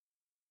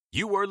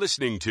You are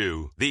listening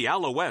to the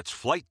Alouettes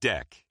Flight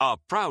Deck, a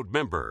proud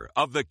member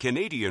of the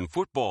Canadian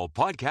Football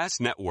Podcast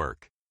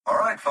Network. All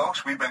right,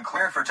 folks, we've been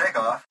cleared for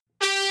takeoff.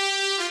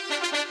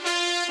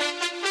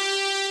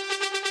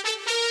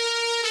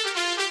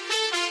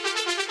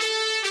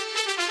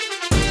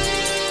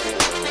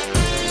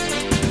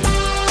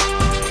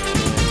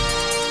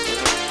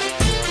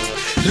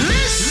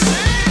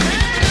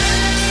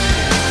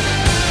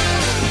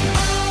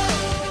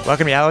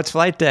 Welcome to Alouettes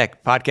Flight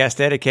Deck, podcast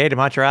dedicated to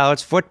Montreal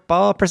Alouettes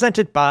football,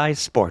 presented by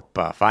Sport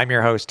Buff. I'm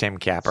your host, Tim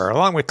Capper,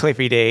 along with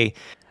Cliffy D.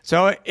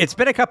 So it's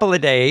been a couple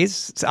of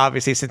days,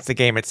 obviously, since the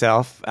game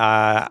itself.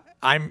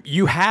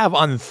 You have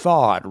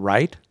unthawed,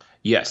 right?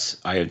 Yes,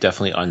 I have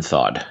definitely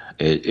unthawed.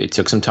 It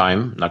took some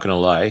time, not going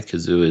to lie,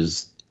 because it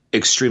was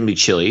extremely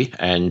chilly.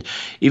 And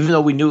even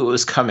though we knew it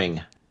was coming,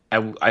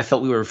 I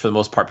felt we were, for the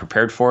most part,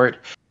 prepared for it.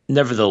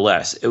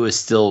 Nevertheless, it was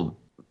still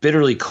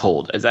bitterly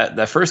cold.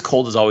 That first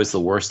cold is always the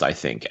worst, I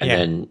think.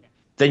 And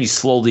then you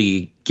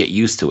slowly get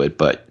used to it.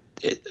 But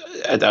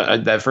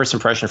that first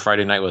impression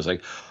Friday night was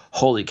like,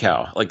 holy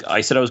cow. Like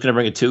I said I was going to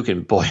bring a toque,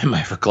 and boy, am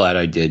I glad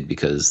I did,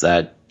 because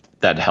that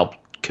helped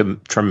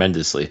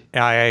tremendously.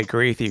 I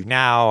agree with you.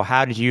 Now,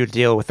 how did you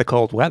deal with the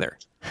cold weather?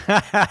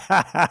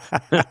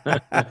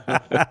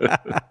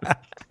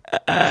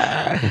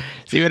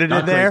 See what it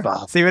did there?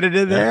 See what it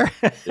did there?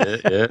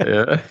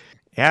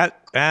 Yeah.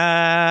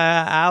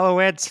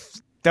 Alouettes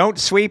don't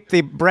sweep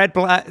the Wet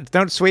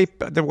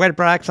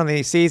Blacks on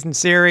the season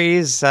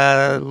series.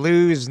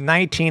 Lose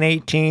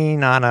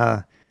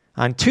 19-18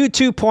 on two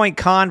 2-point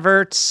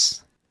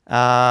converts,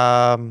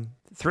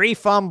 3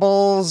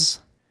 fumbles,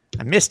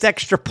 a missed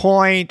extra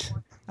point,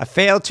 a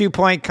failed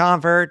 2-point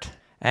convert,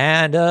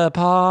 and a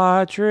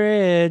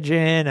partridge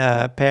in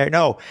a pear.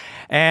 No,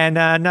 and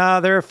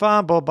another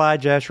fumble by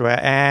Joshua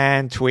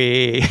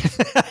Antwi.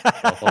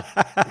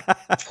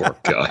 Poor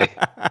guy.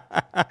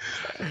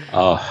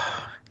 Oh,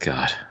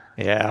 God.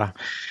 Yeah.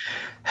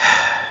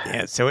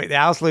 Yeah. So the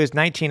Owls lose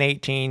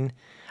 19-18.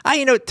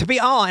 To be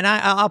all, and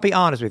I'll be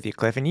honest with you,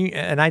 Cliff,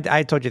 and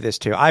I told you this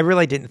too. I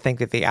really didn't think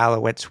that the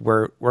Alouettes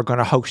were going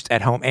to host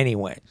at home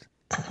anyways.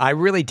 I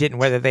really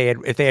didn't,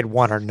 if they had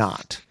won or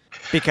not,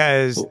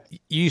 because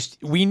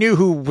we knew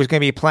who was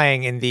going to be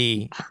playing in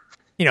the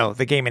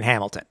game in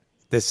Hamilton,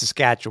 the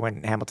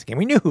Saskatchewan Hamilton game.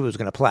 We knew who was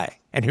going to play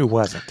and who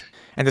wasn't,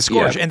 and the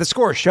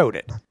score showed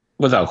it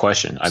without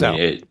question.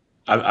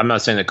 I'm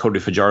not saying that Cody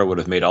Fajardo would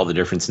have made all the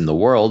difference in the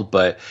world,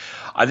 but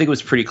I think it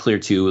was pretty clear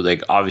too.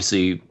 Like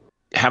obviously,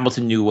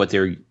 Hamilton knew what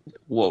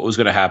was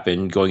going to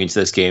happen going into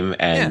this game,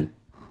 and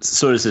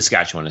so does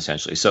Saskatchewan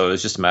essentially. So it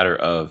was just a matter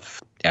of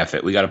F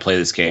it. We got to play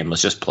this game.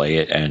 Let's just play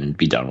it and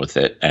be done with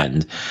it.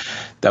 And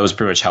that was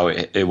pretty much how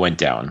it went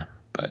down.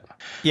 But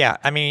yeah,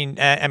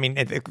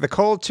 the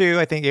cold too.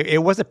 I think it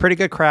was a pretty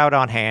good crowd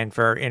on hand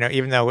for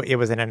even though it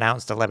was an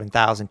announced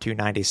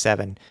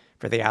 11,297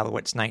 for the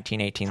Alouettes'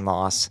 19-18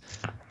 loss.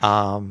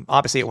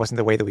 Obviously, it wasn't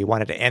the way that we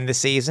wanted to end the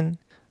season.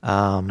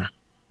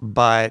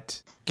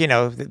 But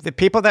the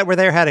people that were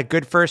there had a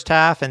good first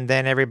half, and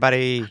then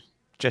everybody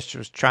just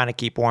was trying to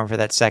keep warm for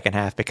that second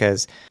half,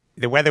 because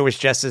the weather was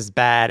just as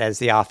bad as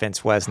the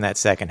offense was in that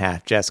second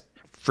half. Just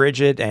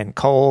frigid and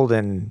cold,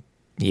 and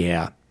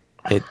yeah.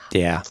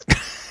 Yeah.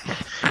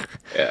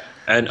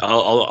 And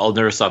I'll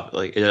never stop.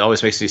 Like it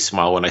always makes me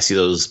smile when I see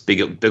those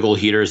big old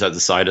heaters at the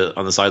side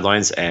on the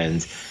sidelines,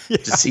 and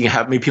just seeing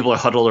how many people are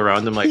huddled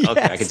around them. Like,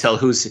 okay, I can tell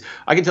who's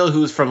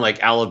from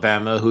like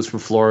Alabama, who's from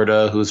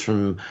Florida, who's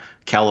from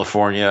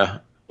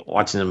California.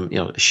 Watching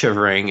them,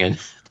 shivering and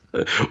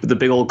with the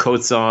big old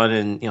coats on,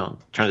 and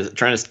trying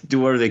to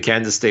do whatever they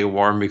can to stay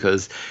warm,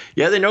 because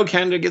they know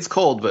Canada gets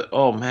cold, but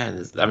oh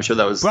man, I'm sure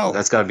that's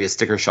got to be a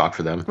sticker shock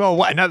for them.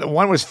 Well, another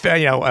one was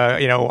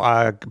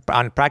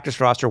on practice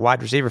roster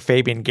wide receiver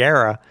Fabian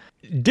Guerra.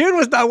 Dude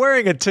was not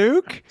wearing a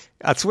toque.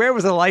 I swear it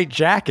was a light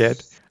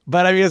jacket,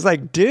 but I mean it's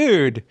like,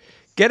 dude,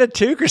 get a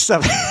toque or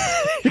something.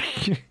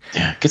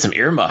 Yeah, get some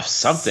earmuffs,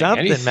 something,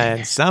 anything.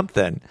 Man,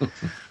 something.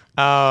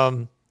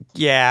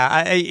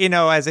 Yeah,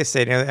 as I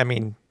said,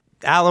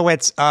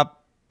 Alouettes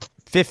up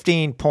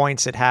 15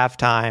 points at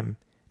halftime.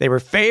 They were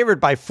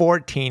favored by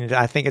 14.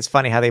 I think it's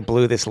funny how they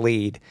blew this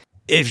lead.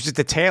 It was just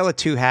a tale of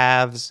two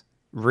halves,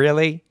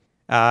 really.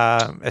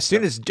 As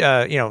soon as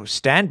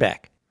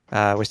Stanbeck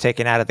was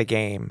taken out of the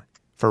game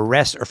for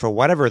rest or for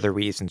whatever the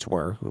reasons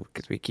were,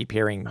 because we keep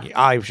hearing he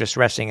was just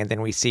resting, and then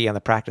we see on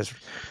the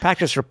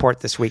practice report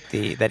this week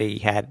that he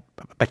had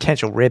a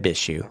potential rib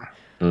issue.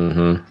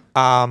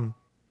 Mm-hmm.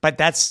 But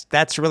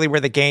that's really where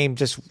the game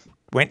just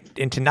went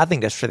into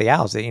nothingness for the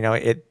Owls.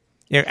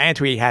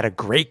 Antwi had a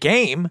great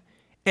game,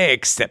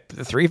 except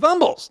the 3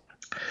 fumbles.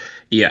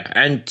 Yeah,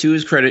 and to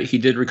his credit, he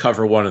did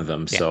recover one of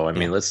them. So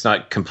let's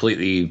not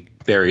completely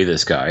bury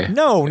this guy.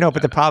 No.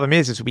 But the problem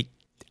is we,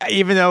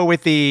 even though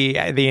with the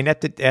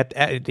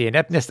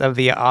ineptness of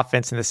the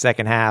offense in the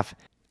second half,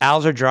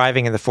 Owls are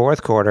driving in the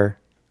fourth quarter.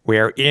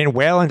 We're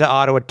well into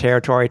Ottawa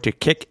territory to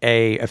kick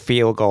a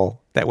field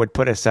goal that would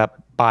put us up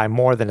by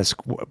more than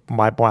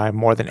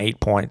 8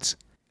 points,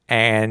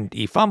 and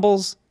he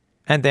fumbles,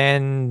 and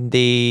then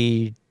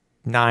the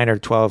 9 or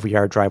 12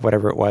 yard drive,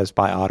 whatever it was,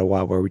 by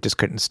Ottawa, where we just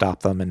couldn't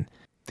stop them, and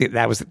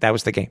that was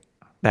the game.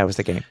 That was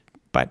the game.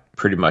 But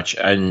pretty much,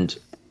 and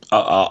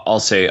I'll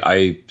say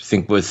I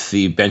think with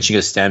the benching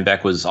of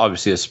Stanback was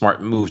obviously a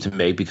smart move to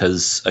make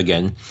because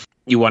again,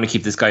 you want to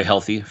keep this guy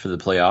healthy for the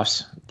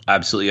playoffs.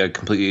 Absolutely,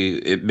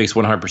 it makes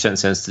 100%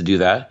 sense to do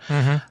that.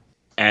 Mm-hmm.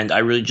 And I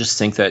really just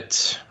think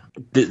that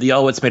the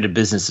Alouettes made a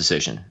business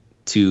decision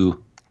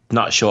to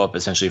not show up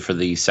essentially for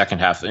the second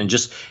half, and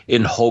just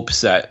in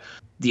hopes that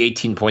the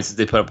 18 points that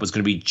they put up was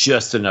going to be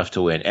just enough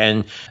to win.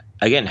 And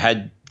again,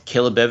 had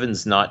Caleb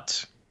Evans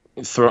not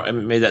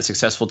made that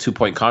successful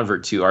 2-point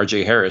convert to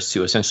RJ Harris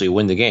to essentially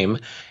win the game,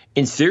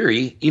 in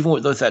theory, even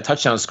with that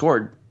touchdown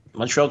scored,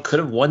 Montreal could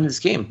have won this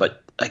game.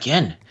 But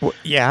again,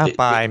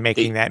 by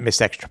making that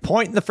missed extra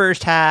point in the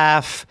first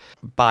half,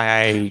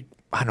 I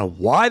don't know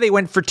why they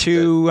went for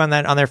 2 on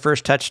their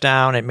first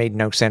touchdown. It made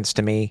no sense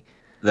to me.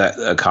 That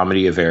a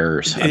comedy of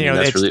errors.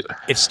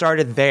 It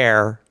started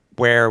there,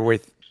 where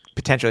with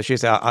potential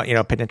issues,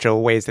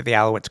 potential ways that the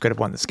Alouettes could have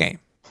won this game.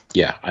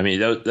 Yeah, I mean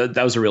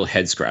that was a real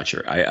head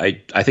scratcher.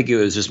 I think it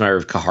was just a matter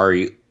of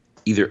Kahari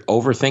either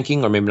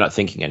overthinking or maybe not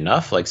thinking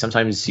enough. Like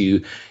sometimes you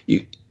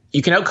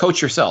can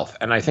outcoach yourself,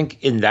 and I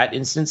think in that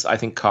instance, I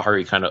think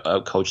Kahari kind of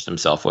outcoached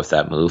himself with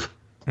that move.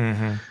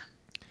 Mm-hmm. And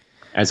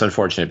it's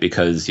unfortunate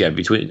because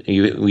when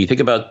you think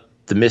about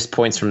the missed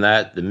points from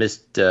that, the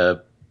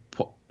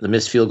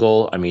missed field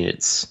goal. I mean,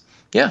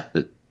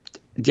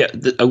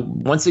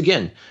 once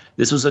again,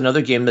 this was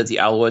another game that the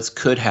Alouettes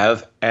could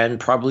have and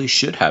probably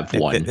should have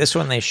won. This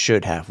one they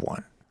should have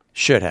won.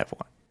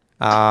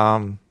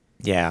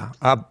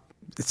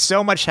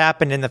 So much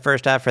happened in the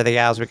first half for the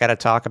Owls we got to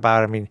talk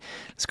about. I mean,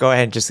 let's go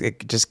ahead and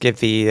just give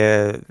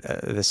the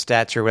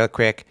stats here real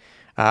quick.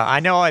 I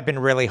know I've been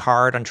really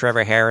hard on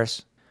Trevor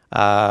Harris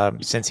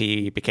since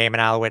he became an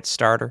Alouette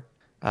starter,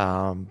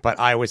 but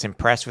I was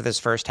impressed with his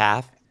first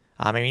half.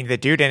 I mean, the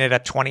dude ended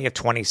up 20 of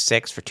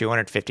 26 for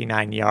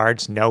 259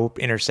 yards, no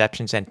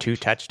interceptions, and 2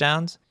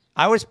 touchdowns.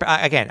 I'm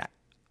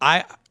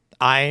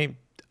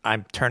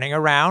turning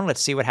around.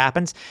 Let's see what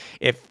happens.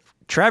 If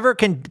Trevor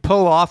can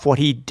pull off what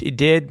he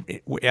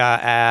did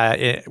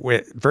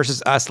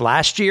versus us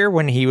last year,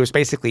 when he was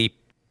basically,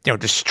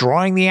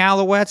 destroying the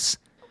Alouettes.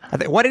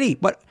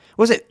 What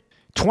was it?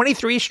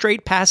 23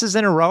 straight passes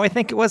in a row, I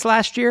think it was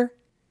last year.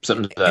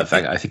 Something to that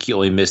effect. I think he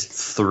only missed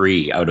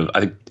 3 out of.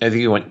 I think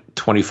he went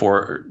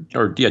 24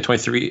 or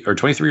 23 or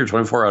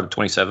 24 out of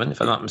 27,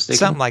 if I'm not mistaken.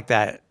 Something like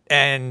that,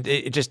 and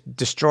it just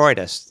destroyed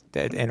us.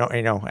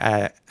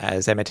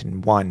 As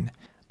Edmonton won,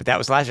 but that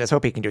was last year. Let's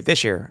hope he can do it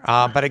this year.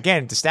 But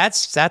again, the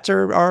stats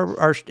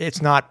are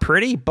it's not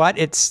pretty, but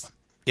it's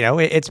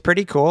it's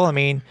pretty cool. I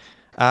mean,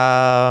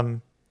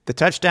 the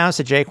touchdowns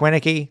to Jake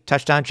Wieneke.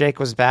 Touchdown Jake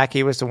was back.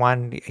 He was the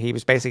one. He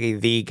was basically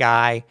the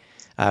guy.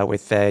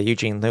 With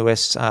Eugene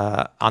Lewis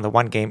on the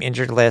one-game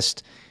injured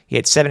list. He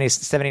had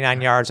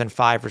 79 yards and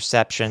 5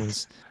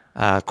 receptions.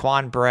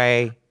 Quan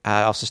Bray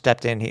also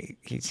stepped in.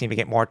 He seemed to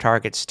get more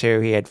targets, too.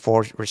 He had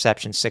 4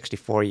 receptions,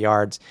 64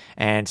 yards.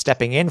 And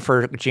stepping in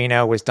for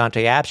Gino was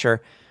Dante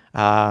Absher.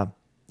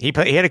 He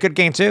had a good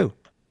game, too.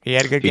 He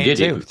had a good game,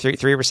 too.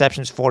 Three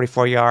receptions,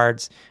 44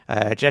 yards.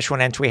 Jeshua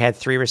Entwistle had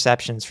 3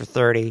 receptions for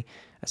 30.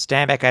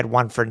 Stanback had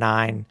 1 for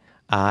 9.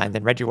 And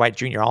then Reggie White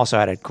Jr. also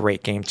had a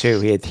great game, too.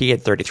 He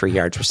had 33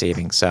 yards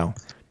receiving. So,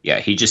 yeah,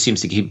 he just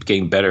seems to keep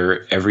getting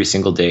better every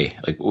single day.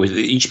 Like with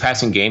each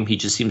passing game, he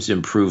just seems to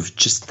improve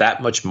just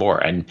that much more.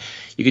 And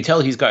you can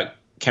tell he's got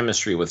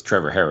chemistry with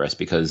Trevor Harris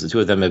because the two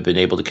of them have been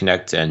able to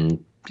connect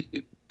and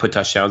put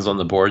touchdowns on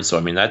the board. So,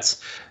 I mean,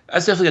 that's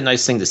definitely a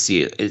nice thing to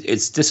see.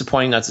 It's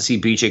disappointing not to see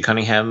B.J.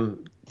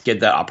 Cunningham get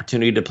that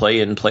opportunity to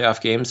play in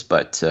playoff games,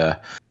 but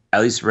at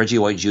least Reggie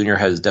White Jr.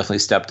 has definitely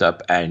stepped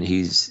up, and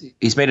he's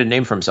made a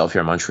name for himself here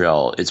in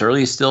Montreal. It's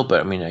early still, but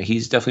I mean,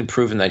 he's definitely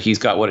proven that he's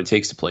got what it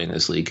takes to play in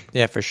this league.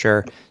 Yeah, for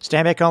sure.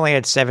 Stanback only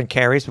had 7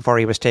 carries before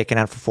he was taken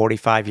out for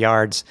 45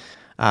 yards,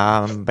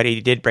 but he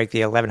did break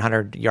the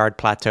 1,100-yard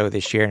plateau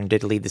this year and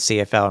did lead the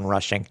CFL in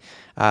rushing.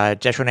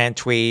 Jeshua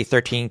Entwistle,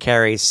 13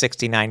 carries,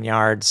 69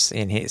 yards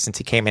since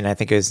he came in. I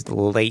think it was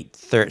late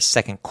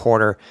second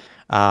quarter,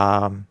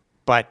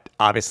 but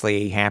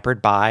obviously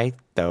hampered by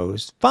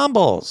those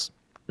fumbles.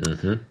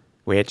 Mm-hmm.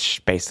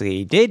 Which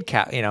basically did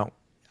count.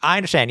 I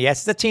understand. Yes,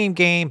 it's a team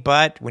game,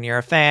 but when you're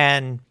a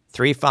fan,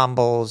 3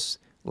 fumbles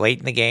late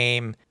in the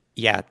game,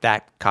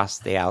 that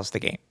cost the Owls the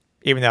game.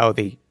 Even though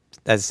as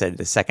I said,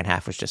 the second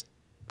half was just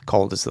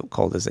cold as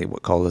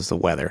the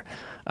weather.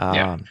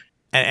 And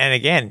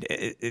again,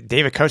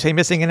 David Cote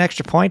missing an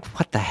extra point.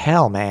 What the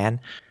hell,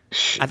 man?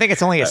 I think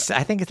it's only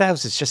I think that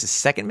was just his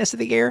second miss of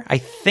the year. I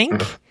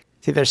think.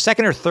 See, their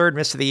second or third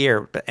miss of the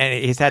year,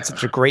 and he's had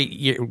such a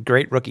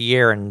great rookie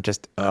year, and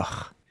just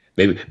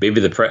maybe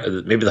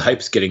the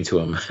hype's getting to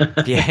him.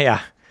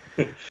 Yeah.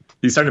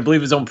 He's starting to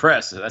believe his own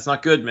press. That's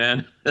not good,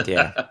 man.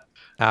 Yeah,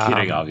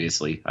 kidding,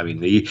 obviously. I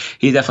mean, he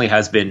definitely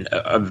has been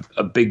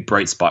a big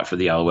bright spot for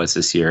the Alouettes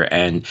this year,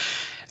 and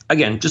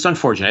again, just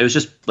unfortunate. It was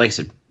just like I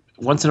said,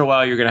 once in a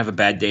while you're going to have a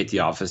bad day at the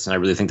office, and I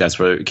really think that's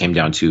what it came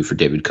down to for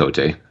David Cote.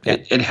 Yeah.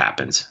 It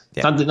happens.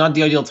 Yeah. It's not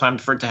the ideal time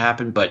for it to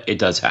happen, but it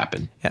does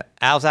happen. Yeah.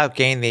 Als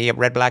outgained the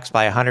Red Blacks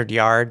by 100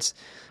 yards,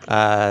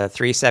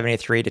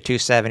 373 to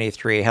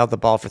 273, held the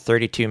ball for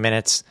 32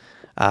 minutes.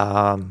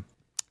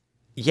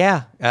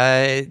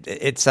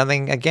 It's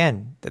something,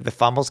 again, the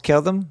fumbles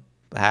killed them.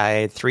 I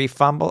had 4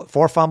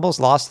 fumbles,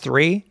 lost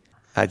 3.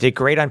 Did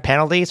great on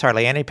penalties,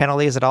 hardly any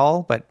penalties at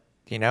all, but,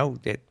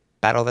 it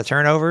battled the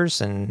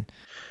turnovers, and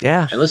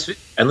yeah. And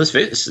let's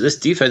face this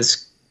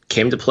defense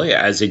came to play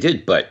as they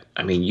did, but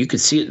I mean, you could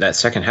see it in that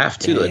second half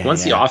too.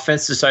 Once the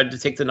offense decided to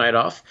take the night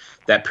off,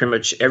 that pretty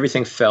much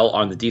everything fell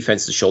on the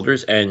defense's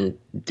shoulders, and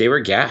they were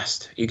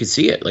gassed. You could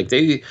see it. Like,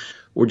 they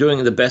were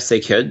doing the best they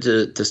could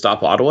to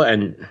stop Ottawa,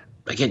 and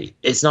again,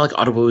 it's not like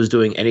Ottawa was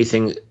doing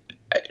anything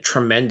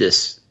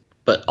tremendous,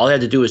 but all they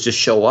had to do was just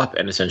show up,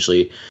 and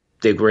essentially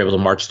they were able to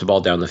march the ball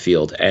down the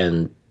field.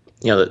 And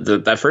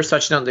that first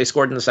touchdown they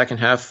scored in the second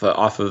half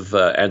off of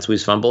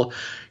Antoine's fumble,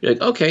 you're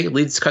like, okay,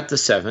 lead's cut to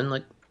 7.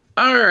 Like,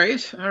 all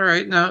right.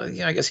 Now,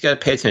 I guess you got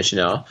to pay attention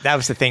now. That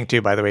was the thing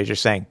too, by the way, as you're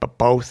saying. But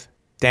both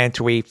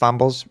D'Antoni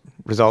fumbles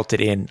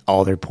resulted in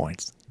all their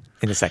points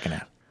in the second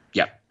half.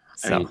 Yeah.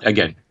 So. I mean,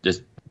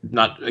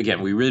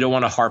 again, we really don't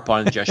want to harp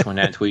on Joshua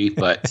Antwi,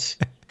 but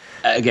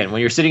again,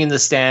 when you're sitting in the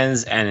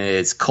stands and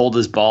it's cold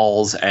as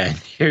balls, and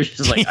you're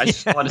just like, I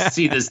just want to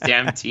see this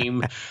damn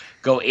team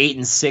go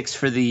 8-6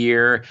 for the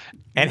year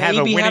and have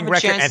a winning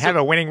record and have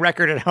a winning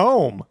record at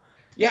home.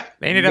 Yeah,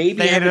 they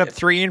ended up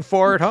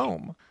 3-4 at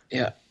home.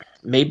 Yeah,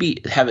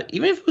 maybe have it,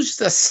 even if it was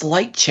just a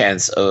slight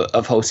chance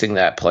of hosting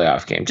that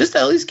playoff game. Just to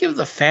at least give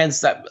the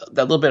fans that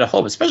little bit of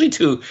hope, especially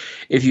too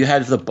if you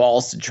had the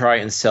balls to try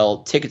and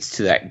sell tickets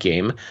to that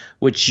game,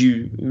 which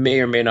you may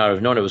or may not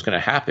have known it was going to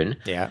happen.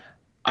 Yeah,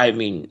 I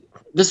mean,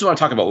 this is what I'm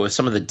talking about with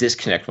some of the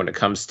disconnect when it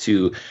comes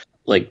to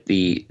like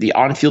the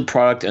on-field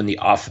product and the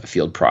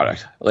off-field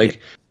product.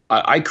 Like,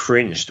 I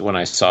cringed when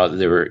I saw that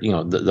there were,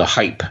 the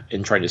hype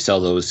in trying to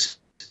sell those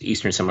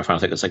Eastern semifinal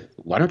tickets. Like,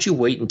 why don't you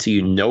wait until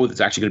you know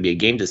there's actually going to be a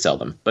game to sell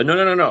them? But no.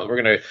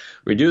 We're going to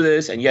redo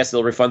this, and yes,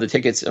 they'll refund the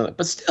tickets.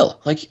 But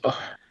still, it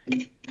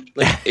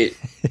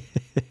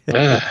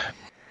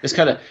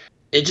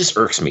just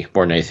irks me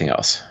more than anything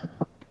else.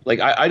 Like,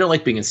 I don't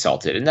like being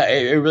insulted, and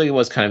it really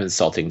was kind of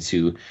insulting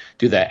to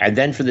do that. And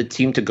then for the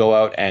team to go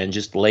out and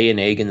just lay an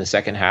egg in the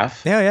second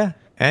half. Yeah.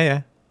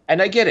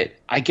 And I get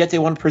it. I get they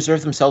want to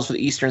preserve themselves for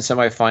the Eastern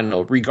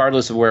semifinal,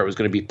 regardless of where it was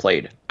going to be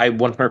played. I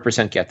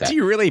 100% get that. Do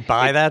you really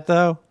buy that,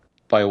 though?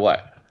 By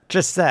what?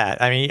 Just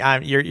that. I mean,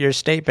 your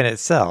statement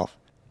itself.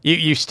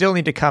 You still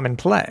need to come and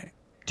play.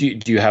 Do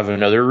you have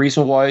another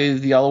reason why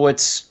the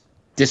Alouettes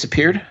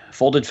disappeared,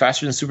 folded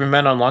faster than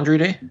Superman on Laundry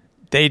Day?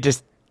 I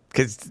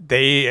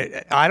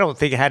don't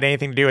think it had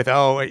anything to do with,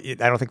 I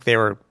don't think they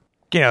were,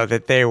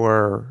 that they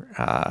were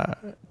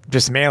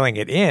just mailing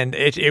it in.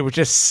 It was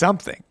just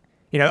something.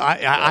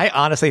 I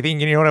honestly think,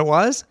 what it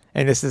was?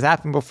 And this has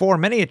happened before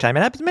many a time.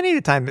 It happens many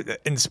a time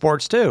in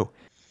sports too.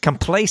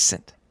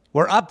 Complacent.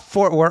 We're up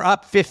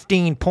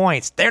 15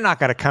 points. They're not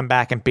going to come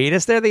back and beat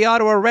us. They're the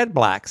Ottawa Red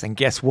Blacks. And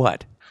guess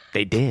what?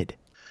 They did.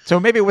 So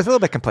maybe it was a little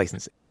bit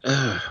complacency.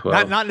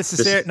 Not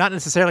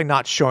necessarily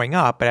not showing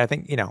up, but I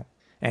think,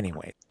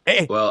 anyway.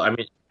 Well, I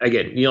mean,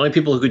 again, the only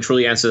people who could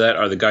truly answer that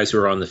are the guys who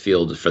were on the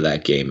field for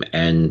that game.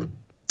 And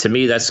to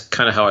me, that's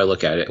kind of how I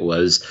look at it.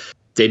 Was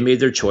they made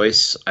their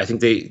choice. I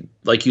think they,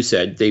 like you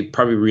said, they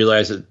probably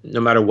realized that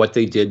no matter what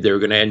they did, they were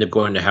going to end up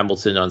going to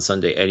Hamilton on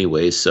Sunday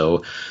anyway.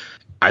 So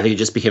I think it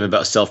just became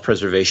about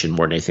self-preservation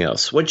more than anything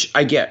else, which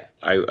I get.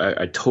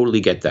 I totally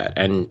get that.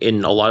 And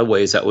in a lot of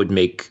ways, that would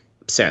make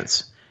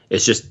sense.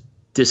 It's just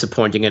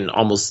disappointing and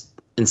almost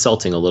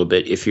insulting a little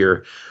bit if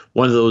you're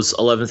one of those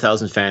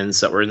 11,000 fans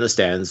that were in the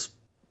stands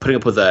putting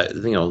up with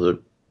the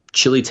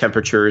chilly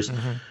temperatures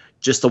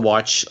just to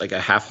watch like a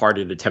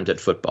half-hearted attempt at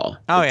football.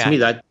 To me,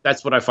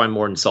 that's what I find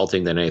more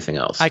insulting than anything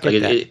else. I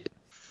get that.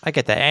 I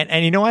get that.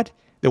 And you know what?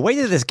 The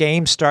way that this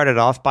game started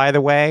off, by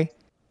the way,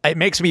 it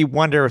makes me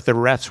wonder if the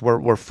refs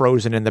were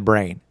frozen in the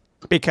brain.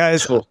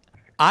 Because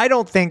I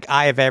don't think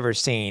I have ever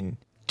seen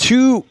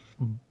two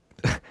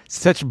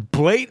such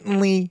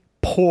blatantly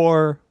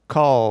poor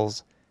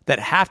calls that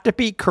have to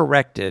be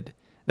corrected,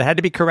 that had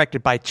to be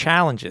corrected by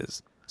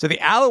challenges. So the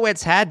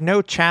Alouettes had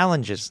no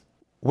challenges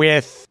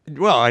with,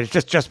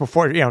 just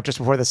before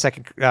the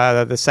second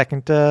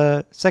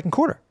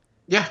quarter.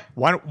 Yeah.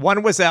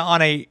 One was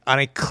on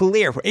a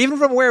clear, even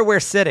from where we're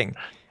sitting,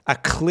 a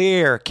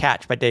clear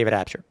catch by David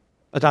Absher.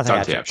 Dante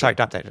Absher. Sorry,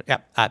 Dante Absher. Yeah,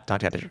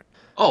 Dante Absher.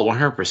 Oh,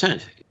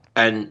 100%.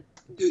 And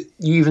you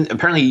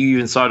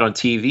even saw it on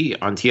TV,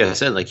 on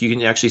TSN. Like, you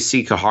can actually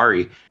see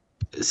Kahari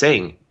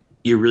saying,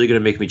 "You're really going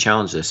to make me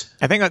challenge this."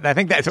 I think that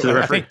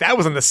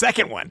was in the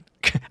second one.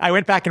 I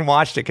went back and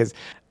watched it because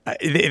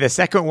the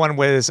second one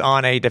was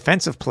on a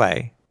defensive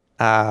play.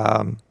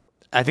 I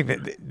think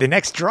that the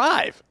next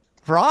drive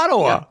for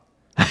Ottawa.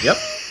 Yep.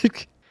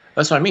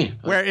 That's what I mean.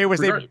 Where it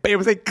was a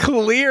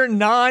clear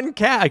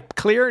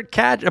clear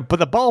catch, but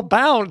the ball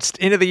bounced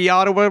into the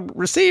Ottawa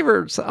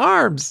receiver's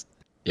arms.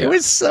 It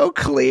was so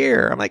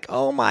clear. I'm like,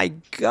 oh my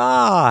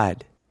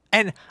God.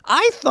 And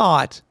I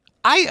thought,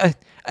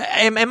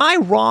 am I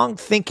wrong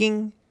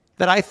thinking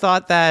that I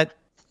thought that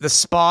the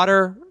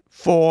spotter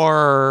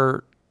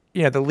for,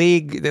 the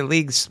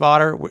league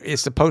spotter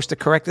is supposed to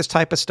correct this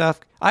type of stuff?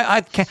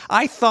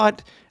 I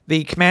thought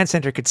the command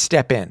center could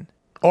step in.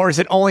 Or is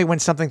it only when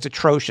something's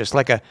atrocious,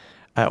 like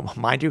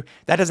mind you,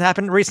 that doesn't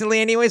happen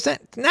recently anyways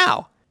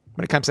now,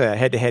 when it comes to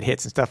head-to-head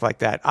hits and stuff like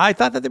that. I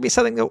thought that there'd be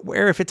something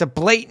where if it's a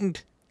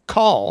blatant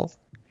call,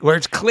 where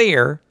it's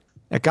clear,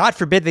 God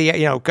forbid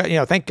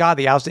thank God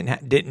the Owls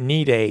didn't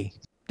need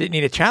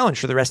a challenge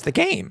for the rest of the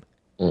game.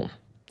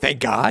 Thank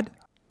God.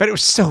 But it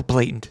was so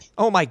blatant.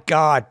 Oh my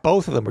God,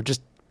 both of them were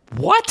just,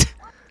 what?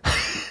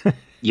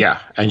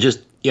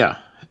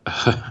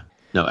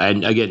 No,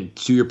 and again,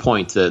 to your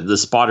point, the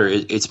spotter,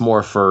 it's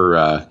more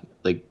for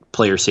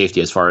player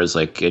safety as far as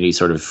like any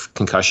sort of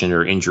concussion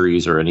or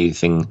injuries or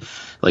anything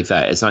like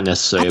that. It's not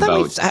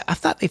necessarily I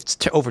thought they've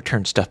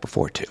overturned stuff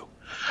before too.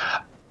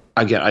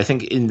 Again, I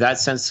think in that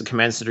sense, the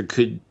command center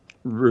could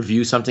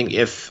review something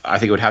if I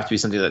think it would have to be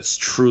something that's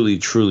truly,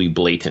 truly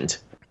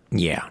blatant.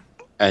 Yeah.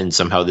 And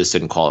somehow this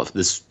didn't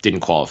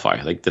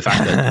qualify. Like the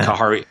fact that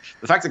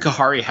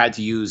Kahari had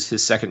to use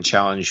his second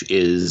challenge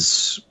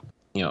is,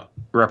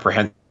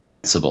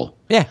 reprehensible.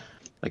 Yeah.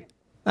 Like,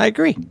 I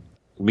agree.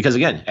 Because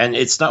again, and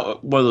it's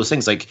not one of those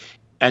things like,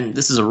 and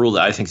this is a rule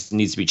that I think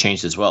needs to be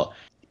changed as well.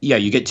 Yeah,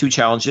 you get 2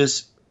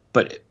 challenges,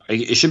 but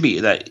it should be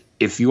that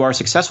if you are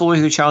successful with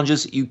your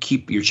challenges, you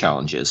keep your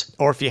challenges.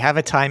 Or if you have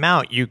a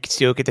timeout, you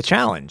still get the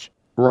challenge.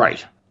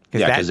 Right.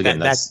 Yeah, because again,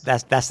 that's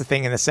the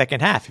thing in the second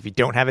half. If you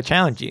don't have a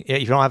challenge, if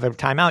you don't have a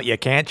timeout, you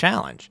can't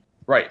challenge.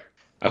 Right.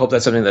 I hope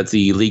that's something that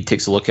the league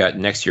takes a look at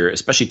next year,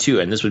 especially too.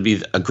 And this would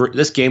be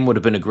this game would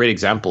have been a great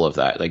example of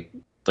that. Like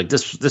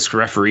this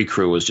referee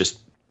crew was just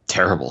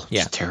terrible.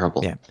 Yeah, just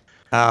terrible.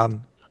 Yeah.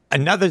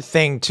 Another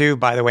thing too,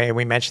 by the way,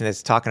 we mentioned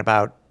this talking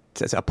about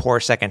a poor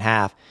second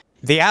half.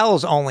 The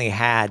Owls only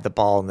had the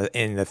ball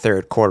in the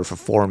third quarter for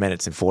 4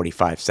 minutes and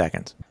 45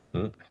 seconds.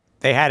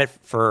 They had it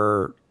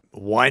for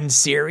one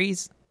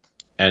series.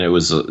 And it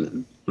was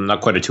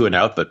not quite a 2 and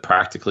out, but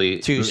practically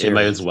 2 series. It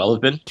might as well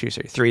have been 2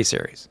 series, 3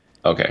 series.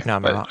 Okay, no,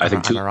 am I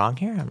wrong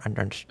here? I'm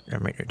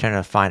trying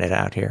to find it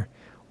out here.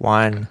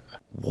 One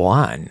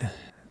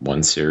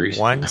series.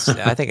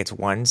 I think it's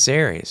 1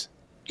 series.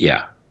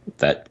 Yeah,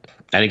 that,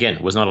 and again,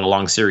 it was not a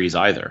long series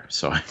either.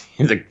 So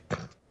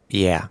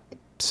yeah.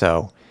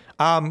 So,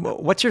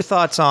 what's your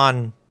thoughts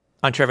on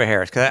Trevor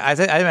Harris? Because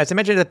as I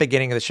mentioned at the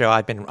beginning of the show,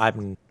 I've been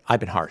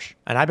harsh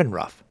and I've been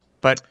rough,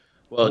 but.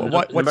 Well,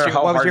 what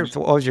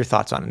was your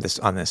thoughts on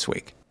this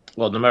week?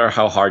 Well, no matter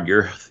how hard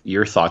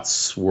your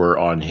thoughts were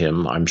on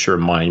him, I'm sure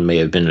mine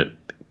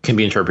can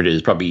be interpreted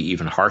as probably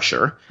even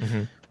harsher.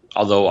 Mm-hmm.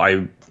 Although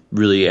I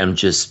really am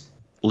just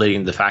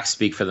letting the facts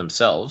speak for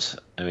themselves.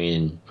 I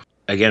mean,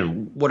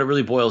 again, what it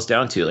really boils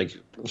down to, like,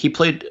 he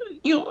played,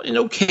 an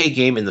okay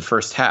game in the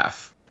first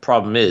half.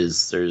 Problem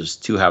is, there's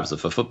 2 halves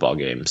of a football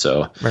game,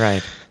 so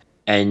right,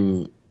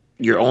 and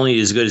you're only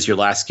as good as your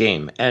last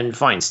game. And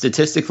fine,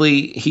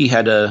 statistically, he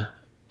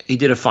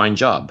did a fine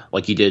job,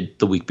 like he did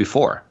the week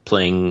before,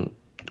 playing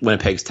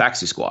Winnipeg's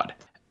taxi squad.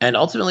 And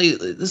ultimately,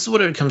 this is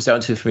what it comes down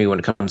to for me when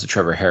it comes to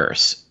Trevor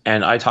Harris.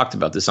 And I talked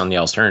about this on The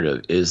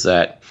Alternative, is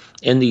that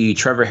in the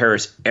Trevor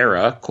Harris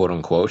era, quote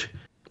unquote,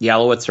 the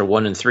Alouettes are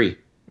 1-3.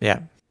 Yeah.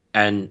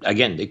 And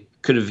again, they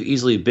could have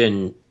easily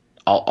been,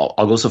 I'll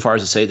go so far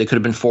as to say they could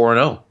have been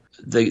 4-0.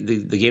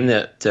 The game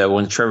that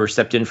when Trevor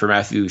stepped in for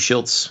Matthew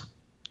Schultz,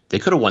 they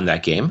could have won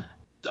that game.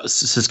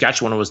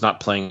 Saskatchewan was not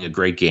playing a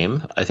great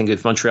game. I think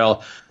if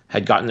Montreal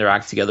had gotten their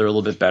act together a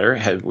little bit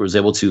better, was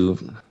able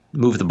to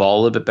move the ball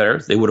a little bit better,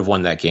 they would have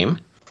won that game.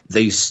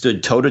 They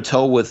stood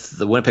toe-to-toe with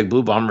the Winnipeg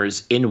Blue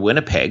Bombers in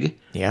Winnipeg.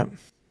 Yeah.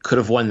 Could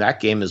have won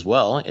that game as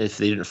well if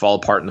they didn't fall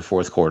apart in the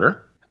fourth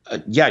quarter.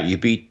 You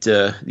beat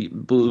the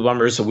Blue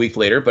Bombers a week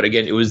later, but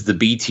again, it was the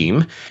B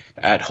team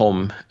at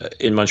home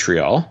in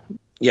Montreal.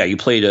 Yeah, you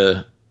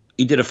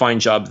did a fine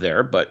job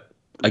there, but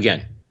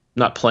again,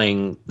 not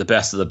playing the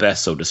best of the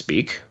best, so to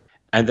speak,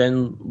 and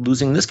then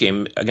losing this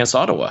game against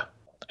Ottawa.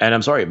 And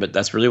I'm sorry, but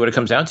that's really what it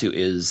comes down to,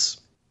 is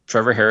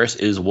Trevor Harris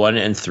is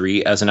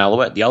 1-3 as an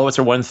Alouette. The Alouettes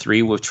are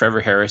 1-3 with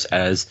Trevor Harris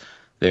as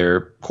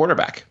their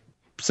quarterback.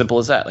 Simple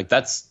as that. Like,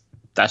 that's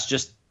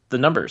just the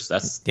numbers.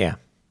 That's the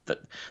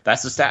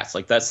stats.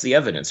 Like, that's the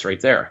evidence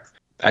right there.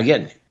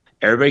 Again,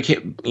 everybody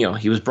came,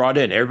 he was brought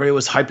in. Everybody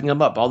was hyping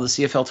him up. All the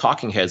CFL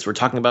talking heads were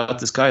talking about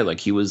this guy like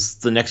he was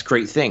the next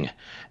great thing.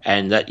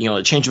 And that,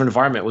 a change of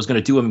environment was going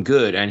to do him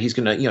good. And he's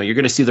going to, you're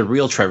going to see the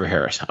real Trevor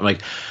Harris. I'm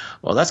like,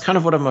 well, that's kind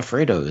of what I'm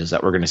afraid of, is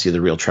that we're going to see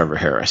the real Trevor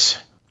Harris.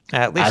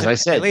 At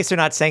least they're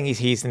not saying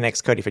he's the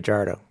next Cody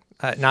Fajardo.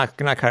 Not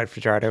Cody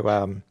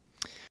Fajardo.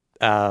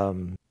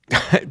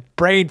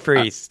 Brain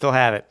freeze. Still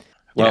have it.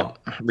 Well,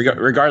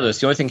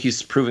 regardless, the only thing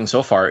he's proving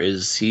so far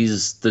is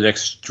he's the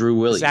next Drew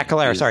Willie. Zach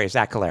Collaros. Sorry,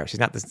 Zach Collaros. He's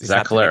not the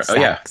Zach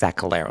Collaros. Zach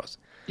Collaros.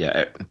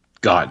 Yeah.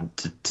 God,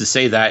 to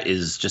say that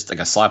is just like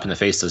a slap in the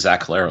face to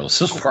Zach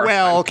Collaros.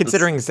 Well,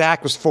 considering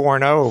Zach was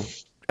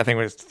 4-0, I think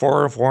it was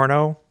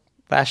 4-0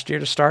 last year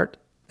to start,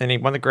 and he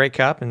won the Grey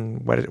Cup.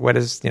 And what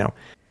is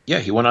Yeah,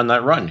 he went on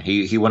that run.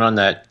 He went on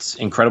that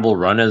incredible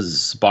run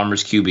as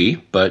Bombers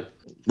QB. But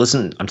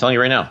listen, I'm telling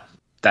you right now,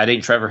 that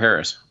ain't Trevor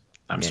Harris.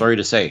 I'm sorry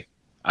to say.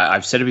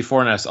 I've said it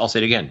before, and I'll say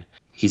it again.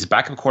 He's a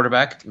backup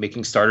quarterback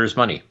making starters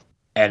money.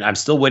 And I'm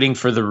still waiting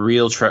for the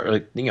real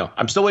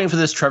I'm still waiting for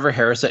this Trevor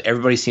Harris that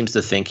everybody seems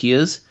to think he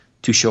is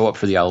to show up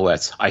for the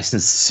Alouettes. I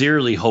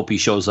sincerely hope he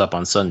shows up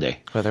on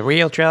Sunday. For the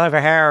real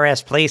Trevor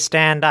Harris, please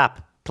stand up.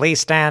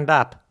 Please stand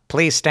up.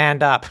 Please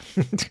stand up.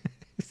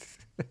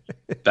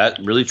 That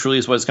really truly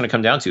is what it's going to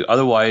come down to.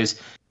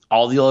 Otherwise,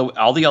 all the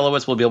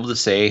Alouettes will be able to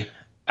say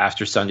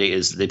after Sunday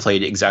is they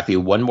played exactly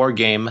one more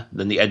game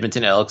than the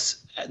Edmonton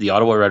Elks, the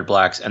Ottawa Red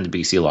Blacks, and the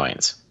BC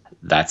Lions.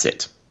 That's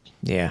it.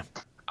 Yeah.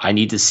 I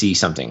need to see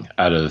something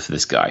out of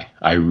this guy.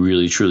 I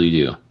really, truly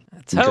do.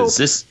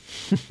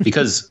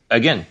 Because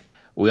again,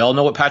 we all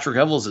know what Patrick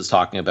Evans is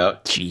talking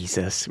about.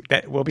 Jesus.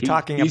 We'll be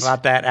talking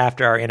about that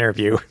after our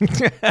interview.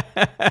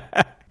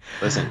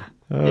 Listen,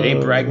 it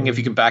ain't bragging if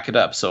you can back it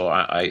up. So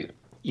I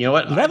you know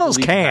what? Levels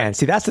can.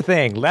 See, that's the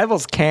thing.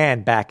 Levels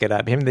can back it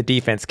up. Him and the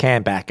defense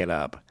can back it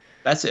up.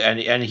 That's it.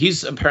 And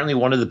he's apparently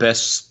one of the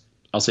best,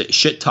 I'll say,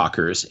 shit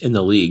talkers in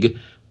the league,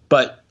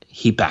 but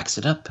he backs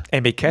it up.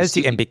 And because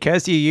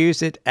you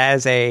use it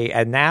as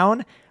a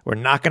noun, we're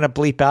not going to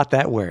bleep out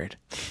that word.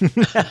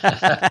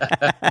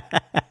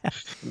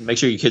 Make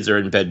sure your kids are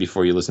in bed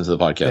before you listen to the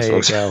podcast. There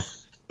you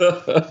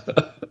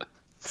go.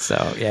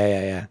 So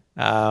yeah.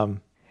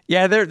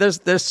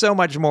 There's so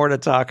much more to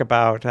talk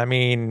about. I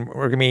mean,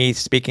 we're going to be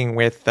speaking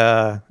with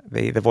the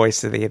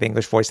voice of the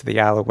English voice of the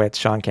Alouettes,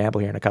 Sean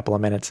Campbell, here in a couple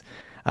of minutes.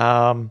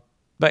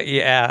 But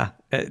yeah,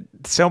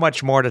 so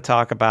much more to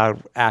talk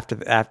about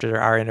after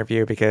our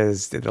interview,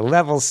 because the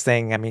Levels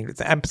thing. I mean,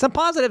 some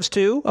positives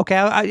too.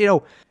 Okay,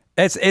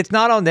 it's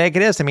not all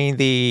negatives. I mean,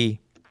 the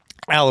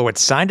Alouettes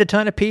signed a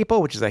ton of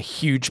people, which is a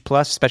huge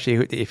plus,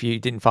 especially if you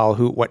didn't follow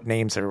what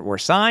names were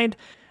signed.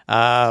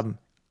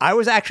 I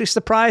was actually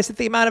surprised at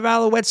the amount of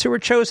Alouettes who were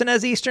chosen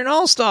as Eastern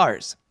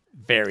All-Stars.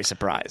 Very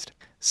surprised.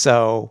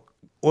 So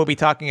we'll be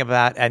talking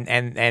about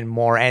and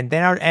more, and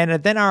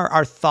then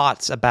our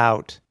thoughts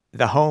about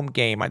the home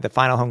game, the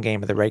final home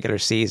game of the regular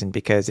season,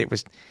 because it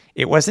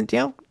wasn't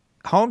the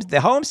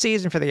home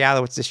season for the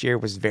Alouettes this year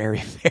was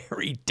very,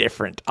 very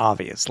different,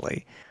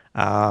 obviously.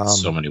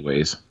 So many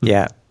ways.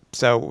 Yeah.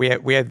 So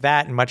we have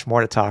that and much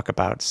more to talk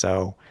about.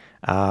 So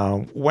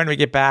when we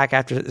get back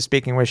after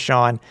speaking with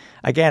Sean,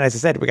 again, as I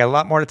said, we got a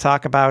lot more to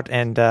talk about,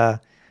 and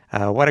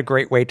what a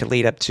great way to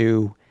lead up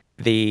to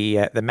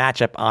the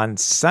matchup on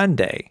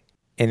Sunday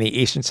in the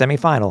Eastern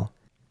semifinal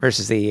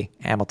versus the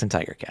Hamilton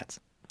Tiger Cats.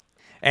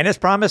 And as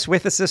promised,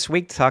 with us this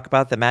week to talk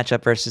about the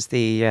matchup versus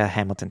the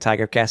Hamilton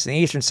Tiger Cats in the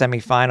Eastern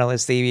semifinal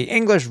is the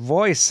English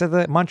voice of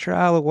the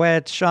Montreal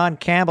Alouettes, Sean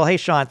Campbell. Hey,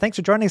 Sean, thanks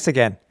for joining us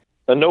again.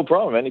 No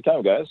problem.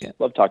 Anytime, guys. Yeah.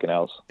 Love talking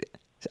Owls.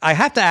 I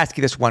have to ask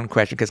you this one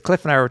question, because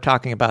Cliff and I were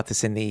talking about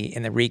this in the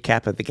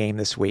recap of the game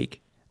this week.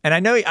 And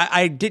I know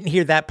I didn't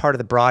hear that part of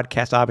the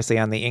broadcast, obviously,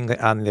 on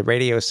the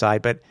radio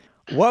side, but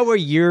what were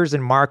yours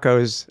and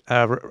Marco's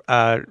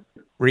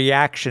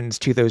reactions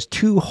to those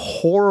two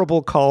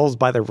horrible calls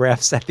by the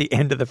refs at the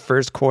end of the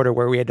first quarter,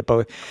 where we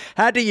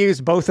had to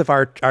use both of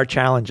our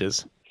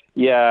challenges?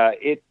 Yeah,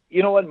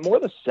 you know what, more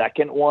the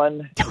second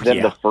one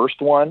than the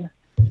first one.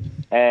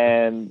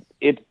 And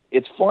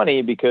it's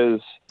funny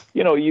because,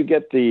 you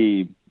get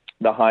the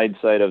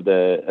hindsight of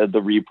the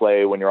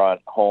replay when you're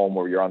at home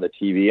or you're on the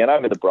TV, and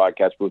I'm in the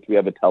broadcast booth, we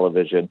have a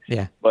television.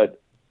 Yeah. But,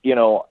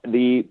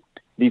 the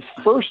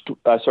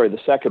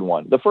second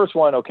one, the first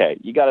one, okay,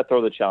 you got to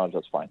throw the challenge,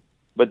 that's fine.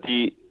 But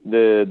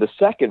the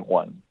second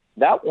one,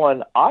 that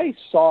one I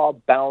saw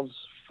bounce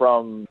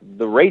from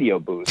the radio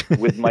booth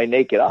with my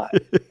naked eye,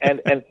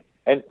 and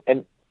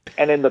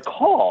in the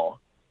call,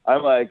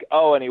 I'm like,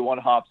 oh, and he one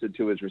hops it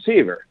to his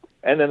receiver,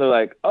 and then they're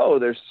like, oh,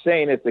 they're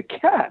saying it's a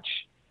catch,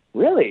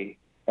 really?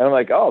 And I'm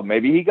like, oh,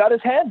 maybe he got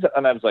his hands,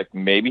 and I was like,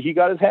 maybe he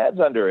got his hands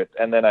under it,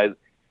 and then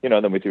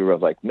then we threw. I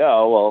was like,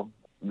 no, well,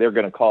 they're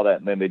going to call that,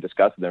 and then they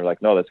discussed it, and they're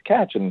like, no, that's a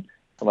catch, and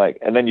I'm like,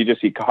 and then you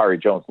just see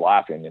Kahari Jones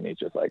laughing, and he's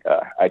just like,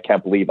 I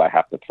can't believe I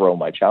have to throw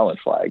my challenge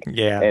flag.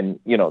 Yeah. And,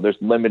 there's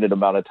limited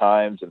amount of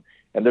times,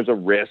 and there's a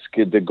risk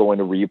to go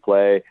into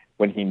replay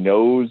when he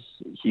knows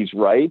he's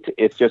right.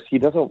 It's just he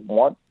doesn't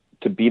want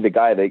to be the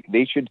guy.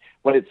 They should,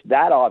 when it's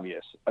that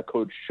obvious, a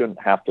coach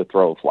shouldn't have to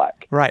throw a flag.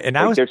 Right. And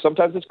there's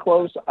sometimes it's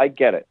close. I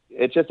get it.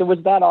 It's just, it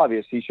was that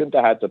obvious. He shouldn't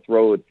have had to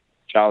throw a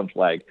challenge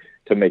flag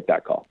to make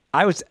that call.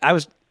 I was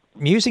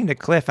musing to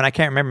Cliff, and I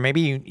can't remember,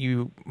 maybe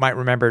you might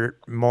remember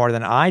more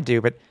than I do,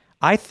 but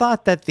I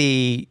thought that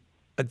the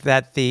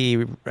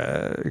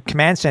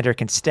command center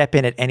can step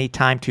in at any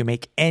time to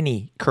make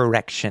any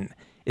correction.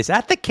 Is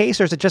that the case,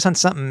 or is it just on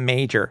something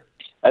major?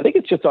 I think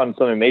it's just on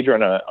something major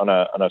on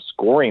a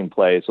scoring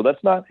play. So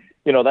that's not,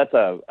 that's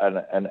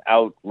an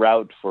out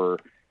route for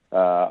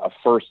a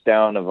first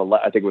down of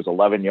I think it was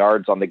 11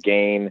 yards on the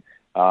gain,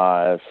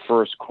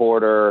 first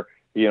quarter,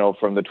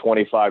 from the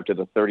 25 to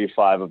the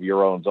 35 of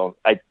your own zone.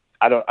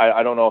 I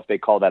don't know if they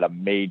call that a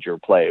major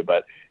play,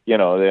 but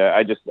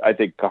I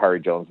think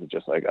Kahari Jones is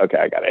just like, okay,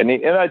 I got it.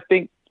 And I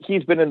think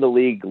he's been in the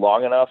league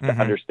long enough to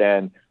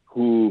understand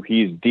who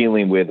he's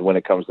dealing with when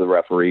it comes to the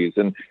referees.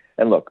 And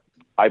look,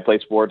 I play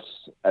sports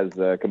as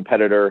a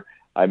competitor.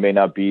 I may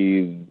not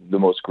be the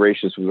most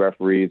gracious with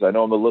referees. I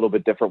know I'm a little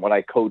bit different when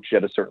I coach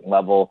at a certain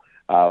level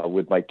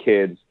with my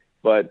kids,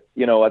 but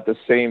at the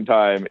same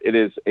time, it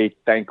is a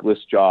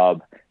thankless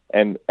job.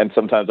 And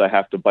sometimes I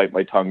have to bite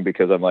my tongue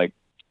because I'm like,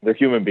 they're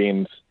human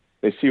beings.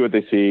 They see what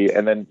they see.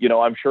 And then,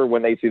 I'm sure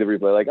when they see the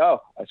replay, like,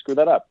 oh, I screwed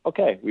that up.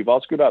 Okay, we've all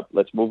screwed up.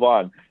 Let's move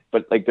on.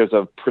 But there's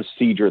a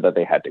procedure that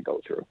they had to go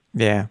through.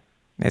 Yeah.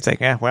 It's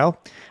like, yeah,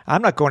 well,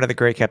 I'm not going to the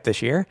Grey Cup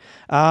this year.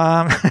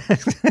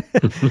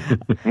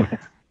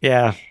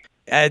 Yeah.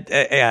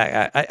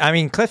 I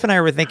mean, Cliff and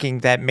I were thinking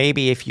that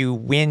maybe if you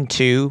win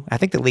 2, I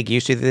think the league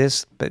used to do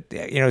this, but,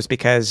 it's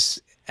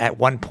because at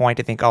one point,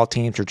 I think all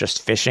teams were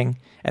just fishing,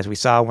 as we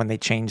saw when they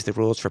changed the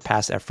rules for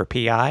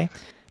PI,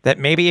 that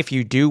maybe if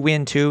you do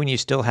win 2 and you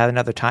still have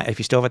another time, if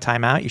you still have a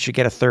timeout, you should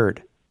get a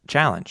third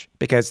challenge,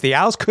 because the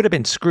Owls could have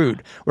been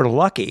screwed. We're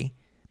lucky,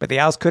 but the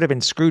Owls could have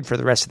been screwed for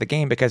the rest of the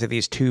game because of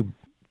these 2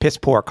 piss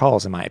poor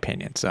calls, in my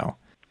opinion. So,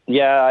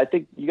 yeah, I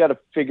think you got to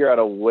figure out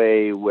a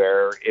way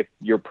where if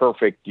you're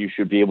perfect, you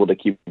should be able to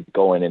keep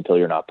going until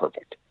you're not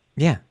perfect.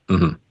 Yeah.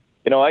 Mm-hmm.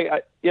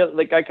 I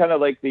kind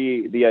of like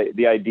the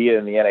idea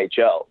in the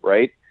NHL,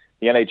 right?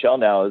 The NHL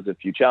now is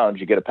if you challenge,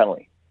 you get a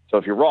penalty. So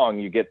if you're wrong,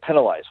 you get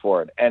penalized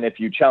for it. And if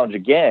you challenge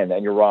again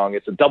and you're wrong,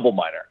 it's a double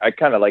minor. I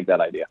kind of like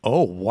that idea.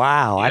 Oh,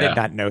 wow. Yeah. I did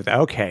not know that.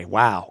 Okay.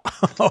 Wow.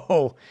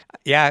 Oh,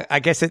 yeah. I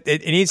guess it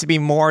needs to be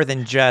more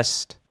than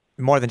just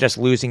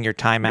losing your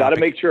timeout. Got to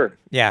make sure.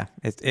 Yeah.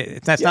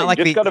 It's not like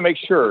got to make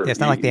sure. It's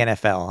not like the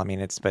NFL. I mean,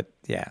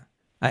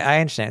 I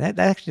understand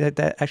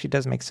that actually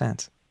does make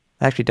sense.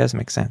 That actually does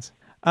make sense.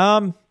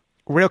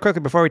 Real quickly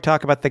before we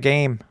talk about the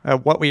game,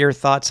 what were your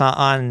thoughts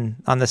on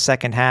the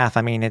second half?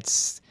 I mean,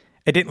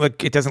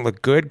 it doesn't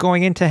look good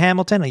going into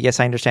Hamilton. Yes,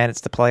 I understand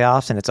it's the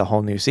playoffs and it's a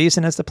whole new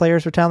season, as the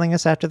players were telling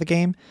us after the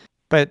game.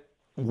 But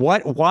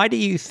why do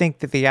you think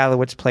that the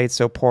Alouettes played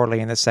so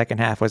poorly in the second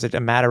half? Was it a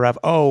matter of,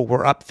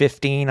 we're up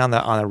 15 on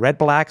the Red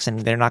Blacks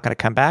and they're not going to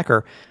come back?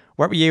 Or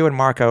what were you and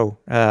Marco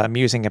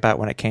musing about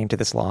when it came to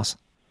this loss?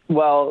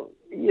 Well,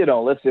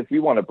 if we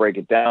want to break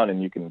it down,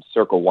 and you can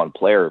circle one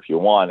player if you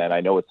want, and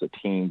I know it's a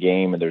team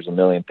game and there's a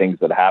million things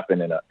that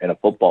happen in a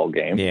football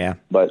game. Yeah.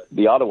 But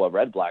the Ottawa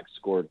Red Blacks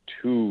scored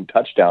 2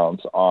 touchdowns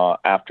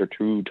after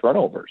 2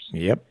 turnovers.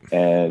 Yep.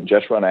 And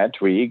Jeshurun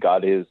Antwi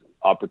got his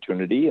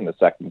opportunity in the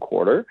second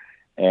quarter,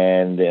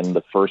 and in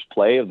the first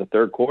play of the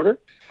third quarter,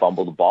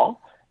 fumbled the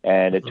ball,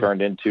 and it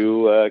turned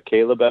into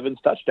Caleb Evans'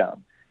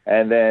 touchdown.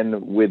 And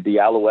then with the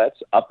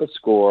Alouettes up a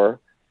score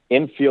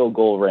in field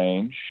goal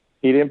range,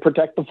 he didn't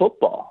protect the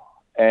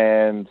football.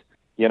 And,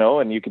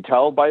 and you could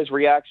tell by his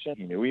reaction,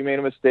 he knew he made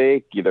a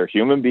mistake. They're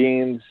human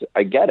beings.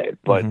 I get it.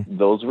 But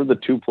those were the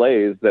 2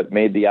 plays that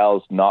made the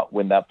Owls not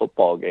win that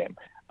football game.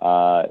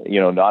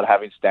 Not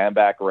having stand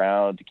back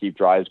around to keep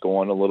drives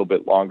going a little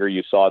bit longer.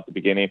 You saw at the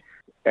beginning,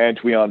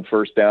 Antwi on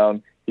first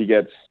down, he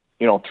gets,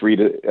 3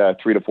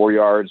 to 4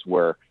 yards,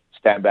 where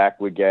stand back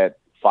would get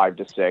 5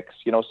 to 6.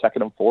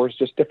 2nd and 4 is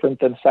just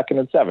different than 2nd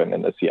and 7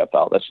 in the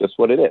CFL. That's just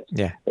what it is.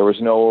 Yeah. There was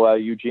no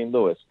Eugene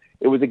Lewis.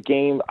 It was a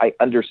game I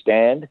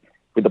understand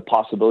with the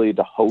possibility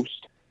to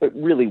host, but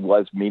really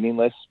was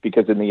meaningless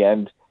because in the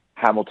end,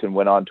 Hamilton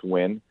went on to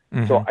win.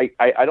 Mm-hmm. So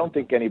I don't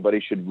think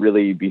anybody should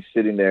really be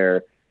sitting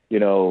there,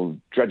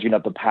 dredging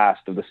up the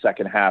past of the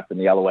second half and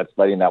the Alouettes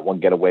letting that one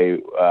get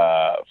away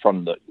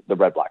from the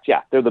Red Blacks.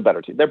 Yeah, they're the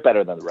better team. They're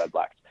better than the Red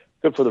Blacks.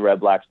 Good for the Red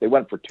Blacks. They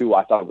went for 2.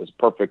 I thought it was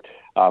perfect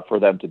for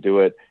them to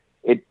do it.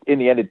 In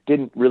the end, it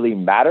didn't really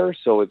matter.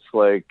 So it's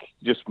like,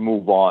 just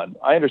move on.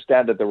 I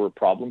understand that there were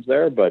problems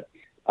there, but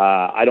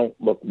I don't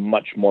look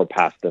much more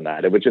past than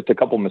that. It was just a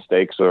couple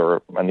mistakes,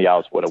 and the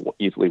Owls would have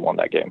easily won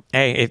that game.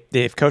 Hey,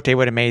 if Cote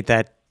would have made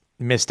that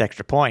missed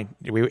extra point,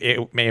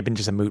 it may have been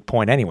just a moot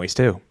point anyways,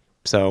 too.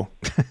 So,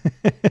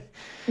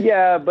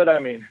 yeah, but I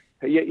mean,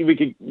 you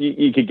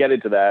could get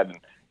into that. And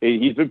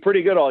he's been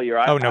pretty good all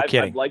year. No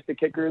kidding. I've liked the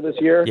kicker this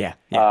year. Yeah.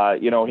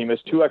 He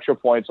missed 2 extra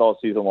points all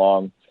season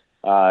long.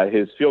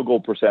 His field goal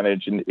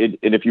percentage, and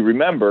if you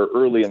remember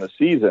early in the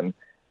season,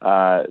 2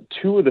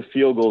 of the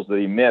field goals that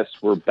he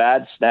missed were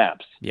bad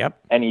snaps. Yep.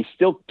 And he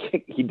still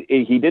kicked. He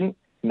didn't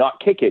not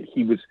kick it.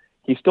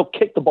 He still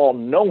kicked the ball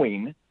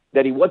knowing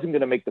that he wasn't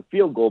going to make the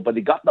field goal, but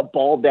he got the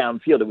ball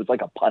downfield. It was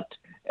like a punt.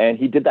 And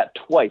he did that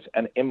twice.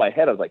 And in my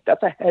head, I was like,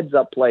 that's a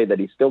heads-up play that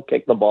he still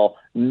kicked the ball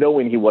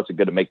knowing he wasn't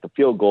going to make the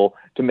field goal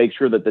to make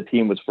sure that the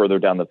team was further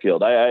down the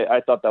field.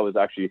 I thought that was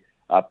actually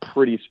a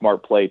pretty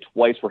smart play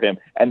twice for him,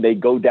 and they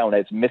go down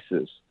as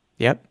misses.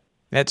 Yep,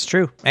 that's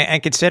true.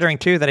 And considering,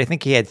 too, that I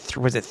think he had,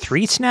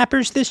 3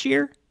 snappers this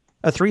year?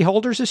 3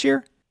 holders this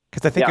year?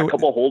 Because I think a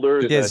couple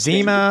holders. Yeah,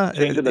 Zima.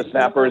 Changing the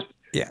snappers.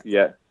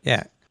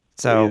 Yeah.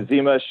 So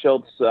Zima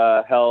Schultz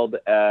held.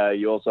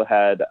 You also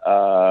had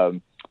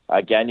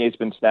Gagner's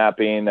been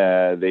snapping.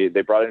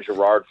 They brought in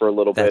Girard for a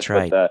little That's bit,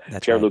 right. but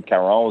That's Pierre-Luc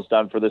Caron was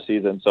done for the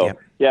season. So Yep.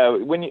 yeah,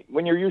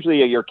 when you're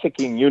usually your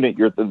kicking unit,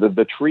 you're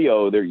the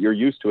trio. You're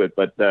used to it.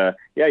 But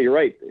yeah, you're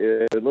right.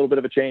 A little bit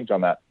of a change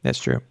on that. That's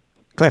true.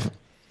 Cliff.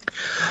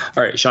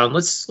 All right, Sean,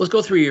 let's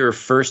go through your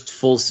first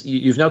full.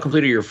 You've now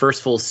completed your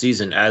first full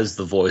season as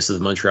the voice of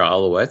the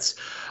Montreal Alouettes.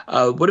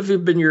 What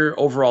have been your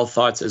overall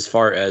thoughts as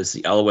far as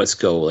the Alouettes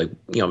go? Like,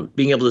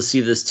 being able to see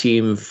this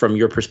team from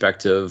your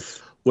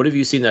perspective, what have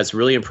you seen that's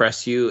really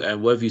impressed you,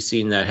 and what have you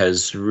seen that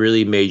has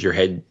really made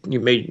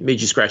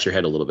you scratch your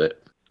head a little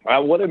bit?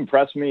 What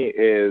impressed me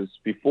is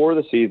before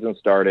the season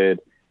started,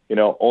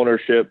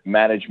 ownership,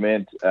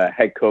 management,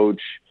 head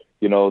coach,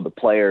 the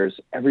players,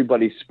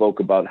 everybody spoke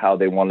about how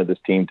they wanted this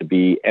team to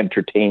be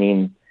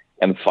entertaining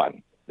and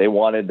fun. They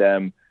wanted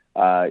them,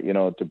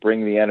 to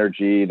bring the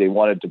energy. They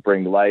wanted to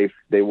bring life.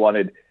 They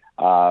wanted,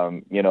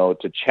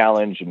 to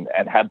challenge and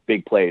have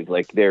big plays.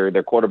 Like their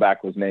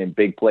quarterback was named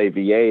Big Play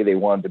VA. They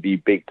wanted to be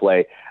Big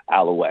Play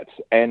Alouettes.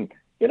 And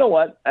you know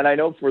what? And I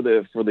know for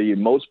the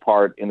most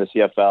part in the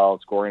CFL,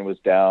 scoring was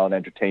down,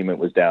 entertainment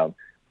was down.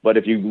 But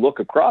if you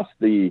look across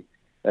the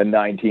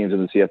 9 teams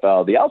in the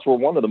CFL, the Owls were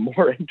one of the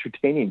more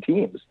entertaining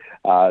teams.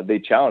 They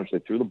challenged. They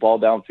threw the ball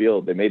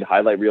downfield. They made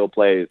highlight reel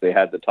plays. They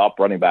had the top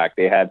running back.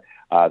 They had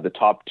the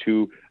top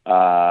 2,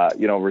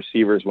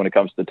 receivers when it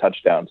comes to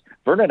touchdowns.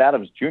 Vernon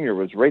Adams Jr.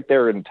 was right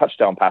there in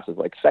touchdown passes,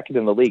 like second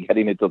in the league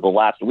heading into the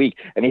last week,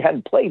 and he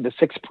hadn't played the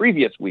 6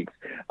 previous weeks.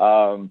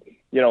 And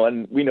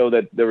we know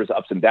that there was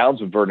ups and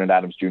downs with Vernon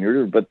Adams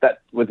Jr., but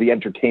that was the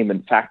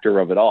entertainment factor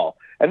of it all.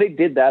 And they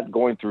did that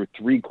going through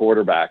 3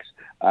 quarterbacks.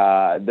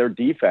 Their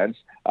defense,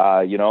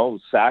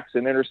 sacks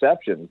and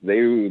interceptions.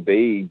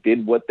 They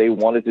did what they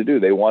wanted to do.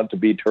 They wanted to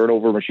be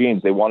turnover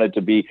machines. They wanted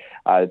to be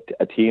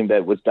a team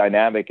that was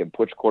dynamic and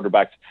pushed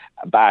quarterbacks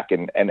back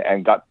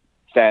and got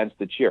fans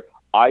to cheer.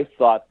 I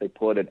thought they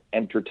put an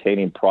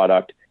entertaining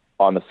product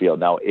on the field.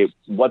 Now, it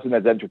wasn't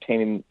as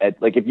entertaining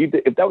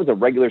if that was a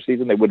regular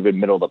season, they would have been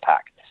middle of the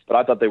pack. But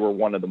I thought they were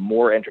one of the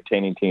more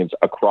entertaining teams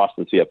across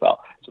the CFL.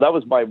 So that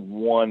was my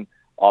one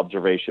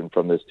observation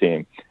from this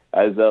team.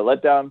 As a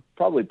letdown,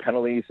 probably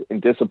penalties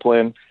and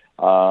discipline,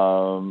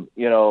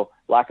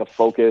 lack of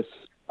focus.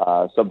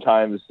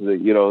 Sometimes, they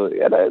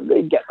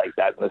get like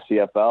that in the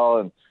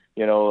CFL. And,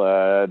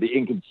 the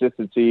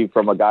inconsistency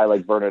from a guy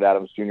like Vernon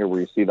Adams Jr.,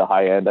 where you see the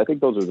high end. I think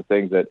those are the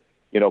things that,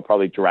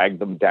 probably drag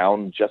them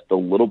down just a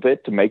little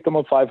bit to make them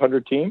a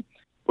 500 team.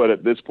 But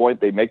at this point,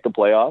 they make the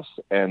playoffs,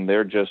 and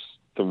they're just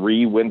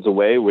 3 wins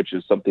away, which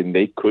is something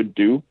they could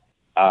do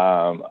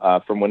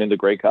from winning the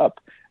Grey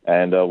Cup.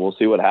 And we'll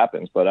see what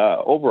happens. But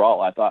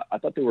overall, I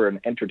thought they were an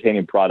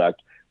entertaining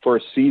product for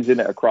a season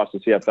across the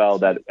CFL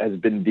that has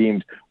been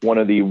deemed one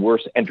of the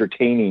worst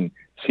entertaining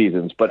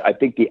seasons. But I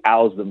think the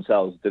Owls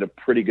themselves did a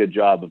pretty good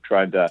job of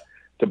trying to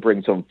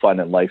bring some fun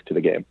and life to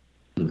the game.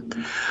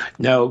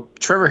 Now,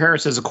 Trevor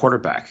Harris as a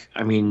quarterback,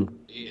 I mean,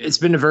 it's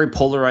been a very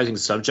polarizing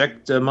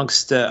subject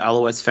amongst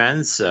Alouettes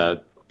fans.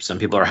 Some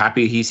people are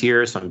happy he's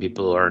here. Some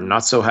people are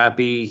not so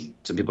happy.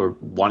 Some people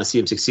want to see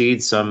him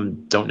succeed. Some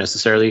don't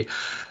necessarily.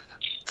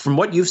 From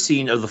what you've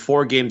seen of the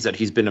 4 games that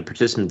he's been a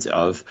participant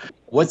of,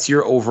 what's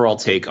your overall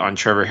take on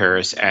Trevor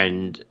Harris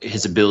and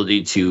his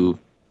ability to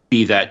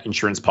be that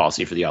insurance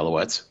policy for the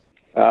Alouettes?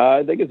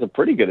 I think it's a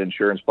pretty good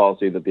insurance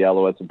policy that the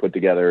Alouettes have put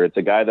together. It's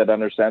a guy that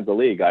understands the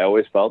league. I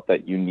always felt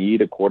that you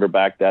need a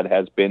quarterback that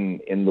has been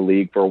in the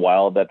league for a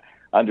while, that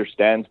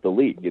understands the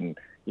league. And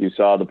you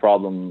saw the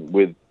problem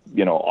with,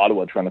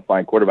 Ottawa trying to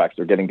find quarterbacks.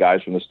 They're getting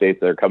guys from the States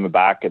that are coming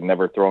back and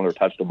never thrown or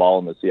touched a ball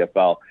in the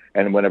CFL.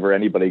 And whenever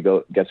anybody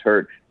gets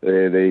hurt,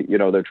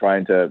 they're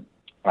trying to,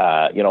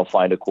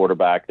 find a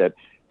quarterback that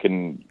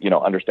can,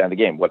 understand the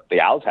game. What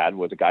the Owls had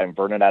was a guy in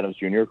Vernon Adams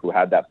Jr. who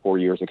had that 4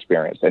 years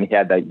experience, and he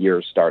had that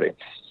year starting.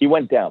 He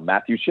went down.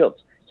 Matthew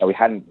Schultz. Now, he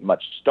hadn't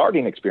much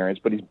starting experience,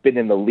 but he's been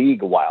in the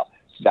league a while.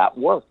 That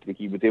worked.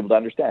 He was able to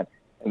understand.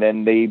 And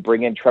then they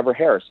bring in Trevor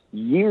Harris,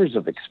 years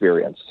of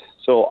experience.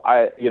 So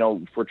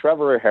for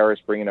Trevor Harris,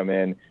 bringing him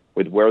in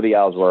with where the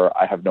Owls were,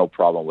 I have no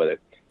problem with it.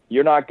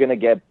 You're not going to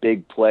get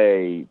big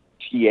play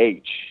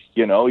TH.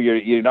 You're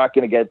not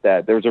going to get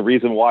that. There's a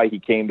reason why he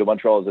came to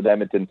Montreal as an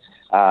Edmonton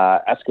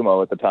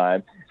Eskimo at the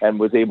time and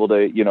was able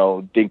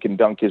to, dink and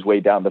dunk his way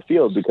down the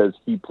field because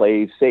he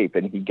plays safe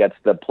and he gets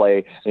the play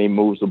and he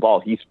moves the ball.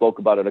 He spoke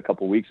about it a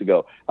couple of weeks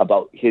ago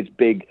about his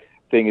big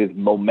thing is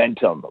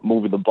momentum,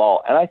 moving the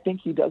ball. And I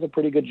think he does a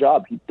pretty good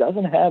job. He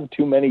doesn't have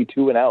too many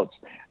 2 and outs.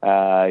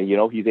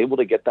 He's able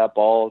to get that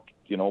ball.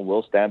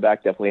 Will Stanback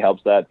definitely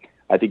helps that.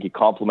 I think he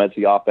complements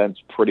the offense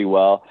pretty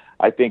well.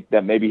 I think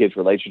that maybe his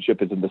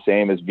relationship isn't the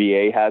same as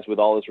VA has with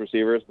all his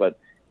receivers, but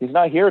he's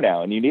not here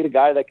now. And you need a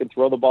guy that can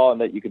throw the ball and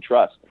that you can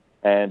trust.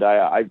 And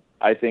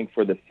I think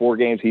for the 4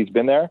 games he's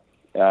been there,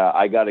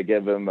 I got to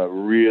give him a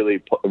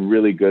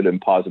really good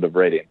and positive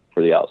rating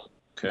for the Owls.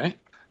 Okay.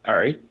 All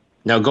right.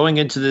 Now, going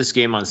into this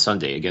game on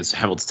Sunday against the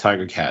Hamilton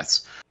Tiger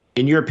Cats,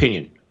 in your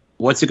opinion,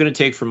 what's it going to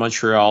take for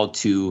Montreal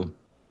to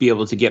be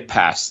able to get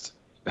past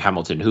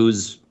Hamilton,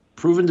 who's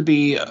proven to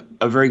be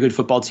a very good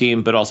football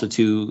team, but also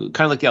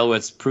kind of like the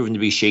Alouettes, proven to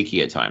be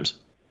shaky at times.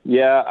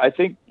 Yeah, I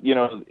think,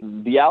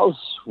 the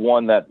Owls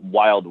won that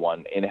wild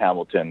one in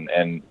Hamilton,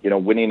 and,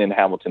 winning in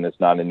Hamilton is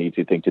not an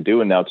easy thing to do,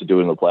 and now to do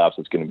it in the playoffs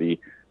is going to be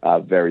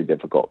very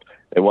difficult.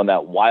 They won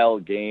that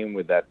wild game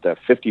with that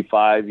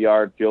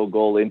 55-yard field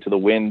goal into the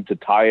wind to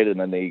tie it, and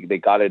then they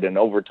got it in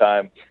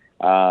overtime.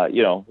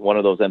 One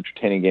of those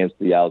entertaining games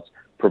the Owls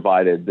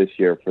provided this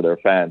year for their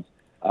fans.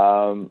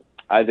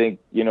 I think,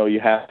 you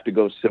have to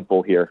go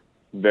simple here,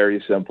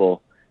 very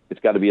simple.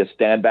 It's got to be a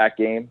stand-back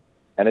game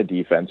and a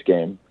defense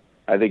game.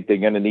 I think they're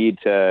going to need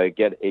to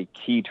get a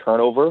key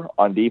turnover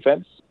on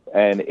defense.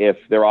 And if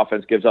their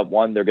offense gives up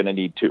one, they're going to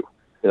need two.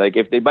 Like,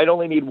 if they might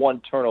only need one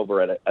turnover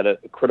at a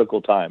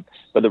critical time,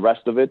 but the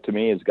rest of it, to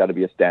me, has got to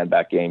be a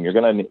stand-back game. You're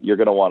going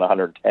to want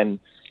 110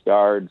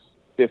 yards,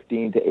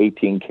 15 to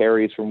 18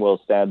 carries from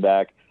Will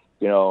Stanback.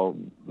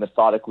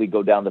 Methodically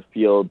go down the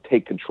field,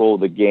 take control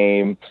of the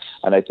game,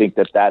 and I think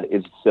that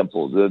is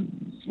simple. It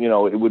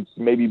would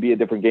maybe be a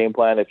different game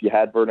plan if you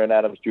had Vernon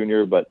Adams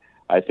Jr., but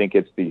I think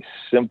it's the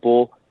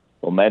simple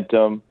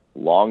momentum,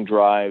 long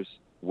drives,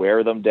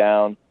 wear them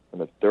down. When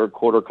the third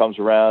quarter comes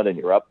around and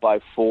you're up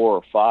by 4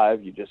 or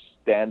 5, you just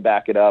stand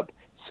back it up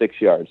 6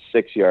 yards,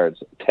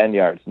 10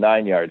 yards,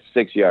 9 yards,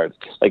 6 yards.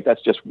 Like,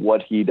 that's just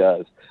what he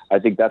does. I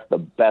think that's the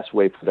best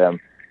way for them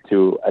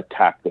to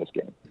attack this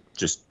game.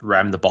 Just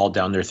ram the ball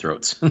down their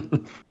throats.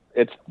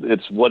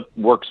 It's what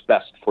works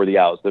best for the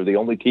Owls. They're the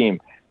only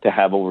team to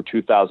have over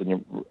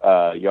 2,000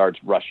 yards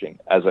rushing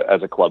as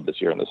a club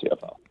this year in the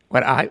CFL.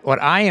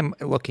 What I am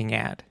looking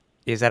at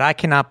is that I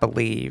cannot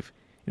believe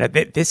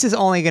this is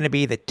only going to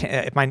be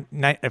if my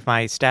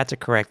stats are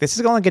correct, this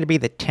is only going to be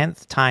the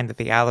 10th time that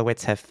the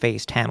Alouettes have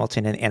faced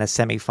Hamilton in a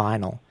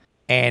semifinal,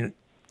 and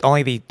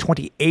only the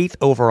 28th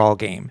overall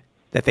game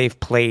that they've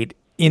played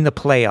in the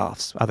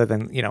playoffs. Other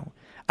than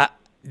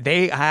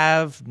they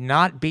have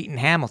not beaten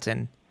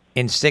Hamilton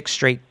in 6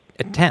 straight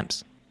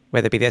attempts,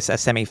 whether it be this a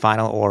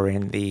semifinal or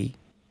in the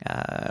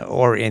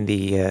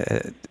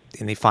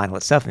final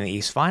itself, in the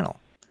East Final.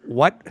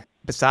 What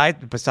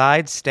besides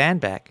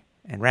Stanback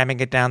and ramming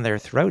it down their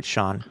throat,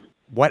 Sean,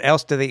 what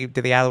else do the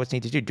Alouettes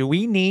need to do? Do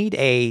we need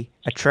a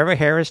Trevor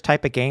Harris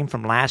type of game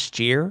from last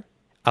year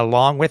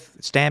along with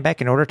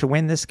Stanback in order to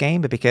win this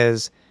game?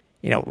 Because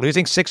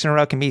losing 6 in a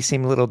row can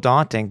seem a little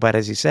daunting, but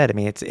as you said, I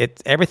mean,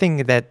 it's everything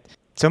that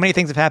so many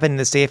things have happened in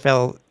the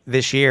CFL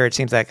this year. It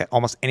seems like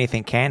almost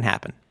anything can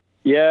happen.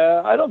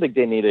 Yeah, I don't think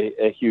they need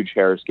a huge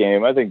Harris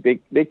game. I think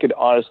they could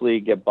honestly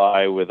get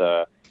by with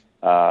a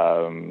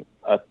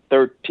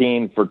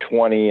 13 for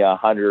 20,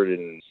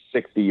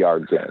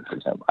 160-yard game for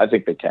example. I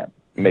think they can.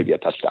 Maybe a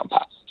touchdown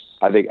pass.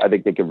 I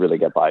think they could really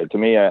get by. To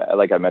me,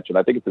 like I mentioned,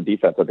 I think it's the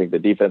defense. I think the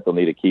defense will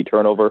need a key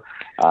turnover.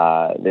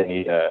 They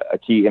need a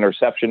key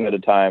interception at a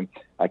time,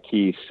 a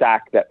key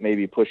sack that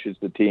maybe pushes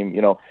the team.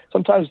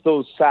 Sometimes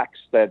those sacks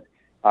that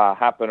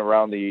happen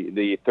around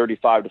the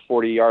 35 to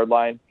 40-yard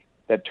line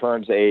that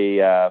turns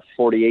a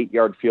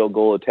 48-yard field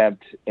goal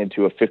attempt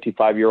into a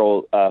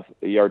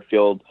 55-yard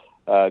field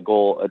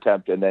goal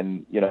attempt, and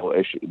then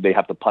they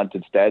have to punt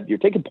instead. You're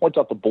taking points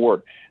off the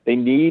board. They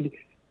need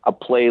a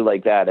play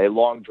like that, a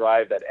long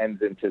drive that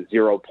ends into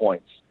 0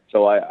 points.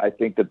 So I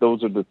think that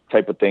those are the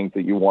type of things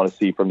that you want to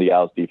see from the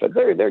Owls defense.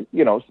 They're it's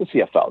the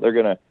CFL.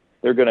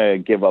 They're gonna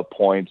give up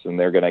points and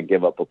they're gonna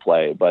give up a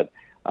play, but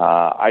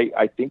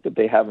I think that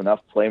they have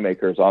enough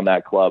playmakers on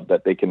that club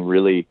that they can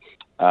really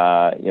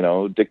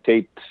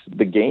dictate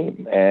the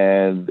game.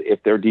 And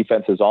if their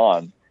defense is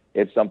on,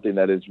 it's something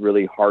that is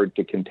really hard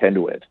to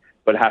contend with,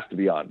 but it has to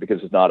be on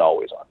because it's not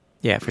always on.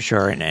 Yeah, for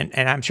sure. And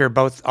I'm sure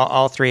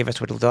all three of us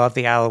would love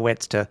the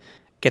Alouettes to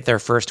get their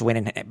first win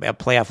a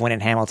playoff win in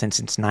Hamilton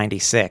since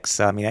 '96.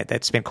 So, I mean,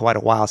 that's been quite a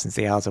while since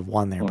the Owls have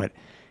won there. But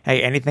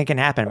hey, anything can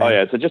happen, man. Oh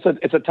yeah,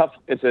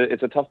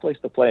 it's a tough place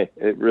to play.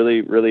 It really,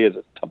 really is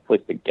a tough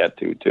place to get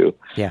to too.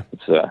 Yeah,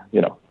 it's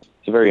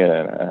it's a very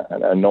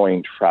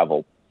annoying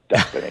travel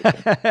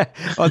destination. Well,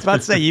 I was about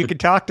to say you could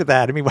talk to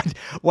that. I mean,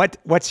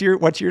 what's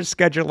your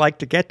schedule like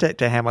to get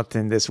to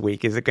Hamilton this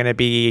week? Is it going to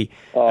be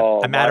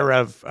a matter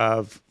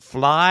of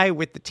fly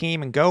with the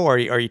team and go, or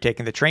are you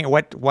taking the train?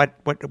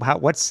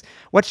 What's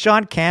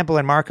Sean Campbell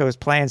and Marco's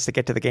plans to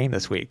get to the game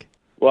this week?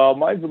 Well,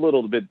 mine's a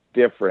little bit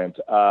different.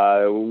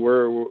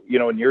 We're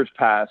in years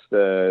past,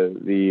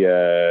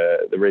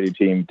 the radio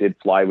team did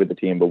fly with the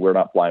team, but we're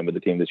not flying with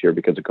the team this year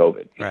because of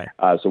COVID. Right.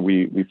 So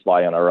we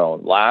fly on our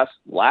own.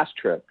 Last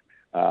trip,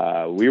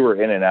 we were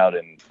in and out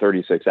in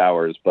 36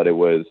 hours, but it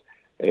was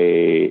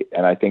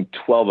and I think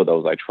 12 of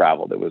those I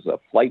traveled. It was a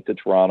flight to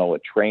Toronto, a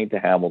train to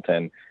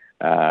Hamilton,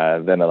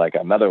 then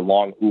another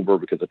long Uber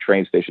because the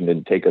train station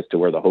didn't take us to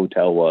where the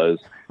hotel was,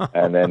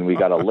 and then we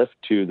got a lift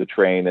to the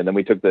train, and then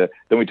we took the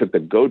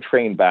GO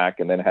train back,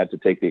 and then had to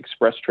take the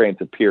express train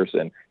to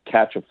Pearson,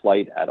 catch a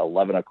flight at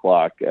 11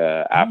 o'clock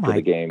after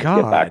the game, to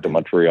get back to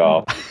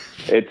Montreal.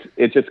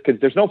 It's just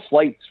because there's no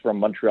flights from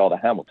Montreal to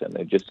Hamilton.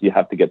 You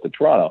have to get to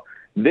Toronto.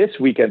 This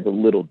weekend's a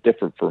little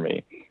different for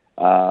me.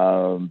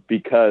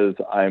 because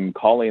I'm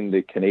calling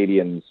the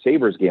Canadian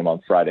Sabres game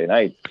on Friday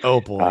night. Oh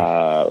boy.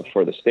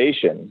 For the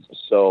station.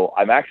 So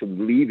I'm actually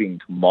leaving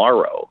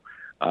tomorrow.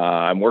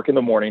 I'm working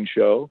the morning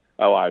show.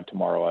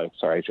 Tomorrow.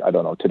 I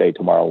don't know. Today,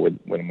 tomorrow,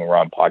 when we're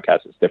on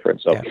podcast, it's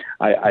different. So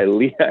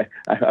yeah.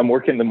 I'm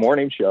working the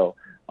morning show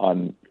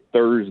on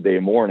Thursday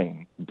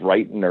morning,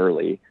 bright and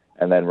early.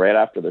 And then right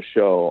after the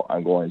show,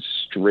 I'm going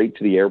straight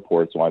to the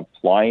airport. So I'm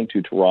flying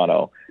to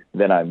Toronto.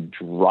 Then I'm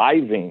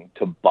driving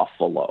to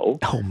Buffalo.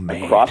 Oh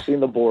man! Crossing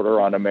the border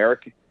on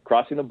American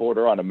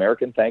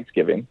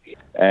Thanksgiving,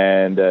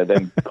 and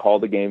then call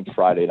the game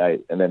Friday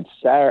night. And then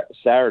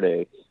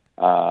Saturday,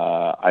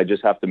 I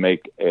just have to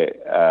make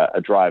a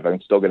drive. I'm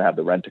still going to have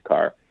the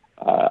rent-a-car.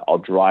 I'll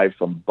drive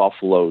from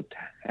Buffalo to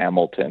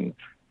Hamilton,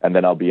 and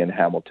then I'll be in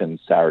Hamilton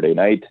Saturday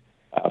night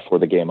for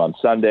the game on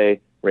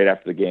Sunday. Right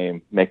after the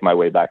game, make my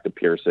way back to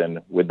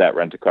Pearson with that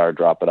rent-a-car,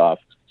 drop it off,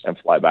 and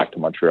fly back to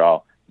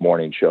Montreal.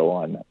 Morning show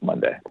on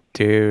Monday.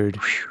 Dude,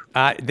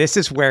 this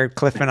is where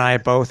Cliff and I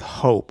both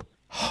hope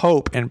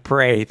and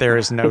pray there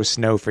is no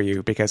snow for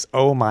you, because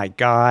oh my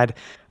God,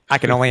 I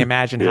can only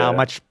imagine how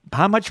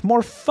much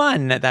more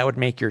fun that would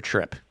make your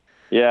trip.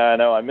 Yeah, I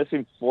know. I'm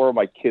missing 4 of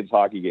my kids'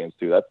 hockey games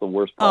too. That's the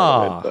worst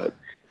part of it.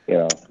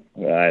 But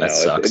I know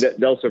sucks.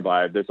 They'll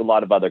survive. There's a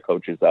lot of other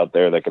coaches out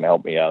there that can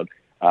help me out.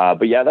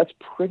 But yeah, that's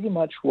pretty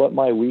much what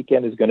my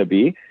weekend is going to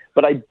be.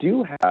 But I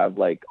do have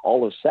like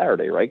all of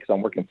Saturday, right? Because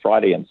I'm working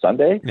Friday and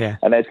Sunday. Yeah.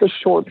 And it's a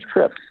short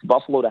trip,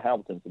 Buffalo to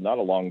Hamilton, so not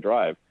a long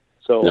drive.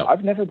 So No.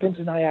 I've never been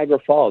to Niagara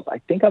Falls. I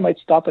think I might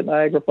stop at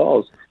Niagara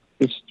Falls,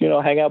 just,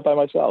 hang out by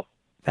myself.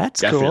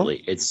 That's Definitely.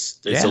 cool.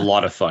 It's a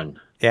lot of fun.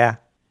 Yeah.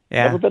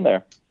 Never been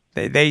there.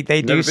 They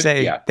do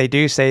say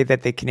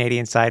that the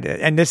Canadian side,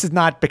 and this is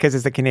not because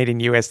it's the Canadian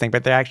U.S. thing,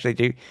 but they actually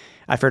do.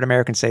 I've heard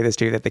Americans say this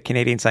too, that the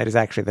Canadian side is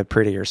actually the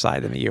prettier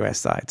side than the U.S.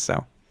 side.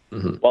 So.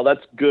 Mm-hmm. Well,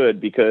 that's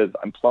good because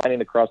I'm planning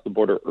to cross the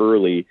border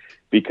early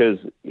because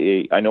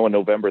I know on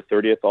November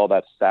 30th, all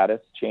that status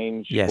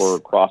change for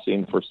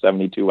crossing for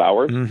 72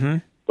 hours. Mm-hmm.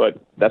 But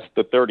that's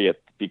the 30th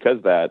because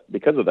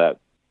of that,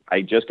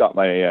 I just got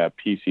my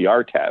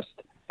PCR test.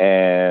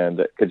 And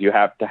because you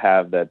have to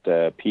have that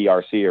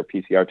PRC or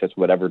PCR test,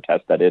 whatever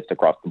test that is, to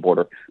cross the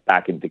border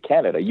back into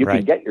Canada. You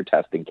can get your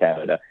test in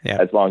Canada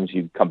as long as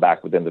you come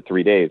back within the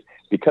 3 days.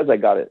 Because I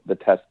got the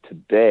test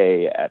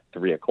today at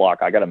 3:00,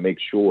 I got to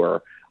make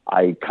sure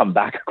I come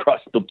back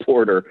across the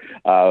border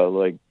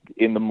like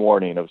in the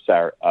morning of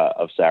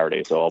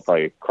Saturday. So I'll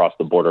probably cross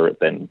the border,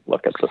 then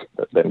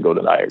then go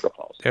to Niagara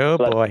Falls. Oh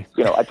so boy!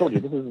 I told you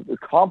this is a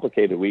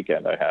complicated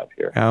weekend I have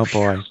here. Oh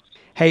boy!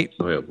 Hey,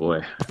 oh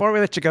boy! Before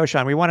we let you go,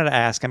 Sean, we wanted to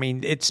ask. I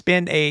mean, it's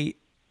been an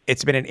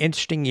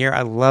interesting year.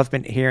 I love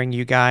hearing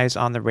you guys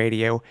on the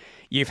radio.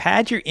 You've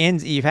had your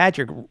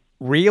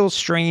real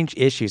strange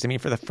issues. I mean,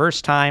 for the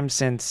first time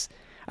since.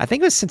 I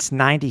think it was since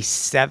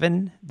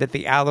 97 that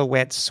the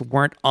Alouettes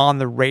weren't on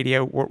the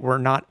radio, were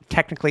not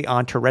technically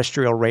on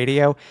terrestrial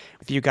radio,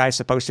 with you guys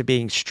supposed to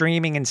being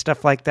streaming and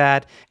stuff like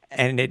that,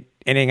 and it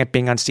ending up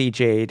being on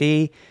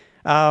CJAD.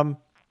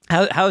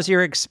 How's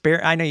your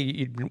experience? I know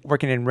you've been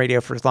working in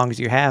radio for as long as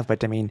you have,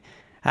 but I mean,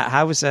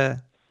 how was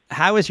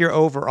your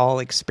overall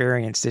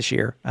experience this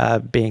year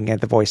being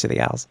the voice of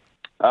the Owls?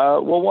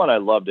 Well, one, I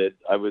loved it.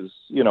 I was,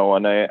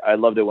 and I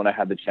loved it when I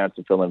had the chance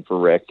to fill in for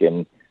Rick.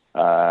 And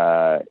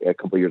a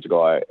couple of years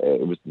ago,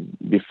 it was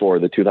before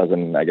the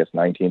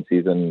 2019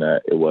 season.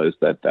 It was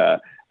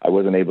that I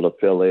wasn't able to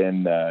fill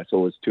in. So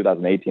it was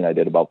 2018. I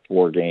did about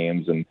 4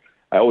 games, and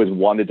I always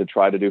wanted to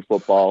try to do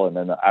football. And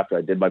then after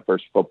I did my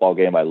first football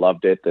game, I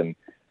loved it. And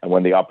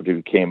when the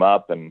opportunity came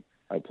up, and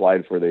I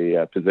applied for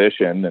the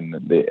position,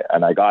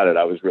 and I got it,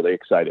 I was really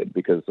excited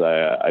because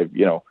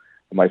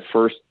my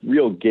first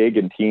real gig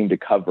and team to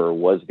cover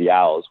was the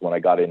Owls when I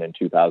got in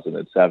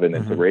 2007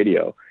 into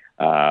radio.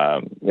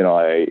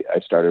 I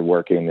started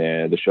working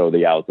the show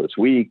The Owls This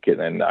Week, and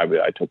then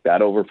I took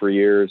that over for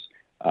years.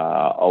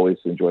 Always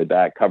enjoyed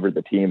that. Covered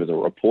the team as a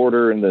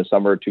reporter in the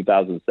summer of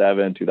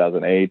 2007,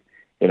 2008.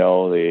 They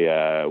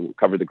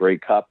covered the Grey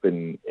Cup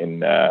in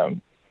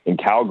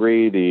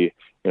Calgary. The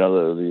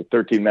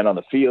 13 men on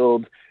the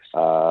field.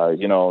 All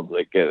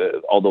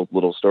those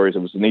little stories. It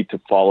was neat to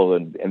follow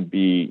and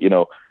be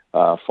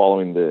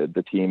following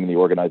the team and the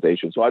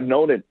organization. So I've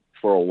known it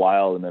for a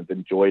while, and I've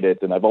enjoyed it,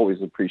 and I've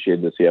always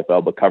appreciated the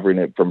CFL, but covering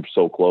it from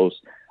so close,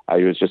 I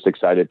was just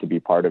excited to be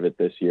part of it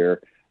this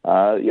year.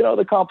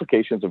 The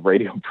complications of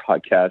radio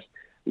broadcast,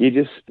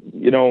 it's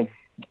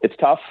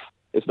tough.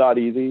 It's not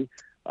easy.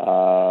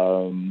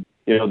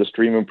 The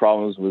streaming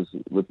problems was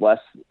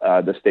less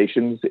the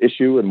station's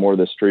issue and more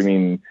the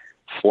streaming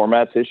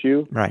formats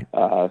issue. Right.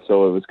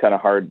 So it was kind of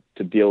hard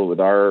to deal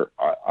with on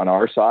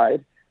our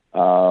side.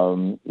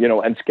 And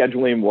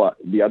scheduling,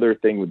 the other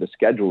thing with the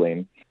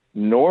scheduling,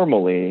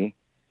 normally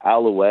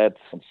Alouettes,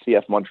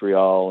 CF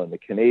Montreal, and the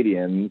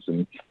Canadians,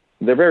 and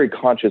they're very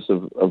conscious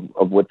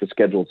of what the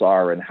schedules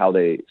are and how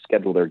they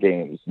schedule their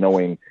games,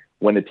 knowing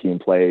when a team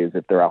plays,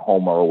 if they're at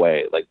home or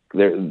away. Like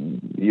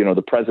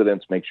the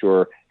presidents make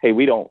sure, hey,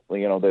 we don't,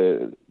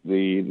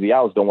 the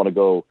Owls don't want to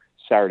go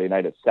Saturday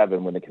night at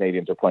 7 when the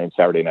Canadians are playing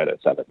Saturday night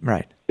at 7.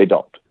 Right. They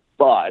don't.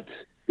 But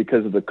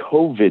because of the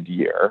COVID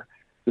year,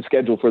 the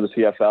schedule for the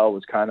CFL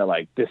was kind of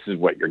like, this is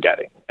what you're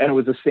getting. And it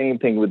was the same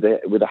thing with the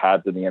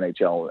Habs in the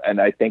NHL.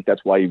 And I think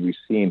that's why we've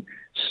seen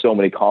so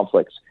many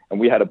conflicts. And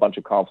we had a bunch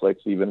of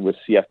conflicts even with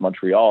CF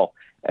Montreal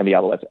and the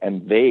Alouettes.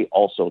 And they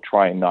also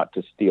trying not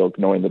to steal,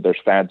 knowing that there's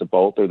fans of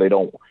both, or they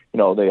don't,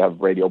 they have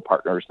radio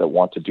partners that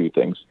want to do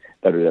things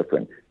that are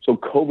different. So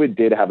COVID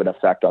did have an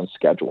effect on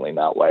scheduling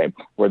that way,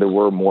 where there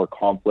were more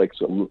conflicts,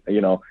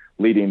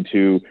 leading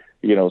to,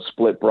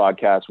 split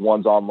broadcasts.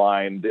 One's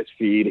online, this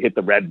feed, hit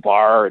the red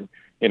bar, and,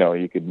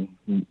 you can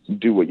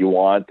do what you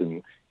want.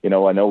 And,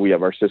 I know we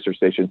have our sister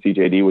station,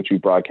 CJD, which we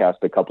broadcast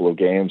a couple of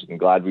games, and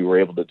glad we were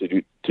able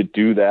to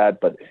do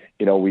that. But,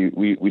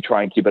 we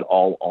try and keep it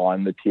all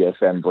on the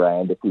TSN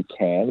brand if we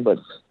can, but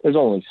there's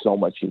only so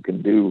much you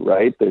can do,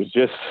 right? There's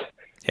just,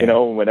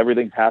 when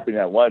everything's happening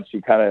at once,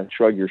 you kind of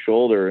shrug your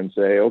shoulder and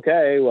say,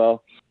 okay,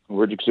 well,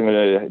 we're just going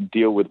to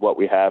deal with what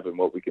we have and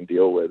what we can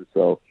deal with.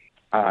 So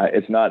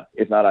it's not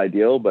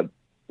ideal, but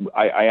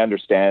I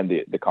understand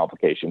the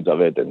complications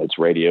of it, and it's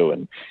radio,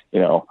 and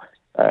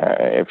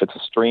if it's a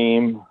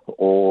stream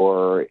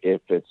or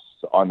if it's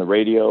on the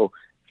radio,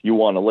 if you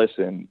want to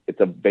listen, it's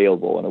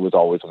available, and it was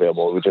always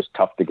available. It was just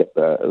tough to get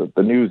the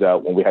news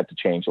out when we had to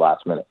change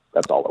last minute.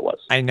 That's all it was.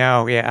 I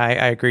know. Yeah,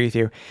 I agree with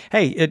you.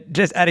 Hey,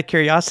 just out of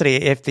curiosity,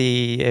 if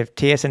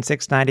TSN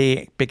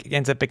 690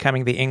 ends up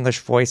becoming the English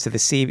voice of the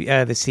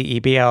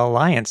CEBL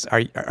Alliance,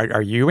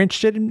 are you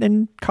interested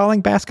in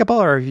calling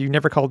basketball, or have you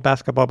never called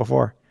basketball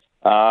before?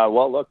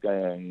 Well, look,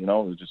 it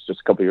was just a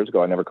couple of years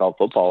ago, I never called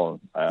football.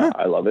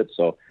 I love it,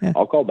 so yeah.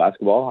 I'll call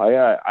basketball.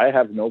 I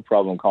have no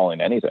problem calling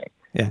anything.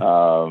 Yeah.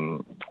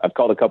 I've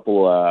called a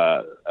couple.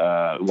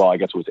 I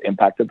guess it was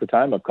Impact at the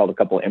time. I've called a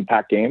couple of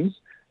Impact games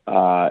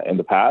in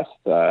the past.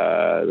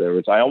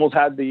 I almost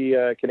had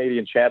the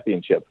Canadian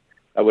Championship.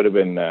 That would have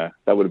been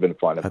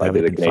fun if I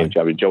did a Canadian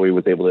Championship. Joey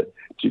was able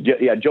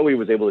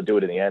to do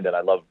it in the end, and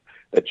I love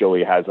that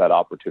Joey has that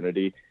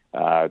opportunity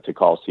to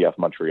call CF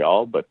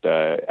Montreal. But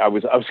I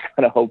was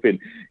kind of hoping,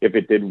 if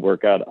it didn't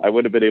work out, I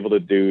would have been able to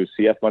do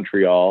CF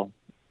Montreal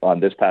on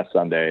this past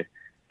Sunday,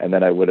 and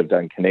then I would have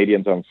done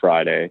Canadians on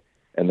Friday,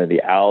 and then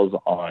the Owls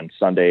on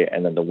Sunday,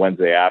 and then the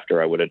Wednesday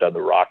after I would have done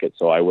the Rockets.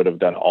 So I would have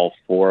done all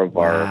 4 of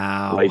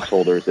our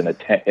placeholders in a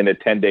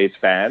 10-day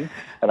span.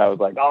 And I was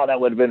like, oh, that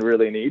would have been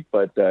really neat.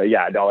 But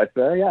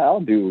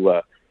I'll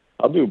do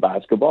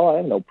basketball. I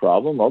have no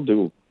problem. I'll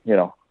do,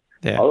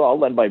 I'll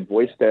lend my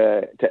voice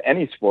to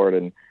any sport.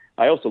 And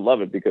I also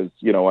love it because,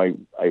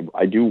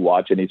 I do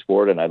watch any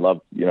sport, and I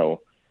love, I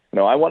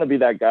want to be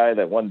that guy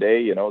that one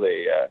day,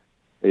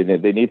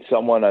 they need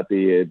someone at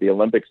the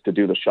Olympics to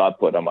do the shot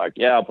put. I'm like,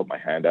 yeah, I'll put my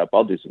hand up.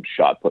 I'll do some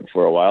shot put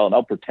for a while, and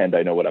I'll pretend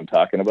I know what I'm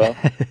talking about.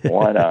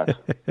 Why not?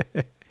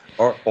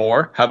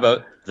 Or how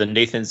about the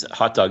Nathan's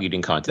hot dog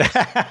eating contest?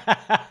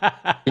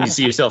 Can you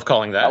see yourself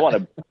calling that?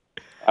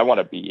 I want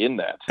to be in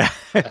that.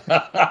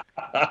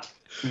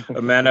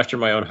 A man after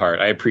my own heart.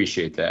 I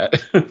appreciate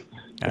that.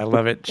 I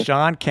love it.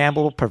 Sean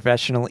Campbell,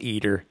 professional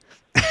eater.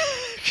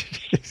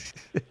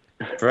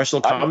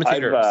 Professional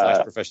commentator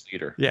 / professional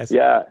eater. Yes.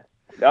 Yeah.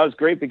 That was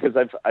great because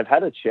I've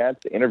had a chance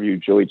to interview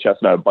Joey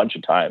Chestnut a bunch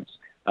of times.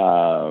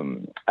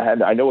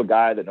 I know a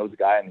guy that knows a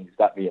guy, and he's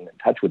got me in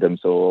touch with him.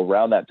 So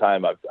around that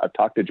time, I've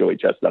talked to Joey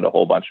Chestnut a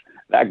whole bunch.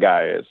 That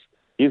guy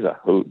he's a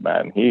hoot,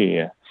 man.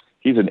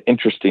 He's an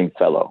interesting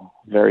fellow,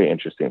 very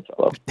interesting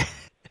fellow.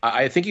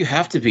 I think you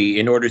have to be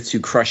in order to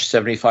crush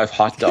 75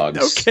 hot dogs.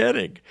 No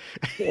kidding.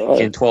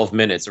 In 12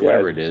 minutes or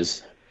whatever it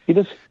is. He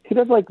does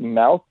like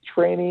mouth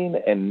training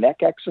and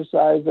neck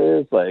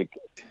exercises. Like,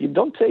 you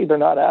don't say they're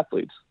not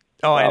athletes.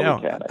 Oh, I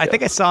know. I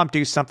think I saw him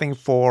do something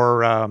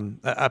for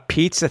a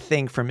pizza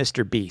thing for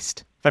Mr.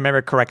 Beast, if I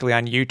remember correctly,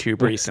 on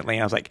YouTube recently.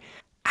 And I was like,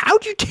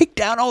 how'd you take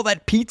down all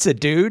that pizza,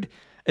 dude?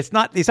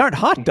 These aren't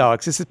hot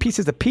dogs. This is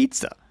pieces of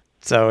pizza.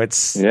 So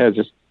it's... Yeah,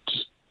 just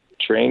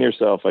train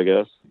yourself, I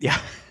guess. Yeah.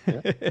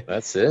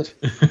 That's it.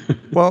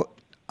 Well,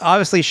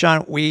 obviously,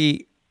 Sean,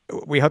 we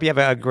hope you have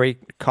a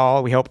great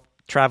call. We hope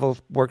travel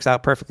works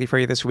out perfectly for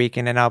you this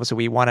weekend. And obviously,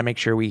 we want to make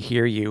sure we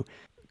hear you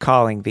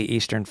calling the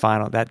Eastern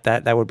Final.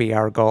 That would be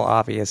our goal,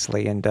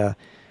 obviously. And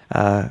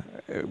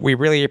we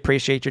really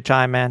appreciate your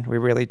time, man. We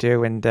really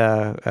do. And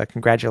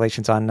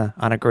congratulations on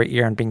a great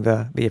year and being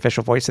the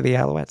official voice of the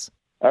Alouettes.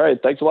 All right.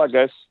 Thanks a lot,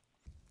 guys.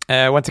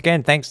 Once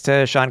again, thanks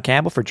to Sean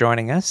Campbell for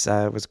joining us.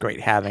 It was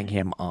great having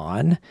him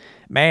on.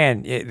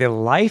 Man, the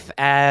life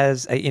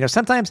as,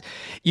 sometimes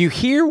you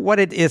hear what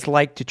it is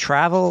like to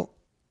travel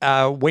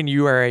when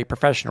you are a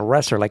professional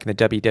wrestler, like in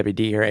the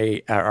WWD or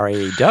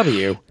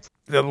AEW.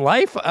 The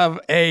life of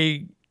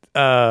a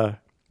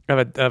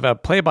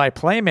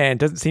play-by-play man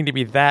doesn't seem to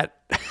be that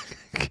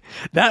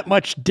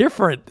much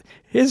different.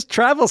 His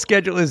travel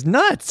schedule is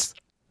nuts.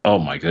 Oh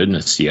my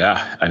goodness,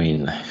 yeah. I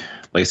mean,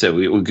 like I said,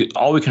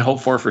 all we can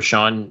hope for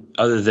Sean,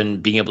 other than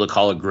being able to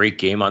call a great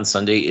game on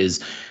Sunday,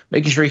 is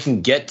making sure he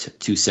can get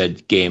to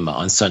said game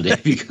on Sunday.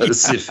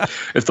 Because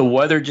if the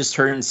weather just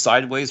turns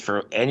sideways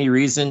for any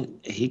reason,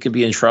 he could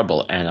be in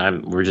trouble.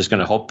 And we're just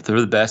going to hope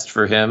for the best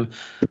for him.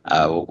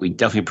 We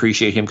definitely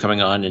appreciate him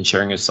coming on and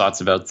sharing his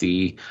thoughts about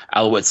the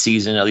Alouette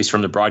season, at least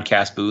from the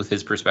broadcast booth,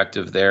 his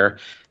perspective there,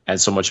 and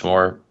so much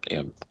more.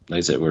 Like I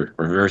said, we're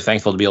very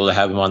thankful to be able to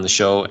have him on the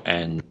show,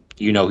 and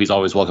he's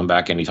always welcome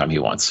back anytime he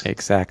wants.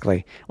 Exactly.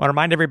 I want to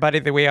remind everybody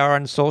that we are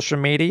on social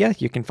media.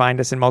 You can find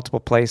us in multiple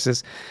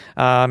places.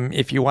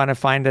 If you want to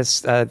find us,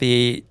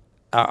 the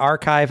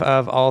archive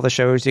of all the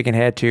shows, you can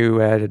head to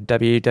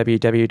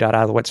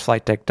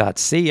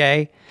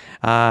www.alouettesflightdeck.ca.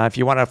 If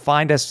you want to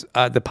find us,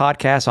 the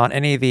podcast, on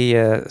any of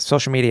the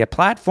social media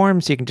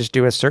platforms, you can just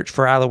do a search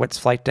for Alouettes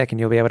Flight Deck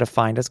and you'll be able to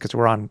find us, because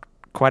we're on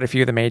quite a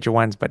few of the major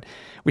ones, but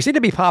we seem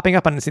to be popping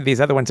up on these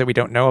other ones that we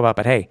don't know about.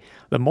 But hey,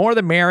 the more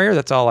the merrier.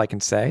 That's all I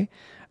can say.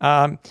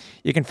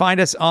 You can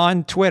find us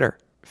on Twitter,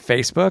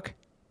 Facebook,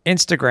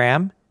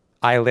 Instagram,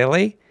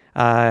 iLily.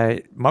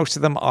 Most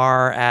of them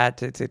are at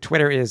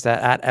Twitter is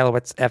at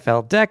Alouettes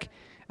FL Deck.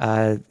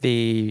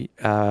 The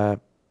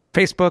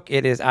Facebook,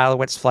 it is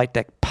Alouettes Flight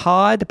Deck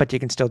Pod, but you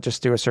can still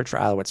just do a search for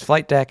Alouettes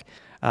Flight Deck.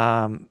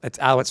 It's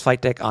Alouettes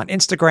Flight Deck on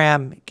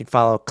Instagram. You can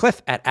follow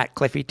Cliff at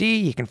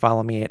CliffyD. You can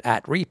follow me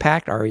at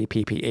Repact,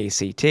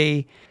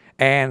 REPPACT.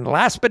 And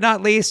last but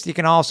not least, you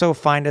can also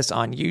find us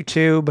on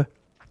YouTube.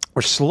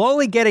 We're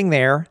slowly getting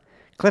there.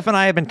 Cliff and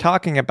I have been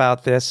talking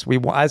about this.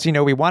 As you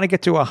know, we want to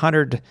get to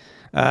 100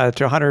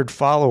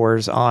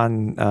 followers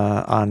on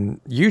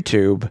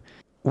YouTube.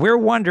 We're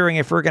wondering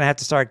if we're going to have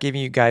to start giving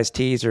you guys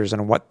teasers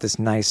on what this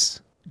nice,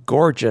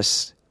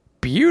 gorgeous,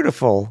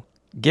 beautiful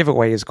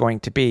giveaway is going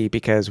to be,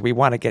 because we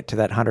want to get to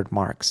that 100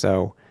 mark.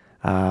 So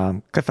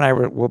Cliff and I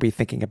will be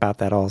thinking about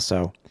that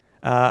also.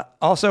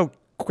 Also,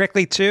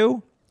 quickly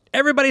too,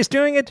 everybody's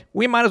doing it.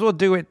 We might as well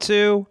do it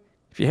too.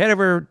 If you head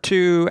over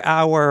to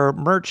our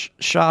merch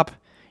shop,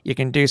 you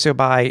can do so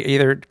by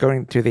either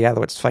going to the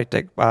Alouettes Flight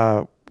Deck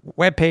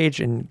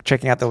webpage and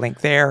checking out the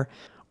link there,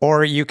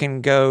 or you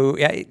can go,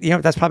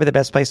 that's probably the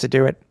best place to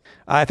do it.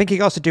 I think you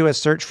can also do a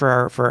search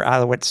for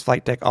Alouettes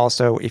Flight Deck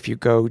also if you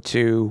go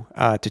to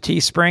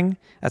Teespring.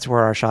 That's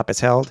where our shop is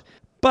held.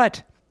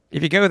 But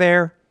if you go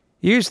there,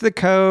 use the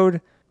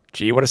code,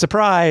 gee, what a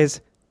surprise,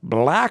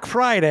 Black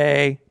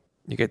Friday,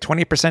 you get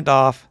 20%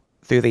 off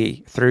through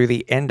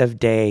the end of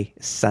day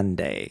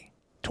Sunday.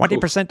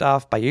 20%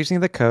 off by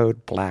using the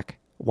code BLACK,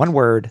 one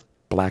word,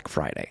 Black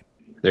Friday.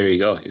 There you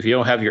go. If you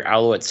don't have your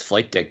Alouettes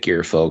Flight Deck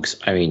gear, folks,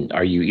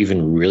 are you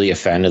even really a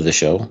fan of the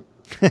show?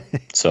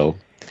 So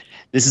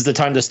this is the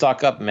time to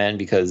stock up, man,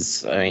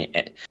 because,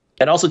 and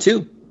also,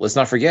 too, let's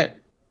not forget,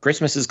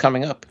 Christmas is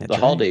coming up. The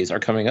holidays are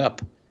coming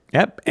up.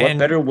 Yep. What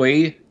better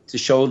way to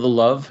show the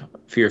love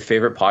for your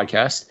favorite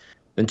podcast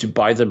than to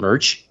buy the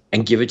merch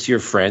and give it to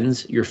your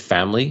friends, your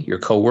family, your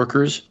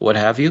coworkers, what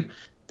have you?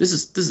 This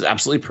is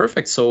absolutely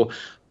perfect. So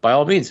by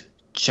all means,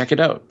 check it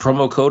out.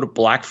 Promo code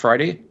Black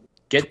Friday.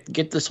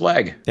 Get the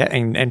swag. Yeah,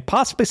 and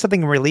possibly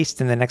something released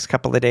in the next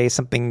couple of days,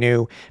 something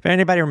new. If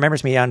anybody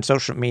remembers me on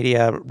social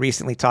media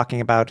recently talking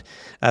about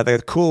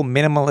the cool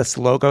minimalist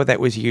logo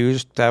that was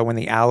used when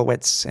the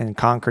Alouettes and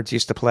Concords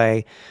used to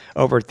play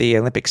over at the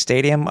Olympic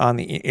Stadium on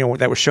the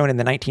that was shown in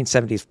the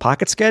 1970s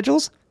pocket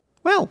schedules.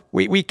 Well,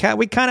 we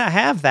kind of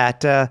have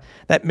that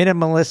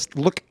minimalist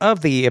look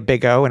of the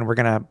Big O, and we're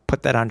gonna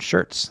put that on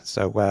shirts.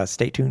 So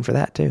stay tuned for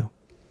that too.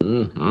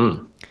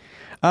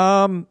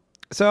 Mm-hmm.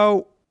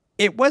 So.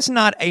 It was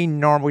not a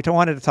normal. We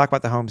wanted to talk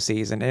about the home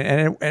season,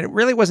 and it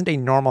really wasn't a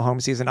normal home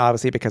season,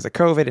 obviously, because of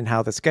COVID and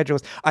how the schedule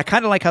was. I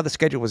kind of like how the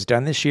schedule was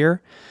done this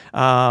year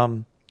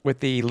with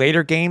the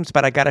later games,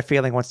 but I got a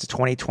feeling once the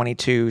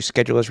 2022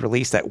 schedule is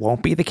released, that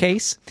won't be the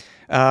case.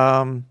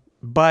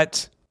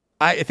 But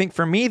I think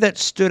for me, that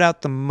stood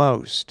out the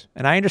most,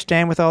 and I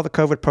understand with all the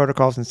COVID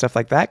protocols and stuff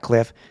like that,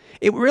 Cliff,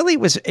 it really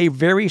was a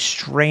very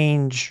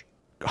strange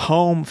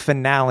home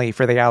finale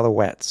for the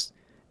Alouettes.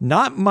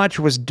 Not much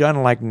was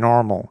done like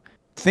normal.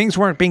 Things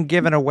weren't being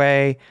given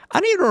away. I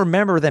don't even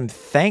remember them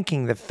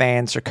thanking the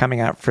fans for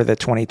coming out for the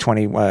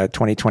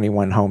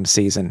 2021 home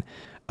season.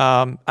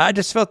 I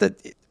just felt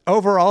that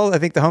overall, I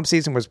think the home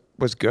season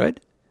was good,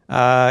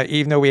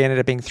 even though we ended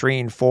up being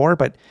 3-4.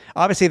 But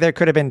obviously, there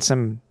could have been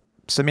some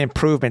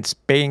improvements,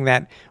 being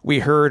that we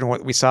heard and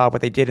what we saw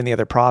what they did in the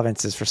other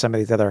provinces for some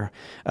of these other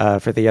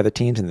for the other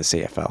teams in the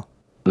CFL.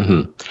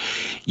 Mm-hmm.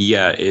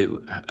 Yeah.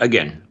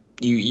 Again.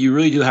 You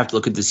really do have to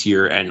look at this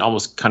year and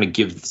almost kind of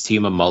give the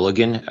team a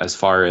mulligan as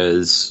far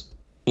as,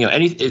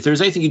 if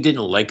there's anything you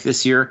didn't like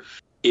this year,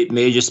 it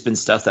may have just been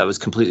stuff that was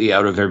completely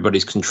out of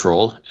everybody's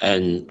control.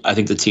 And I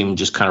think the team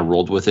just kind of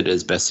rolled with it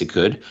as best it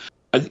could.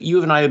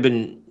 You and I have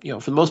been,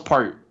 for the most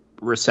part,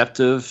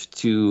 receptive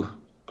to,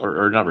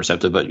 or not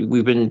receptive, but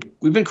we've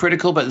been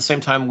critical, but at the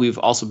same time, we've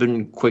also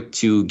been quick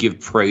to give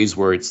praise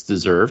where it's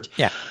deserved.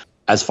 Yeah.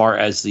 As far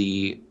as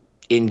the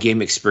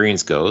in-game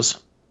experience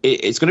goes.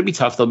 It's going to be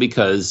tough, though,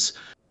 because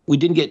we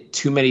didn't get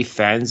too many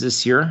fans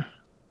this year.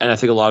 And I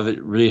think a lot of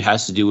it really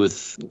has to do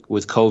with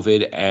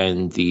COVID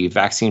and the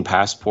vaccine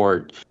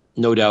passport.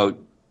 No doubt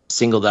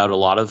singled out a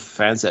lot of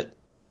fans that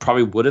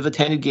probably would have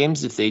attended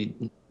games if they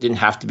didn't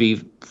have to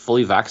be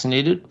fully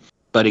vaccinated.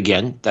 But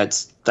again,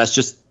 that's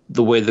just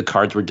the way the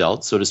cards were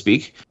dealt, so to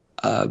speak.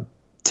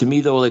 To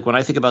me, though, like when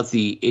I think about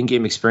the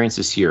in-game experience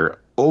this year,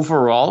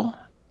 overall,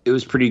 it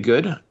was pretty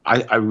good.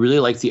 I really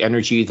like the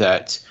energy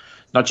that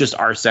not just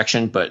our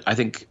section, but I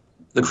think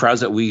the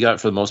crowds that we got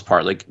for the most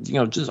part, like, you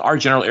know, just our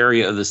general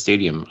area of the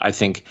stadium, I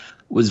think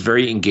was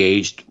very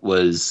engaged,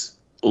 was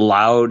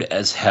loud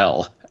as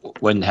hell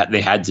when they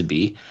had to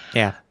be.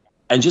 Yeah.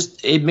 And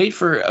just it made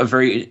for a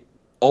very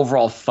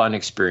overall fun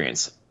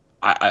experience.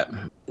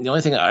 The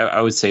only thing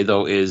I would say,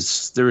 though,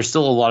 is there were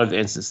still a lot of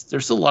instances.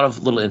 There's still a lot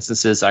of little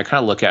instances I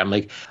kind of look at. I'm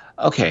like,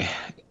 okay,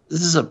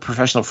 this is a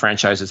professional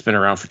franchise that's been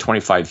around for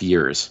 25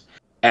 years,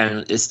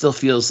 and it still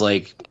feels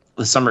like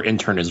the summer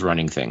intern is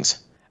running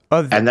things.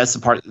 And that's the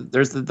part.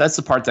 That's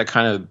the part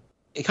that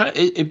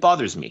it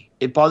bothers me.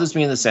 It bothers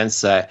me in the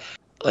sense that,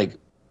 like,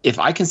 if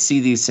I can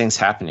see these things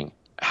happening,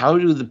 how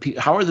are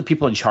the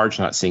people in charge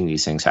not seeing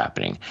these things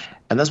happening?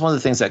 And that's one of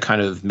the things that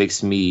kind of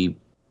makes me.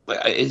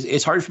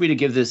 It's hard for me to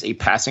give this a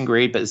passing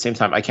grade, but at the same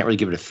time, I can't really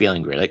give it a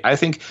failing grade. Like, I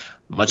think,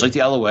 much like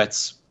the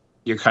Alouettes,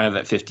 you're kind of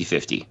at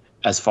 50-50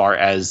 as far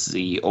as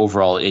the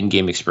overall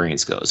in-game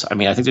experience goes. I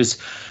mean, I think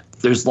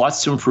there's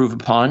lots to improve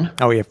upon.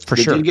 Oh yeah, for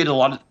sure.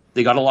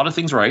 They got a lot of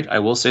things right. I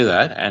will say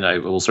that, and I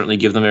will certainly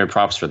give them their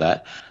props for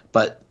that.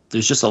 But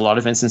there's just a lot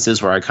of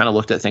instances where I kind of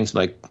looked at things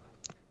like,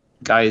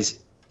 guys,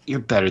 you're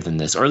better than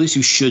this, or at least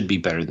you should be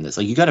better than this.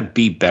 Like, you got to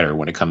be better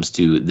when it comes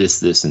to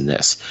this, and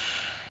this.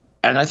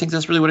 And I think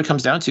that's really what it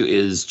comes down to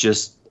is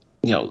just,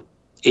 you know,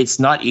 it's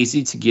not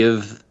easy to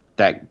give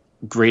that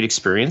great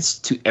experience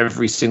to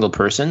every single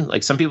person.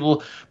 Like, some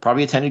people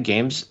probably attended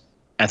games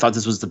and thought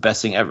this was the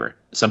best thing ever.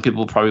 Some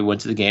people probably went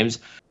to the games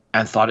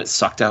and thought it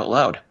sucked out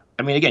loud.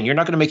 I mean, again, you're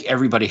not going to make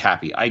everybody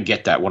happy. I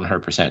get that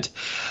 100%.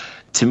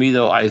 To me,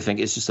 though, I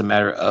think it's just a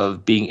matter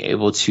of being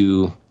able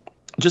to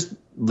just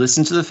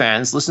listen to the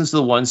fans, listen to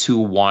the ones who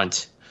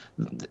want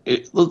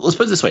it. Let's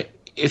put it this way.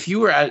 If you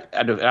were at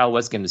an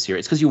Alouettes game this year,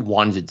 it's because you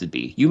wanted to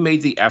be. You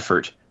made the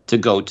effort to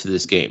go to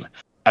this game.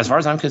 As far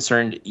as I'm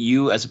concerned,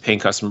 you as a paying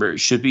customer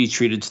should be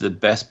treated to the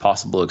best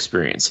possible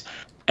experience.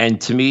 And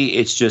to me,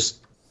 it's just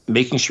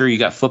making sure you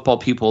got football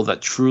people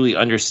that truly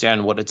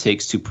understand what it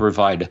takes to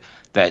provide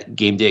that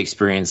game day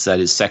experience that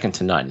is second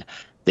to none.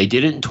 They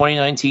did it in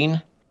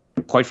 2019.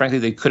 Quite frankly,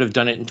 they could have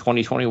done it in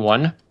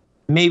 2021.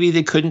 Maybe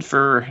they couldn't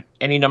for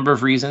any number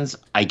of reasons.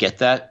 I get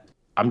that.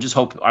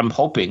 I'm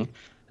hoping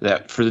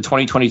that for the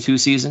 2022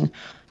 season,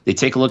 they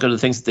take a look at the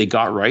things that they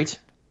got right.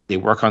 They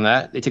work on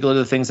that. They take a look at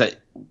the things that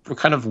were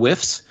kind of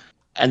whiffs,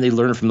 and they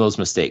learn from those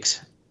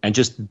mistakes and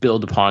just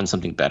build upon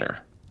something better.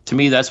 To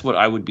me, that's what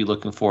I would be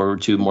looking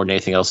forward to more than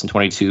anything else in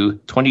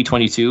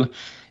 2022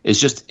 is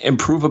just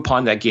improve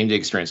upon that game day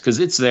experience, because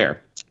it's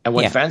there. And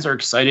when fans are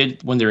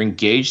excited, when they're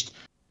engaged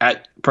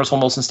at Percival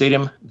Molson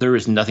Stadium, there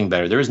is nothing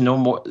better. There is no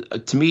more,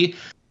 to me,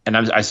 and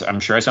I'm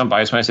sure I sound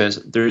biased when I say this,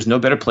 there is no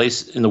better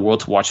place in the world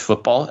to watch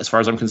football, as far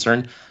as I'm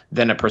concerned,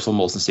 than at Percival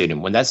Molson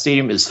Stadium. When that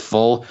stadium is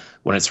full,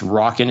 when it's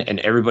rocking and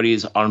everybody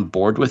is on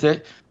board with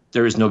it,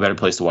 there is no better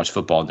place to watch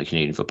football in the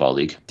Canadian Football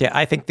League. Yeah,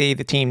 I think the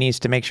team needs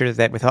to make sure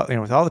that with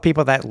all the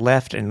people that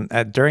left and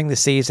during the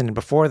season and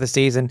before the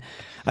season,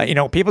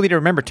 people need to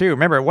remember too.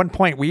 Remember, at one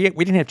point we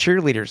didn't have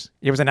cheerleaders.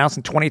 It was announced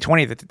in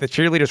 2020 that the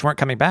cheerleaders weren't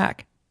coming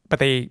back, but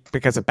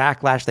because of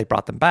backlash, they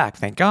brought them back.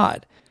 Thank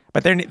God.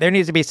 But there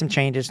needs to be some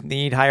changes. They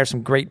need to hire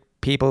some great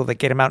people that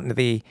get them out into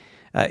the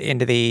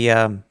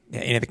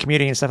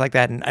community and stuff like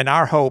that. And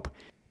our hope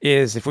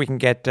is if we can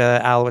get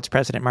Alouettes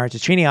President Mario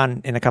Cecchini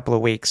on in a couple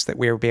of weeks, that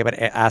we'll be able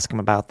to ask him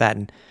about that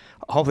and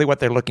hopefully what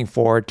they're looking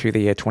forward to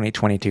the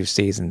 2022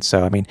 season.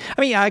 So, I mean,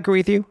 I agree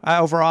with you.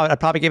 Overall,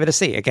 I'd probably give it a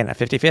C. Again, a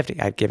 50-50.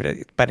 I'd give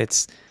it but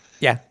it's,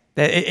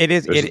 it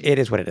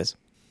is what it is.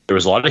 There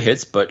was a lot of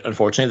hits, but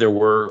unfortunately there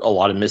were a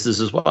lot of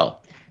misses as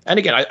well. And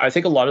again, I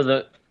think a lot of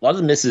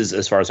the misses,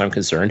 as far as I'm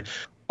concerned,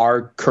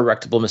 are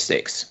correctable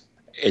mistakes.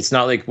 It's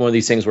not like one of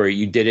these things where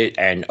you did it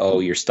and,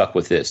 you're stuck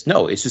with this.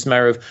 No, it's just a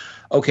matter of,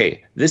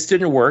 okay, this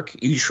didn't work.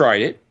 You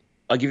tried it.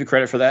 I'll give you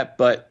credit for that,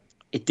 but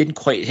it didn't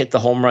quite hit the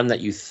home run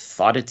that you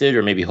thought it did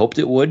or maybe hoped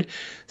it would.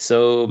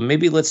 So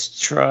maybe let's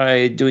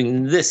try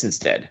doing this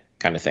instead,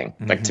 kind of thing.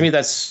 Mm-hmm. Like, to me,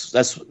 that's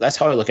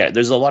how I look at it.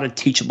 There's a lot of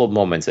teachable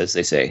moments, as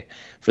they say,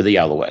 for the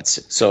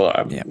Alouettes. So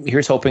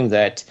here's hoping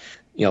that,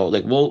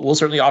 we'll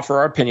certainly offer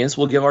our opinions.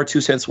 We'll give our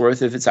 2 cents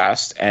worth if it's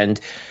asked. And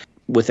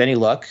with any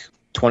luck,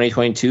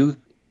 2022,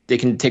 they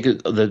can take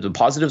the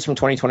positives from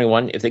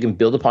 2021. If they can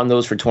build upon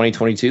those for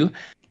 2022,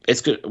 it's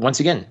good.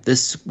 Once again,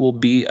 this will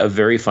be a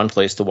very fun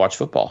place to watch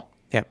football.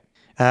 Yep.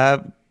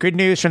 Good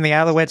news from the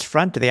Alouettes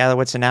front. The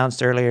Alouettes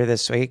announced earlier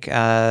this week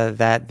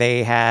that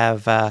they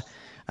have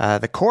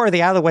the core of the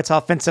Alouettes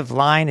offensive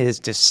line is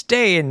to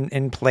stay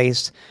in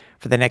place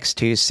for the next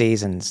 2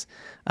 seasons.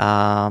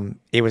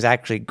 It was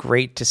actually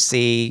great to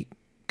see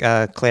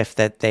Cliff,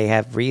 that they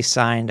have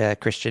re-signed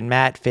Christian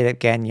Matt, Philip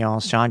Gagnon,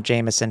 Sean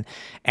Jameson,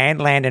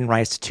 and Landon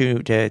Rice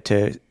to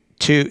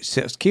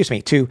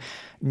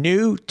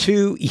new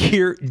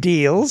 2-year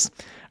deals.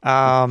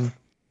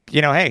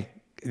 Hey,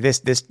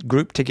 this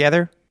group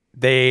together,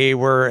 they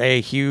were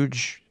a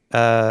huge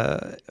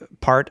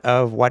part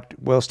of what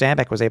Will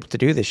Stanback was able to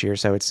do this year.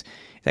 So it's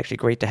actually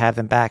great to have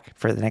them back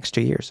for the next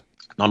 2 years.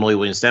 Not only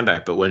William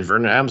Stanback, but when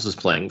Vernon Adams was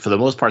playing, for the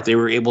most part, they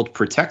were able to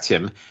protect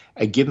him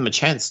and give him a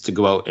chance to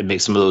go out and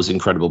make some of those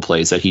incredible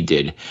plays that he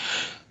did.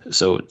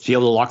 So to be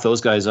able to lock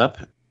those guys up,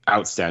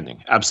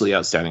 outstanding, absolutely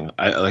outstanding.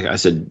 Like I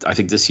said, I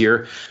think this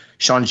year,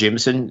 Sean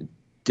Jameson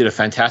did a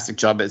fantastic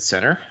job at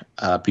center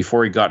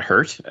before he got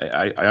hurt.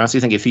 I honestly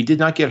think if he did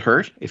not get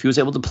hurt, if he was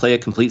able to play a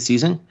complete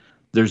season,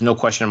 there's no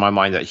question in my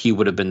mind that he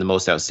would have been the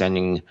most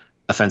outstanding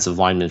offensive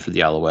lineman for the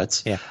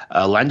Alouettes. Yeah.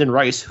 Landon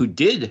Rice, who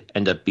did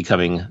end up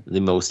becoming the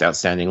most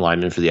outstanding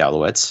lineman for the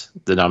Alouettes,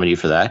 the nominee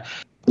for that,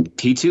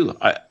 he too,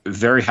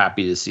 very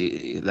happy to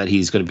see that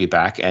he's going to be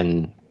back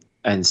and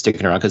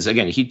sticking around, because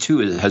again, he too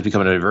has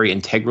become a very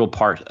integral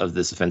part of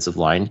this offensive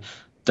line,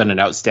 done an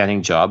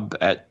outstanding job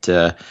at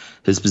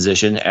his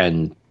position,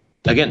 and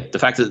again, the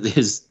fact that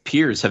his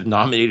peers have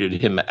nominated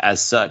him as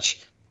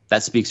such,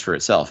 that speaks for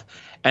itself.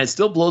 And it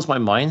still blows my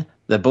mind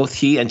that both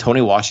he and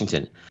Tony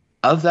Washington,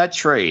 of that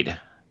trade,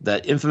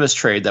 that infamous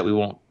trade that we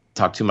won't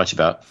talk too much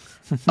about,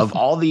 of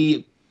all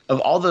the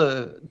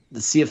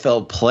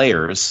CFL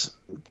players,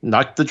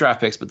 not the draft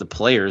picks, but the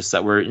players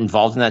that were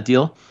involved in that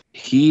deal,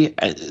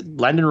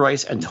 Landon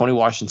Rice and Tony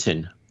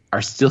Washington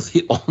are still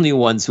the only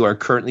ones who are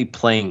currently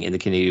playing in the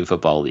Canadian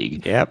Football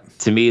League. Yep.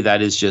 To me,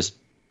 that is just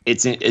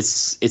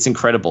it's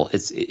incredible.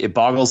 It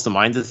boggles the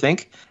mind to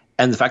think,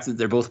 and the fact that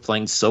they're both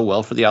playing so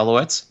well for the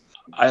Alouettes.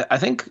 I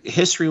think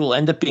history will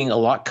end up being a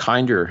lot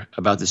kinder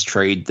about this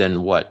trade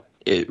than what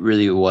it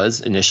really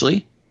was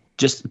initially,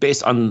 just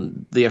based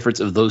on the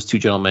efforts of those two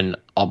gentlemen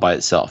all by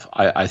itself.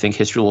 I think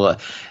history will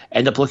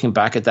end up looking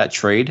back at that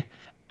trade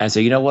and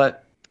say, you know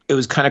what, it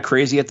was kind of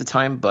crazy at the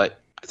time,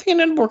 but I think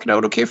it ended up working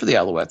out okay for the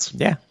Alouettes.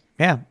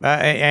 Yeah.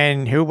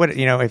 And who would,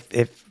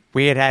 if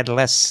we had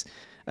less,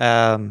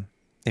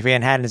 if we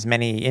hadn't had as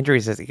many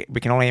injuries, as we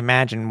can only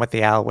imagine what the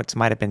Alouettes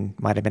might have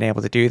been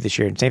able to do this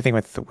year. And same thing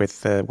with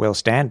Will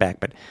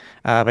Stanback.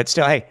 But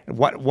still, hey,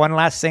 one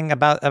last thing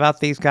about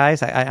these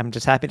guys, I'm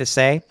just happy to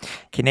say,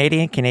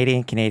 Canadian.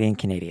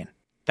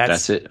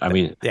 That's it. I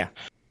mean,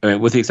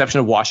 with the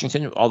exception of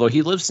Washington, although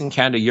he lives in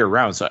Canada year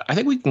round, so I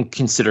think we can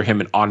consider him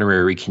an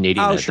honorary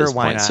Canadian at this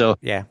why point. Not? So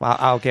yeah, well,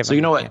 I'll give. So him,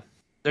 you know what?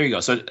 There you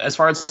go. So as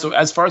far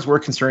as we're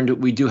concerned,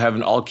 we do have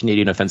an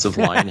all-Canadian offensive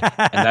line,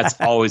 and that's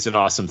always an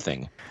awesome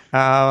thing.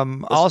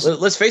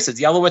 Let's face it,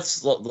 the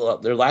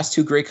Alouettes, their last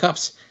two Grey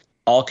Cups,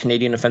 all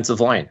Canadian offensive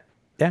line.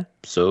 Yeah.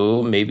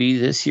 So maybe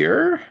this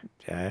year,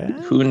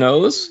 who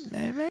knows?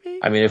 Maybe.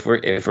 I mean, if we're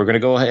going to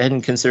go ahead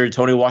and consider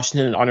Tony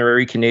Washington an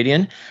honorary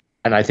Canadian,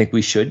 and I think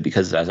we should,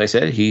 because as I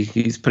said,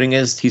 he's put in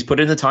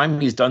the time,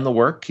 he's done the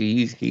work,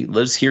 he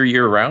lives here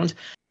year round.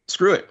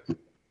 Screw it,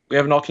 we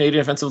have an all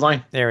Canadian offensive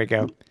line. There we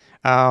go.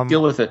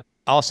 Deal with it.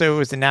 Also, it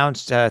was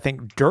announced, I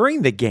think,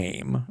 during the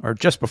game or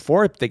just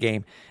before the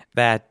game,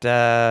 that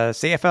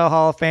CFL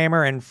Hall of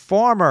Famer and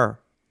former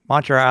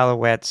Montreal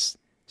Alouettes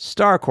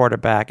star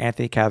quarterback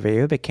Anthony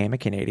Calvillo became a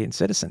Canadian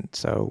citizen.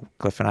 So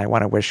Cliff and I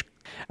want to wish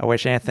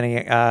Anthony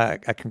a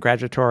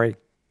congratulatory,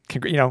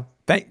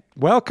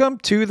 welcome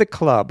to the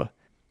club.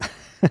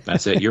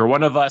 That's it. You're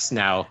one of us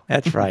now.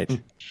 That's right.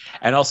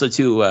 And also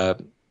to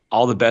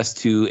all the best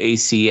to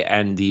AC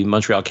and the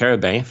Montreal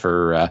Carabins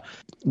for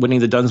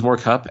winning the Dunsmore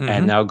Cup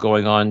and now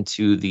going on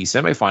to the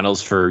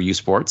semifinals for U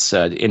Sports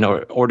in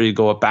order to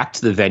go back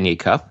to the Vanier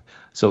Cup.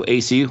 So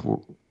AC,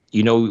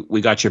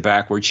 we got your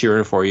back. We're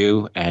cheering for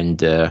you,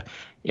 and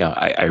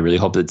I really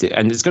hope that.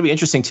 And it's going to be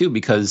interesting too,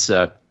 because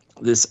I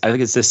think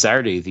it's this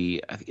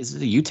Saturday. Is it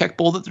the UTEC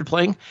Bowl that they're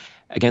playing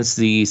against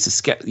the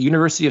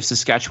University of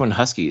Saskatchewan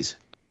Huskies,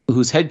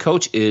 whose head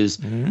coach is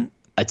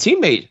a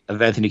teammate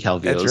of Anthony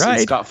Calvillo's, right,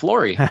 Scott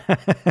Flory.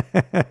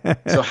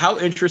 So how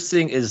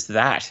interesting is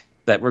that?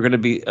 That we're going to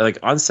be like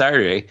on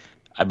Saturday,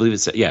 I believe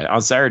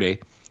on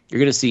Saturday, you're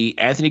going to see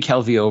Anthony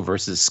Calvillo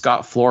versus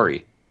Scott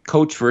Flory,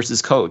 coach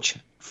versus coach,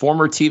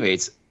 former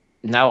teammates,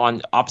 now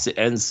on opposite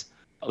ends,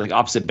 like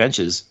opposite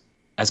benches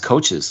as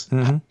coaches.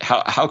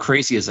 How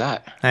crazy is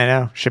that? I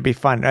know. Should be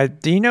fun.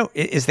 Do you know,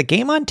 is the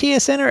game on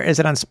TSN or is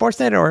it on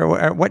Sportsnet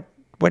or what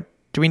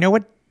do we know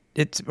what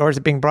it's, or is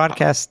it being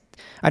broadcast?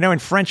 I know in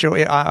French,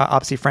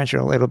 obviously French,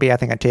 it'll be, I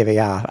think, on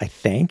TVA, I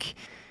think.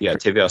 Yeah,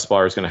 TVA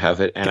Sport is going to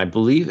have it. And I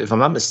believe, if I'm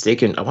not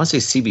mistaken, I want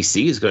to say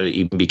CBC is going to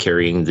even be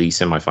carrying the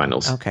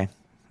semifinals. Okay.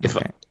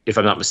 If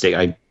I'm not mistaken,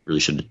 I really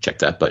should have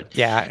checked that. But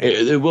yeah,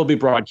 it will be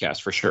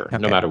broadcast for sure,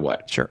 no matter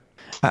what. Sure.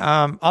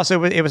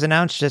 Also, it was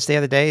announced just the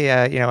other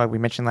day, we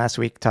mentioned last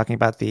week talking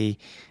about the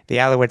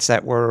Alouettes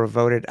that were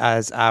voted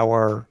as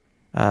our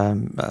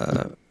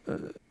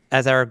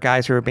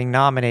guys who are being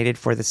nominated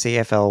for the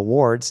CFL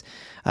awards.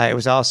 It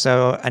was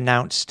also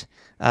announced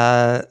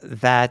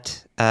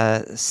that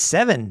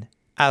 7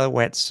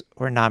 Alouettes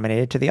were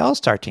nominated to the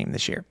All-Star team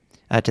this year.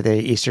 to the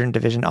Eastern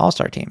Division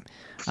All-Star team.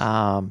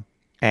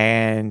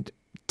 And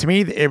to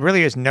me, it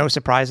really is no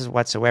surprises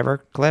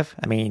whatsoever, Cliff.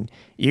 I mean,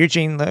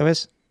 Eugene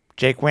Lewis,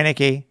 Jake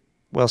Wieneke,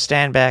 Will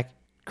Stanback,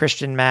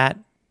 Christian Matt,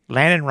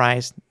 Landon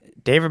Rice,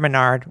 David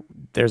Menard.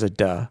 There's a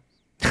duh.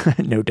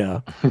 No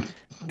duh.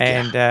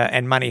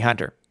 And Money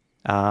Hunter.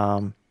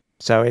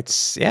 So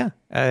it's,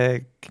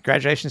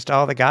 congratulations to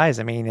all the guys.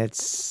 I mean,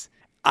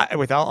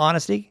 with all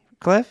honesty,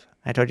 Cliff,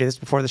 I told you this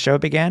before the show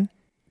began.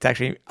 It's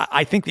actually,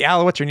 I think the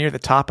Alouettes are near the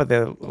top of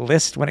the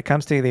list when it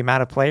comes to the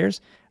amount of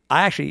players.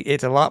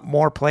 It's a lot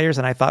more players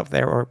than I thought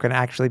they were going to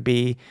actually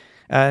be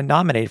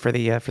nominated for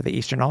the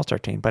Eastern All-Star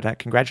team. But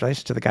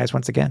congratulations to the guys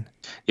once again.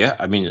 Yeah,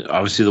 I mean,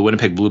 obviously the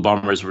Winnipeg Blue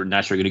Bombers were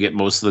naturally going to get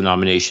most of the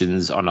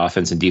nominations on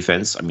offense and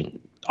defense. I mean,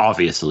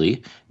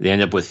 obviously they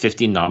end up with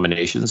 15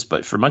 nominations,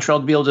 but for Montreal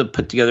to be able to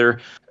put together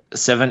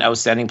 7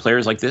 outstanding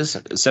players like this,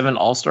 7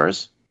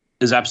 All-Stars,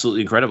 is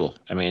absolutely incredible.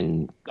 I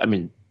mean,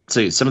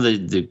 so some of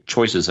the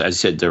choices, as I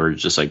said, they were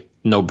just like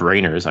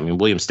no-brainers. I mean,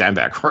 William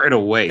Stanback right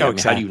away. Oh,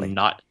 exactly.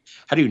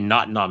 How do you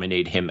not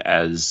nominate him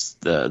as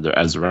the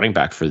running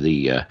back for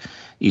the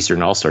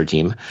Eastern All-Star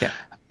team?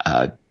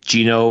 Yeah.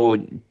 Gino,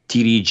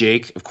 TD,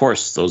 Jake, of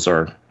course, those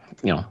are,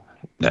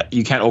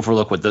 you can't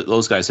overlook what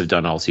those guys have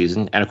done all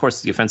season. And of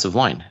course, the offensive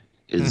line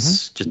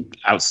is just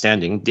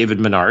outstanding. David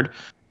Menard,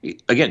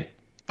 again,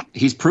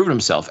 he's proven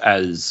himself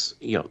as,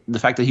 the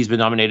fact that he's been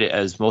nominated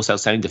as most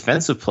outstanding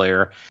defensive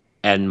player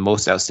and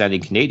most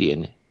outstanding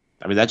Canadian.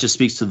 I mean, that just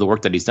speaks to the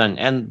work that he's done.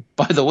 And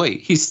by the way,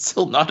 he's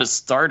still not a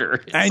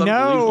starter. I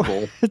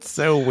know. It's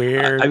so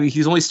weird. I mean,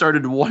 he's only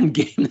started 1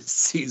 game this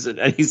season,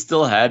 and he's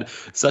still had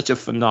such a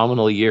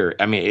phenomenal year.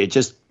 I mean,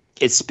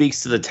 it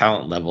speaks to the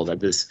talent level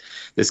that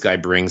this guy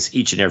brings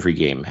each and every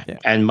game. Yeah.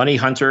 And Money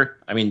Hunter,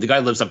 I mean, the guy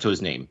lives up to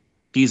his name.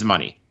 He's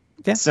money.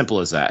 Yeah. Simple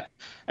as that.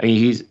 I mean,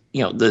 he's,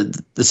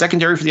 the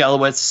secondary for the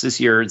Alouettes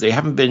this year, they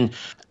haven't been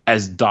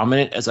as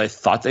dominant as I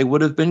thought they would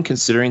have been,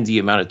 considering the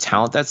amount of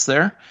talent that's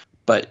there.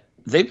 But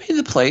they made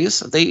the plays.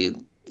 They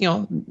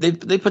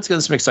put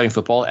together some exciting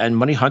football, and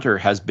Money Hunter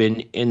has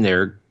been in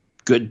there,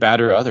 good,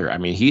 bad, or other. I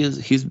mean,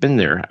 he's been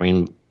there. I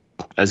mean,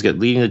 as good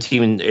leading the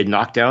team in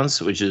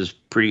knockdowns, which is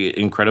pretty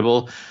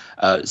incredible.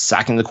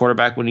 Sacking the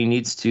quarterback when he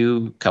needs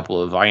to.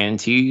 Couple of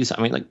INTs.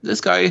 I mean, like, this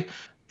guy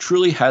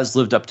truly has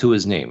lived up to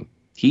his name.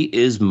 He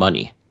is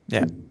money.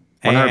 Yeah.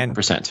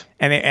 100%.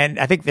 And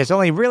I think there's the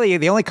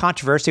only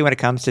controversy when it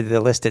comes to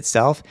the list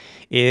itself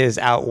is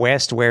out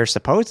west, where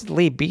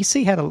supposedly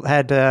BC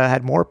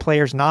had more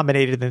players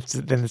nominated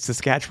than the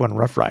Saskatchewan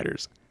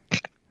Roughriders.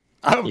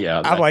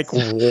 I'm like,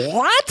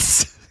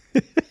 what?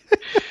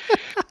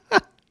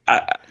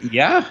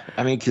 Yeah,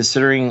 I mean,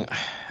 considering,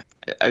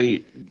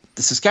 the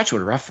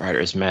Saskatchewan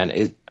Roughriders,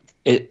 man,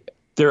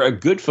 they're a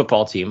good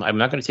football team. I'm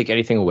not going to take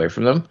anything away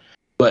from them,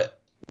 but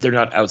they're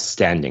not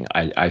outstanding.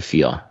 I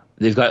feel.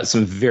 They've got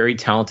some very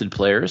talented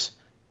players,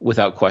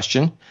 without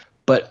question,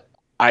 but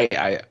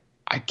I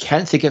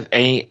can't think of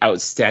any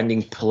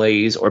outstanding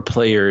plays or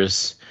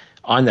players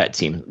on that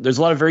team. There's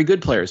a lot of very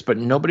good players, but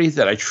nobody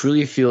that I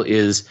truly feel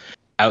is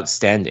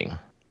outstanding.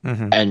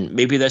 Mm-hmm. And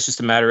maybe that's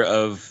just a matter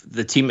of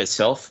the team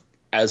itself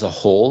as a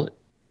whole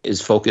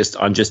is focused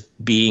on just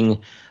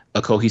being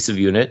a cohesive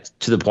unit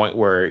to the point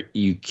where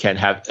you can't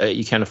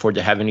afford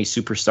to have any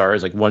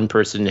superstars, like one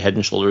person head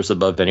and shoulders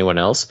above anyone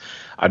else.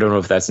 I don't know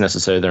if that's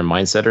necessarily their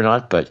mindset or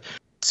not, but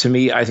to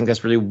me, I think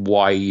that's really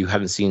why you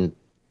haven't seen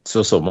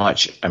so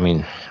much. I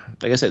mean,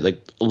 like I said, like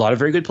a lot of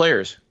very good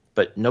players,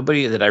 but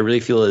nobody that I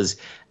really feel is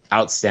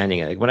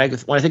outstanding. Like when I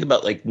think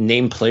about like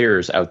name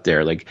players out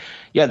there, like,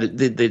 yeah,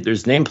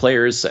 there's name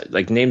players,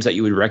 like names that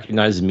you would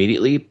recognize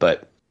immediately,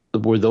 but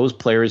were those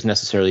players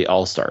necessarily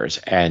all-stars?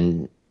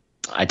 And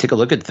I take a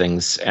look at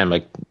things and I'm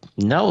like,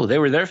 no, they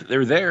were there. They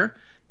were there.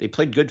 They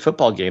played good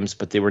football games,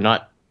 but they were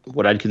not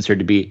what I'd consider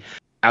to be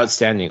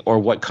outstanding or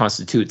what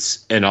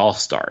constitutes an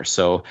all-star.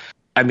 So,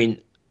 I mean,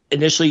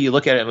 initially you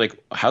look at it like,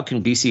 how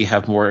can BC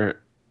have more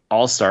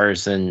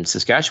all-stars than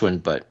Saskatchewan?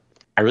 But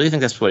I really think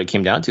that's what it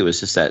came down to,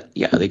 is just that,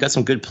 yeah, they got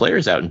some good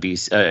players out in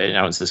BC,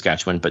 out in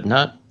Saskatchewan, but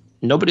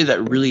nobody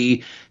that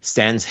really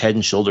stands head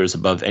and shoulders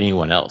above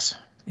anyone else.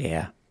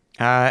 Yeah.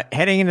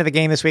 Heading into the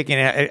game this week,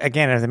 and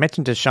again, as I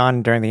mentioned to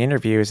Sean during the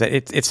interview, is that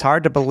it's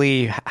hard to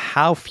believe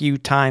how few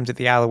times that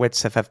the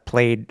Alouettes have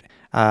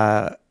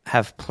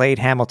played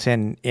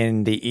Hamilton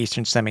in the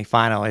Eastern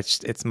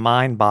semifinal. It's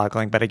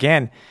mind-boggling. But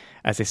again,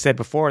 as I said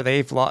before,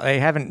 they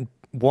haven't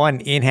won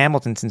in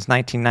Hamilton since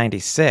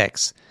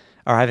 1996,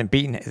 or haven't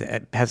beaten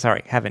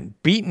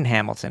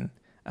Hamilton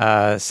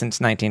since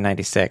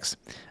 1996.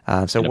 In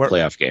a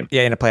playoff game.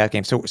 Yeah, in a playoff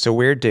game. So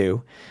we're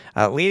due.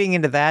 Leading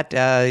into that, the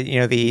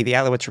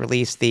Alouettes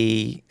released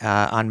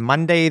on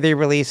Monday, they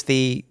released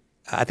I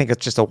think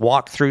it's just a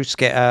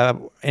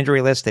walkthrough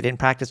injury list. They didn't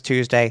practice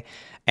Tuesday,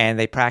 and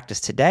they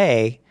practiced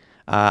today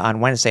on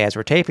Wednesday as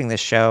we're taping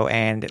this show.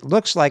 And it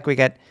looks like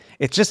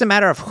it's just a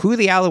matter of who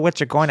the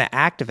Alouettes are going to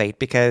activate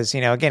because,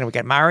 again, we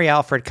got Mari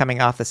Alford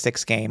coming off the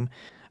 6th game.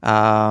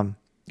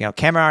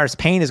 Cameron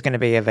Artis-Payne is going to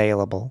be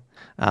available.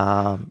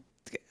 I'm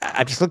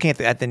just looking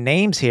at the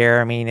names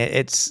here. I mean,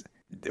 it's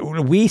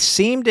we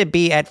seem to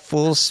be at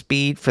full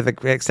speed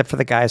except for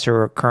the guys who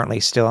are currently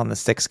still in the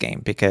 6th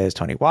game, because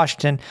Tony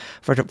Washington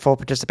for full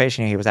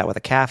participation, he was out with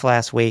a calf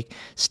last week.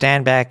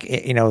 Stanback,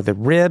 the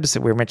ribs,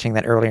 we were mentioning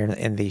that earlier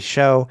in the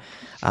show,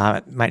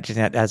 might do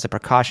that as a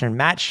precaution.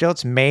 Matt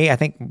Schultz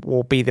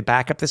will be the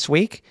backup this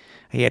week.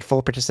 He had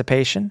full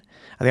participation.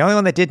 The only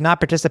one that did not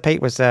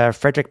participate was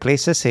Frederick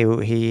Plessis, who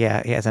he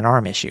has an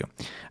arm issue,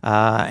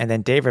 and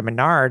then David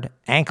Menard,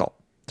 ankle.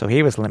 So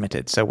he was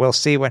limited. So we'll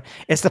see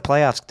it's the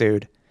playoffs,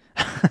 dude.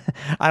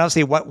 I don't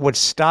see what would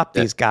stop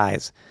these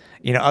guys,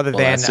 other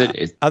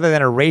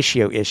than a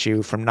ratio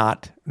issue from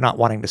not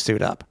wanting to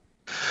suit up.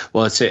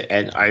 Well, that's it.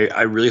 And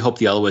I really hope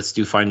the Alouettes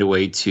do find a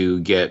way to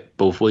get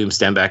both William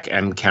Stanback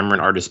and Cameron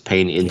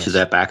Artis-Payne into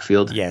that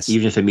backfield. Yes.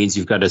 Even if it means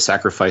you've got to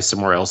sacrifice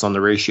somewhere else on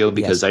the ratio,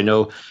 because I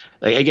know,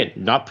 again,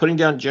 not putting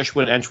down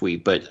Joshua Entwistle,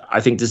 but I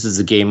think this is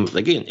a game,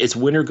 again, it's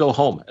win or go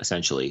home,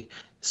 essentially.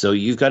 So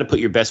you've got to put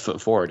your best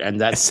foot forward, and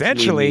that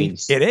essentially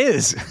it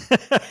is.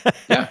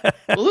 Yeah.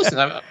 Well,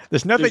 listen,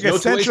 there's nothing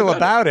essential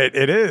about it.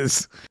 It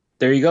is.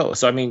 There you go.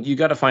 So I mean, you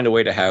got to find a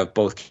way to have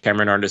both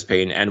Cameron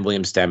Artis-Payne and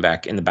William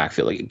Stanback in the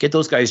backfield. Get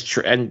those guys,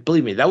 and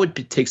believe me, that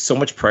would take so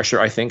much pressure,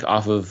 I think,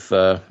 off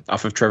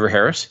of Trevor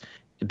Harris,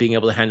 being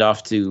able to hand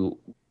off to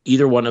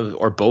either one of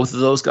or both of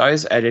those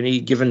guys at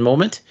any given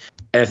moment.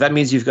 And if that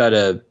means you've got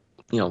to,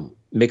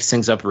 mix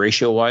things up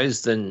ratio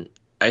wise, then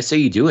I say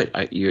you do it.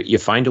 You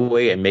find a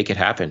way and make it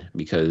happen,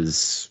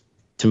 because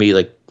to me,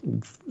 like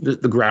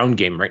the ground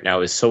game right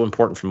now is so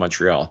important for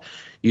Montreal.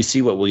 You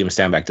see what William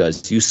Stanback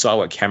does. You saw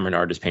what Cameron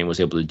Artis-Payne was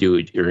able to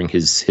do during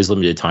his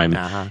limited time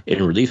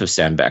in relief of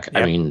Stanback. Yep.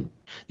 I mean,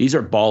 these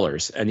are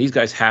ballers, and these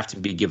guys have to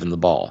be given the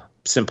ball.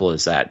 Simple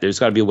as that. There's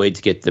got to be a way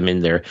to get them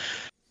in there.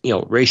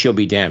 Ratio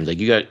be damned. Like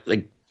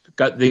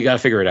they got to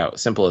figure it out.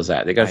 Simple as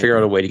that. They got to figure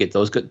out a way to get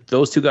those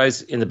two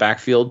guys in the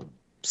backfield.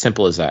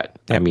 Simple as that.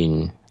 Yep. I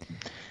mean,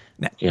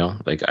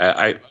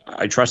 I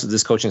trust that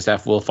this coaching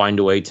staff will find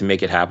a way to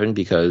make it happen,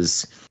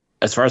 because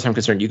as far as I'm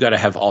concerned, you got to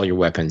have all your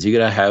weapons. You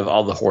got to have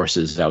all the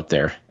horses out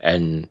there,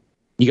 and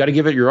you got to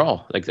give it your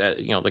all. Like that,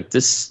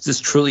 this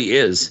truly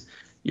is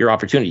your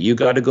opportunity. You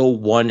got to go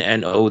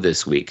 1-0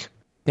 this week.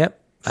 Yep.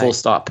 Full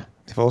stop.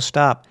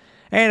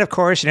 And of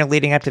course,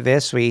 leading up to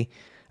this,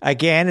 I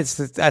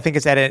think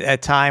it's at a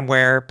time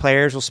where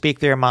players will speak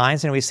their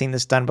minds, and we've seen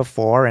this done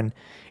before. And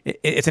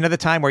it's another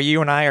time where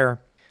you and I are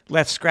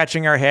left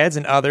scratching our heads,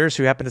 and others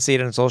who happen to see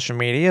it on social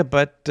media.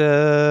 But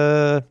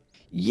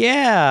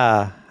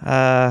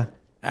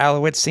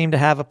Alouettes seem to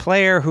have a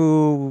player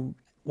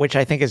which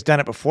I think has done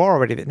it before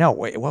already. No,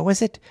 wait, what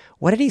was it?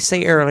 What did he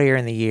say earlier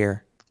in the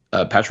year?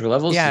 Patrick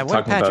Levels? Yeah,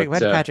 what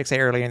did Patrick say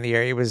earlier in the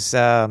year? It was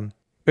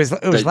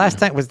last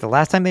time. Was the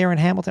last time they were in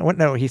Hamilton? What?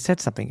 No, he said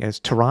something. It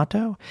was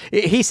Toronto.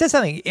 He said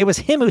something. It was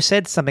him who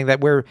said something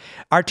that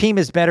our team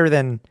is better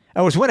than.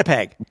 Oh, it was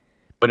Winnipeg.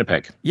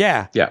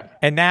 Yeah.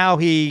 And now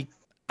he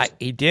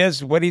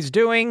does what he's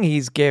doing.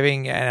 He's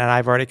giving, and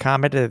I've already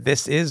commented that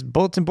this is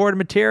bulletin board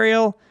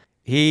material.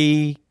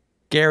 He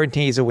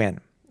guarantees a win.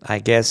 I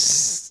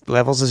guess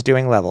Levels is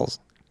doing Levels.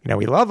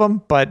 We love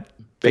him, but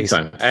big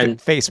time and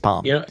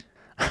facepalm.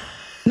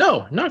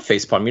 No, not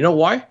facepalm. You know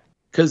why?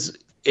 Because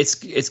it's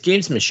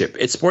gamesmanship.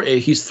 It's sport.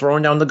 He's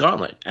throwing down the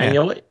gauntlet, and you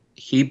know what?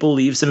 He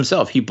believes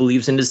himself. He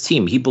believes in his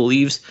team. He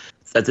believes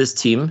that this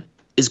team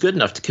is good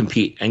enough to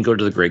compete and go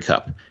to the Grey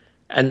Cup,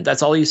 and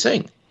that's all he's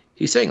saying.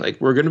 He's saying, like,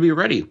 we're going to be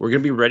ready. We're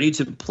going to be ready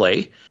to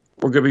play.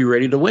 We're going to be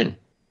ready to win.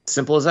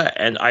 Simple as that.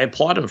 And I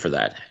applaud him for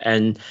that.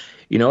 And,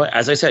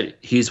 as I said,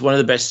 he's one of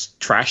the best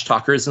trash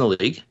talkers in the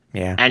league.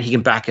 Yeah. And he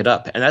can back it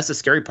up. And that's the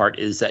scary part,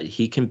 is that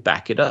he can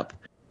back it up.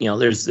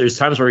 There's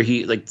times where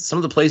some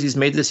of the plays he's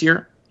made this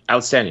year,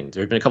 outstanding.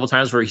 There have been a couple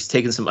times where he's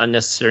taken some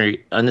unnecessary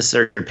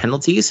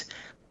penalties.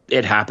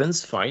 It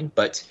happens, fine.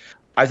 But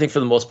I think for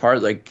the most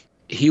part,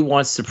 he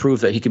wants to prove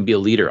that he can be a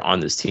leader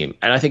on this team.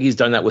 And I think he's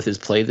done that with his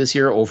play this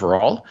year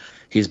overall.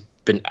 He's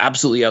been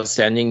absolutely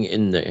outstanding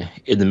in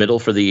the middle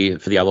for the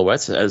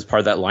Alouettes as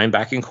part of that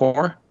linebacking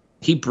core.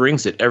 He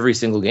brings it every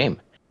single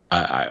game.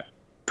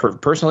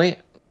 Personally,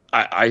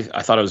 I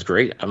thought it was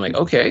great. I'm like,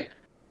 okay,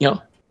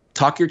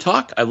 talk your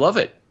talk. I love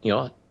it,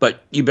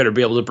 but you better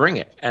be able to bring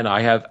it. And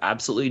I have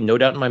absolutely no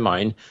doubt in my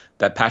mind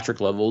that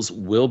Patrick Levels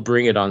will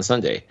bring it on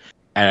Sunday.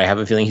 And I have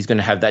a feeling he's going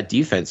to have that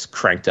defense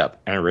cranked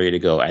up and ready to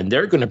go. And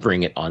they're going to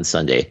bring it on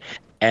Sunday.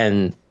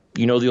 And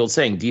the old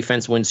saying,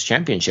 defense wins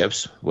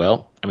championships.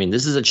 Well, I mean,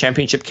 this is a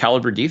championship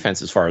caliber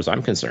defense as far as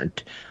I'm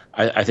concerned.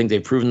 I think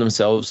they've proven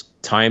themselves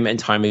time and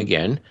time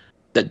again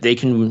that they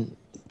can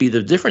be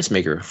the difference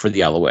maker for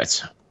the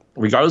Alouettes,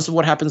 regardless of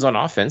what happens on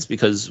offense,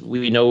 because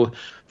we know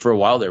for a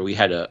while there we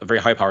had a very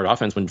high-powered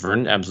offense when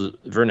Vern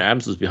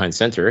Adams was behind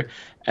center,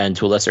 and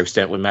to a lesser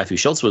extent when Matthew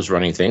Schultz was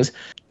running things.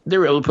 They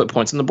were able to put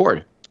points on the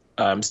board.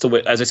 Still,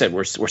 as I said,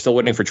 we're still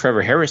waiting for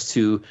Trevor Harris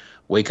to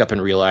wake up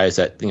and realize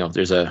that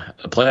there's a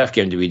playoff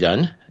game to be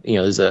done.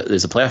 There's a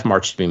playoff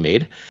march to be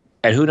made,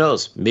 and who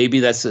knows?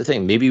 Maybe that's the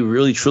thing. Maybe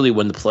really truly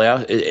when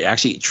it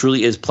actually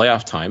truly is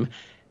playoff time,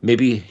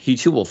 maybe he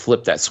too will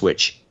flip that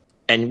switch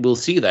And we'll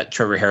see that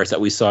Trevor Harris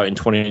that we saw in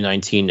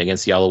 2019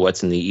 against the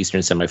Alouettes in the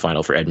Eastern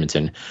semifinal for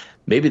Edmonton.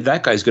 Maybe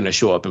that guy's going to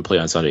show up and play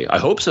on Sunday. I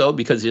hope so,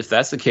 because if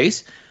that's the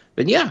case,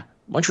 then yeah,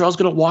 Montreal's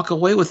going to walk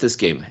away with this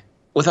game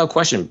without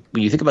question.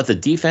 When you think about the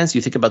defense,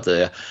 you think about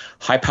the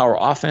high-power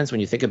offense,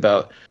 when you think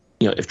about,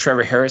 if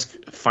Trevor Harris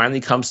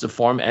finally comes to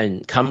form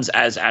and comes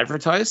as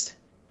advertised,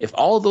 if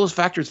all of those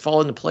factors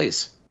fall into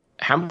place,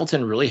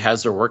 Hamilton really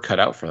has their work cut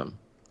out for them.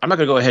 I'm not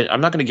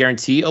going to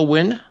guarantee a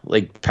win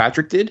like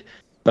Patrick did,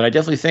 but I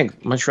definitely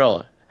think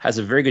Montreal has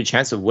a very good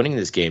chance of winning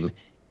this game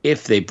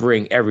if they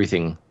bring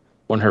everything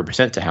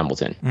 100% to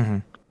Hamilton. Mm-hmm.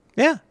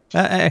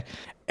 Yeah.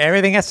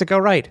 Everything has to go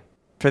right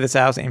for this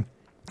Al team.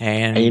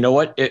 And you know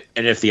what?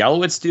 And if the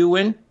Alouettes do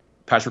win,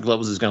 Patrick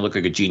Levels is going to look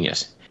like a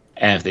genius.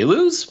 And if they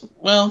lose,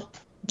 well,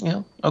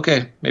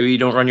 okay, maybe you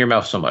don't run your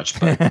mouth so much.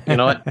 But you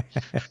know what?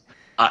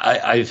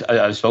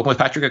 I've spoken with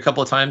Patrick a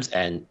couple of times,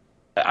 and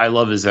I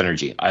love his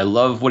energy. I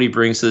love what he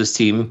brings to this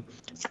team.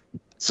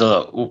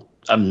 So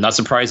I'm not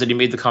surprised that he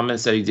made the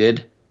comments that he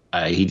did.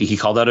 He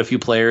called out a few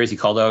players. He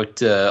called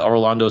out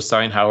Orlando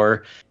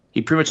Steinhauer.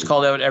 He pretty much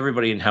called out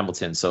everybody in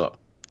Hamilton. So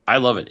I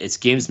love it. It's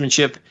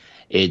gamesmanship.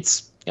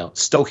 It's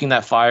stoking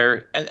that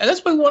fire, and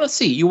that's what we want to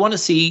see. You want to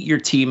see your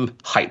team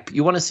hype.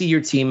 You want to see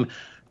your team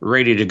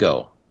ready to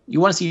go. You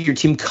want to see your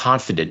team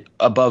confident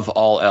above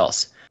all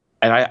else.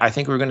 And I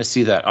think we're going to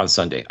see that on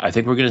Sunday. I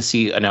think we're going to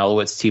see an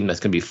Alouettes team that's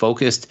going to be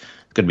focused,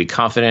 going to be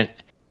confident,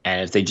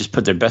 and if they just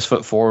put their best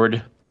foot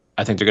forward,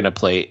 I think they're going to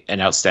play an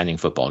outstanding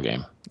football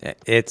game.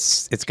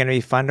 It's going to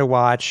be fun to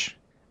watch.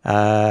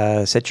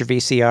 Set your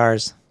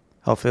VCRs.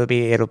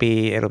 Hopefully it'll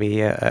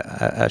be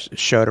a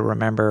show to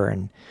remember,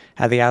 and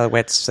how the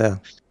Alouettes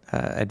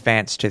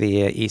advance to the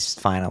East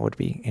final would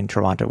be in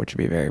Toronto, which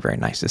would be very, very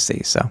nice to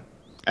see. So.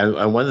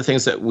 And one of the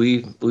things that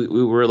we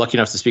were lucky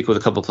enough to speak with a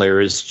couple of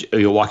players,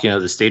 walking out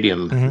of the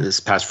stadium this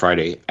past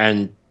Friday,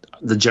 and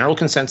the general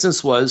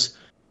consensus was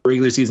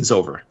regular season's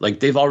over. Like,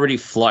 they've already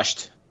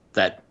flushed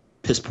that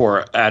piss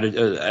poor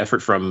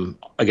effort from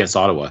against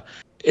Ottawa.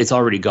 It's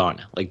already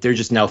gone. Like, they're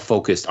just now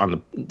focused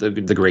on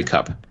the Grey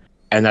Cup,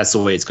 and that's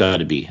the way it's got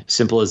to be.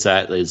 Simple as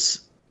that. Is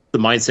the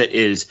mindset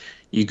is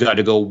you got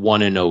to go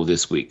 1-0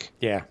 this week.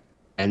 Yeah,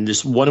 and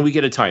just 1 week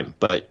at a time,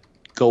 but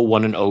go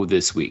 1-0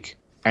 this week.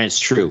 And it's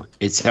true.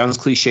 It sounds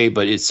cliche,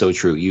 but it's so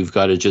true. You've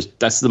got to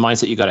that's the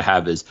mindset you got to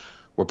have, is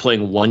we're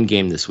playing one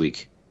game this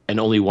week and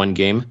only one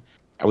game,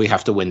 and we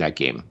have to win that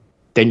game.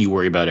 Then you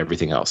worry about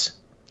everything else.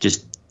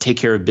 Just take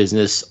care of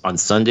business on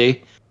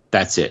Sunday.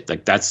 That's it.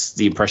 Like, that's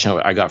the impression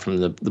I got from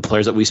the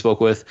players that we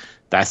spoke with.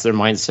 That's their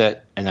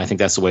mindset, and I think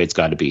that's the way it's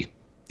got to be.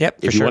 Yep.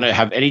 If you want to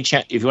have any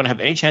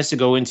chance to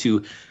go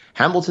into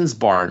Hamilton's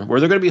barn,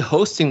 where they're going to be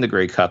hosting the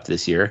Grey Cup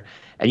this year,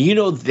 and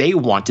they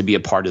want to be a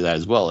part of that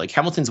as well. Like,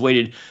 Hamilton's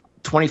waited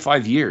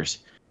 25 years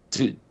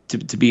to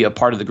be a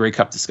part of the Grey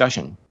Cup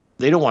discussion.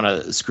 They don't want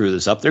to screw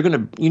this up. They're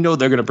going to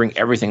they're going to bring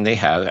everything they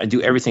have and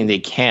do everything they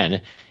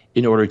can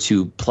in order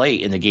to play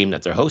in the game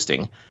that they're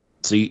hosting.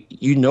 So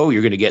you're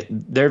going to get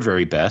their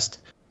very best.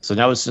 So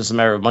now it's just a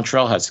matter of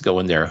Montreal has to go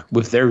in there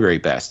with their very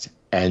best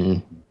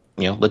and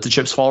let the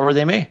chips fall where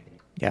they may.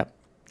 Yep.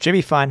 Should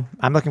be fun.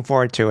 I'm looking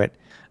forward to it.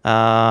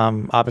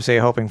 Obviously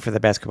hoping for the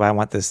best, because I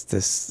want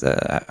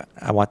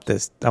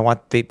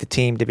the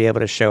team to be able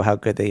to show how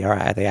good they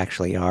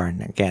actually are,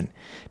 and again,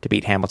 to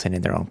beat Hamilton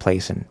in their own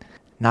place and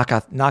knock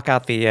out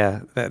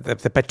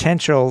the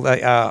potential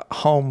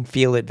home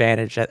field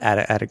advantage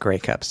at a Grey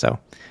Cup. So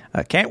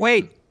can't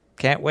wait.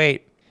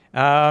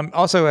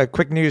 Also, a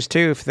quick news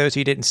too, for those of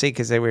you who didn't see,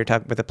 because we were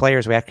talking with the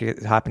players, we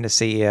actually happened to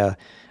see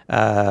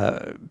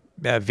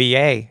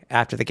VA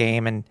after the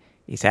game, and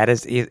he's had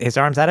his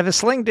arms out of his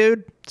sling,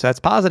 dude. So that's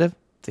positive.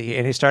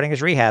 And he's starting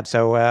his rehab.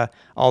 So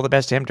all the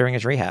best to him during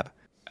his rehab.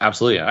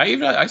 Absolutely.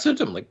 I said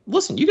to him, like,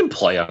 listen, you can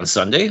play on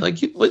Sunday.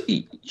 Like,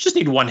 you just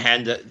need one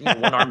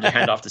arm to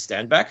hand off the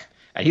stand back.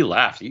 And he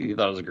laughed. He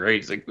thought it was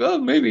great. He's like, well,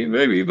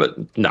 maybe, but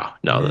no.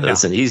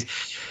 Listen,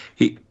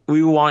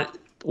 we want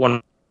 100%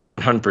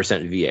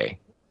 VA.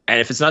 And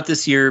if it's not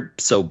this year,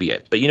 so be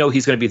it. But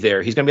he's going to be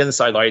there. He's going to be on the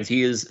sidelines.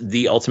 He is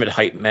the ultimate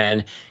hype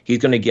man. He's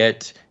going to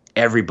get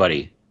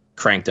everybody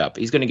cranked up.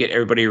 He's going to get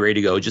everybody ready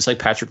to go, just like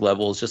Patrick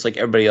Levels, just like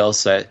everybody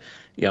else that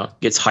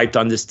gets hyped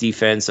on this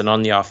defense and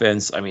on the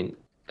offense. I mean,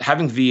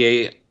 having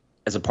VA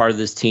as a part of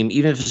this team,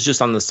 even if it's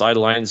just on the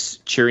sidelines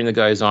cheering the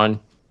guys on,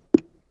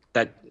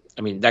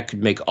 that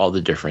could make all the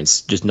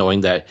difference. Just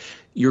knowing that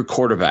your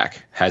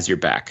quarterback has your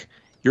back,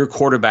 your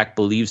quarterback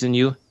believes in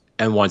you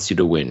and wants you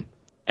to win,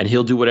 and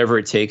he'll do whatever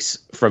it takes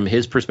from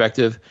his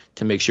perspective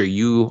to make sure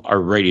you are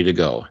ready to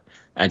go.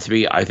 And to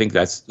me, I think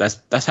that's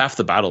half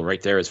the battle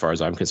right there, as far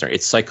as I'm concerned.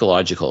 It's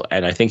psychological,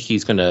 and I think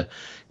he's going to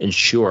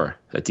ensure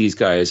that these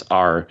guys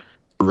are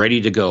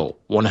ready to go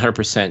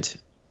 100%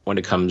 when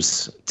it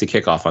comes to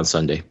kickoff on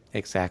Sunday.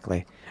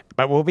 Exactly.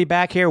 But we'll be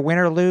back here, win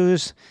or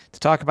lose, to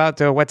talk about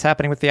what's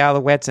happening with the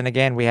Alouettes. And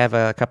again, we have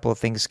a couple of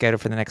things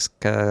scheduled for the next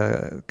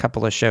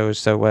couple of shows,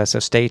 so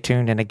stay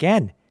tuned. And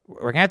again, we're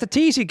going to have to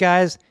tease you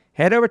guys.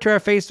 head over to our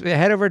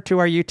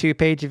YouTube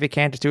page if you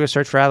can. Just do a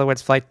search for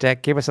Alouettes Flight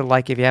Deck. Give us a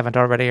like if you haven't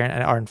already,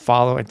 or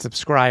follow and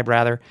subscribe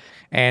rather.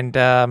 And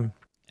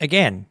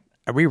again,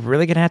 are we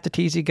really going to have to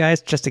tease you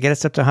guys just to get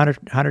us up to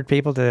 100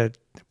 people?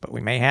 But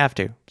we may have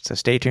to. So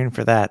stay tuned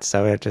for that.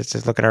 So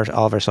just look at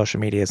all of our social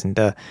medias, and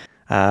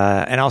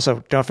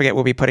also don't forget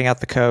we'll be putting out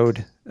the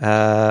code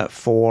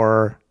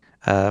for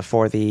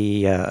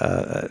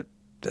the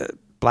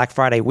Black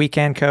Friday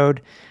weekend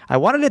code. I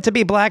wanted it to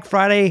be Black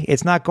Friday.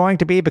 It's not going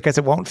to be because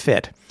it won't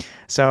fit.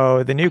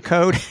 So the new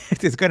code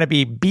is going to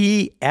be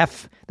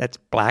BF. That's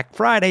Black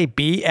Friday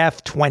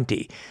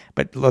BF20.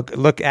 But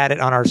look at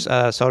it on our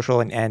social,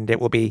 and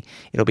it'll be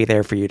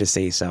there for you to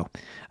see. So,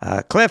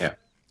 Cliff,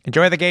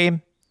 enjoy the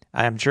game.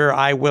 I'm sure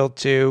I will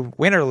too.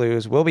 Win or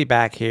lose, we'll be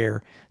back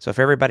here. So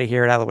for everybody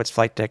here at Alouettes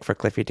Flight Deck, for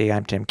Cliffy D,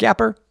 I'm Tim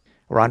Capper.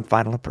 We're on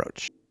Final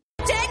Approach.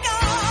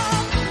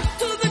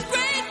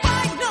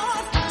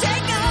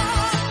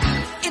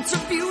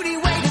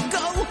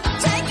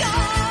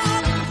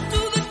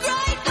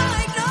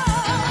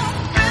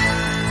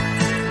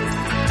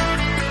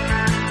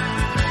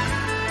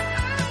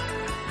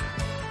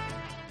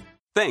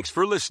 Thanks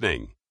for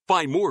listening.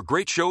 Find more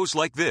great shows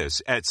like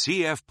this at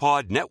CF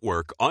Pod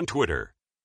Network on Twitter.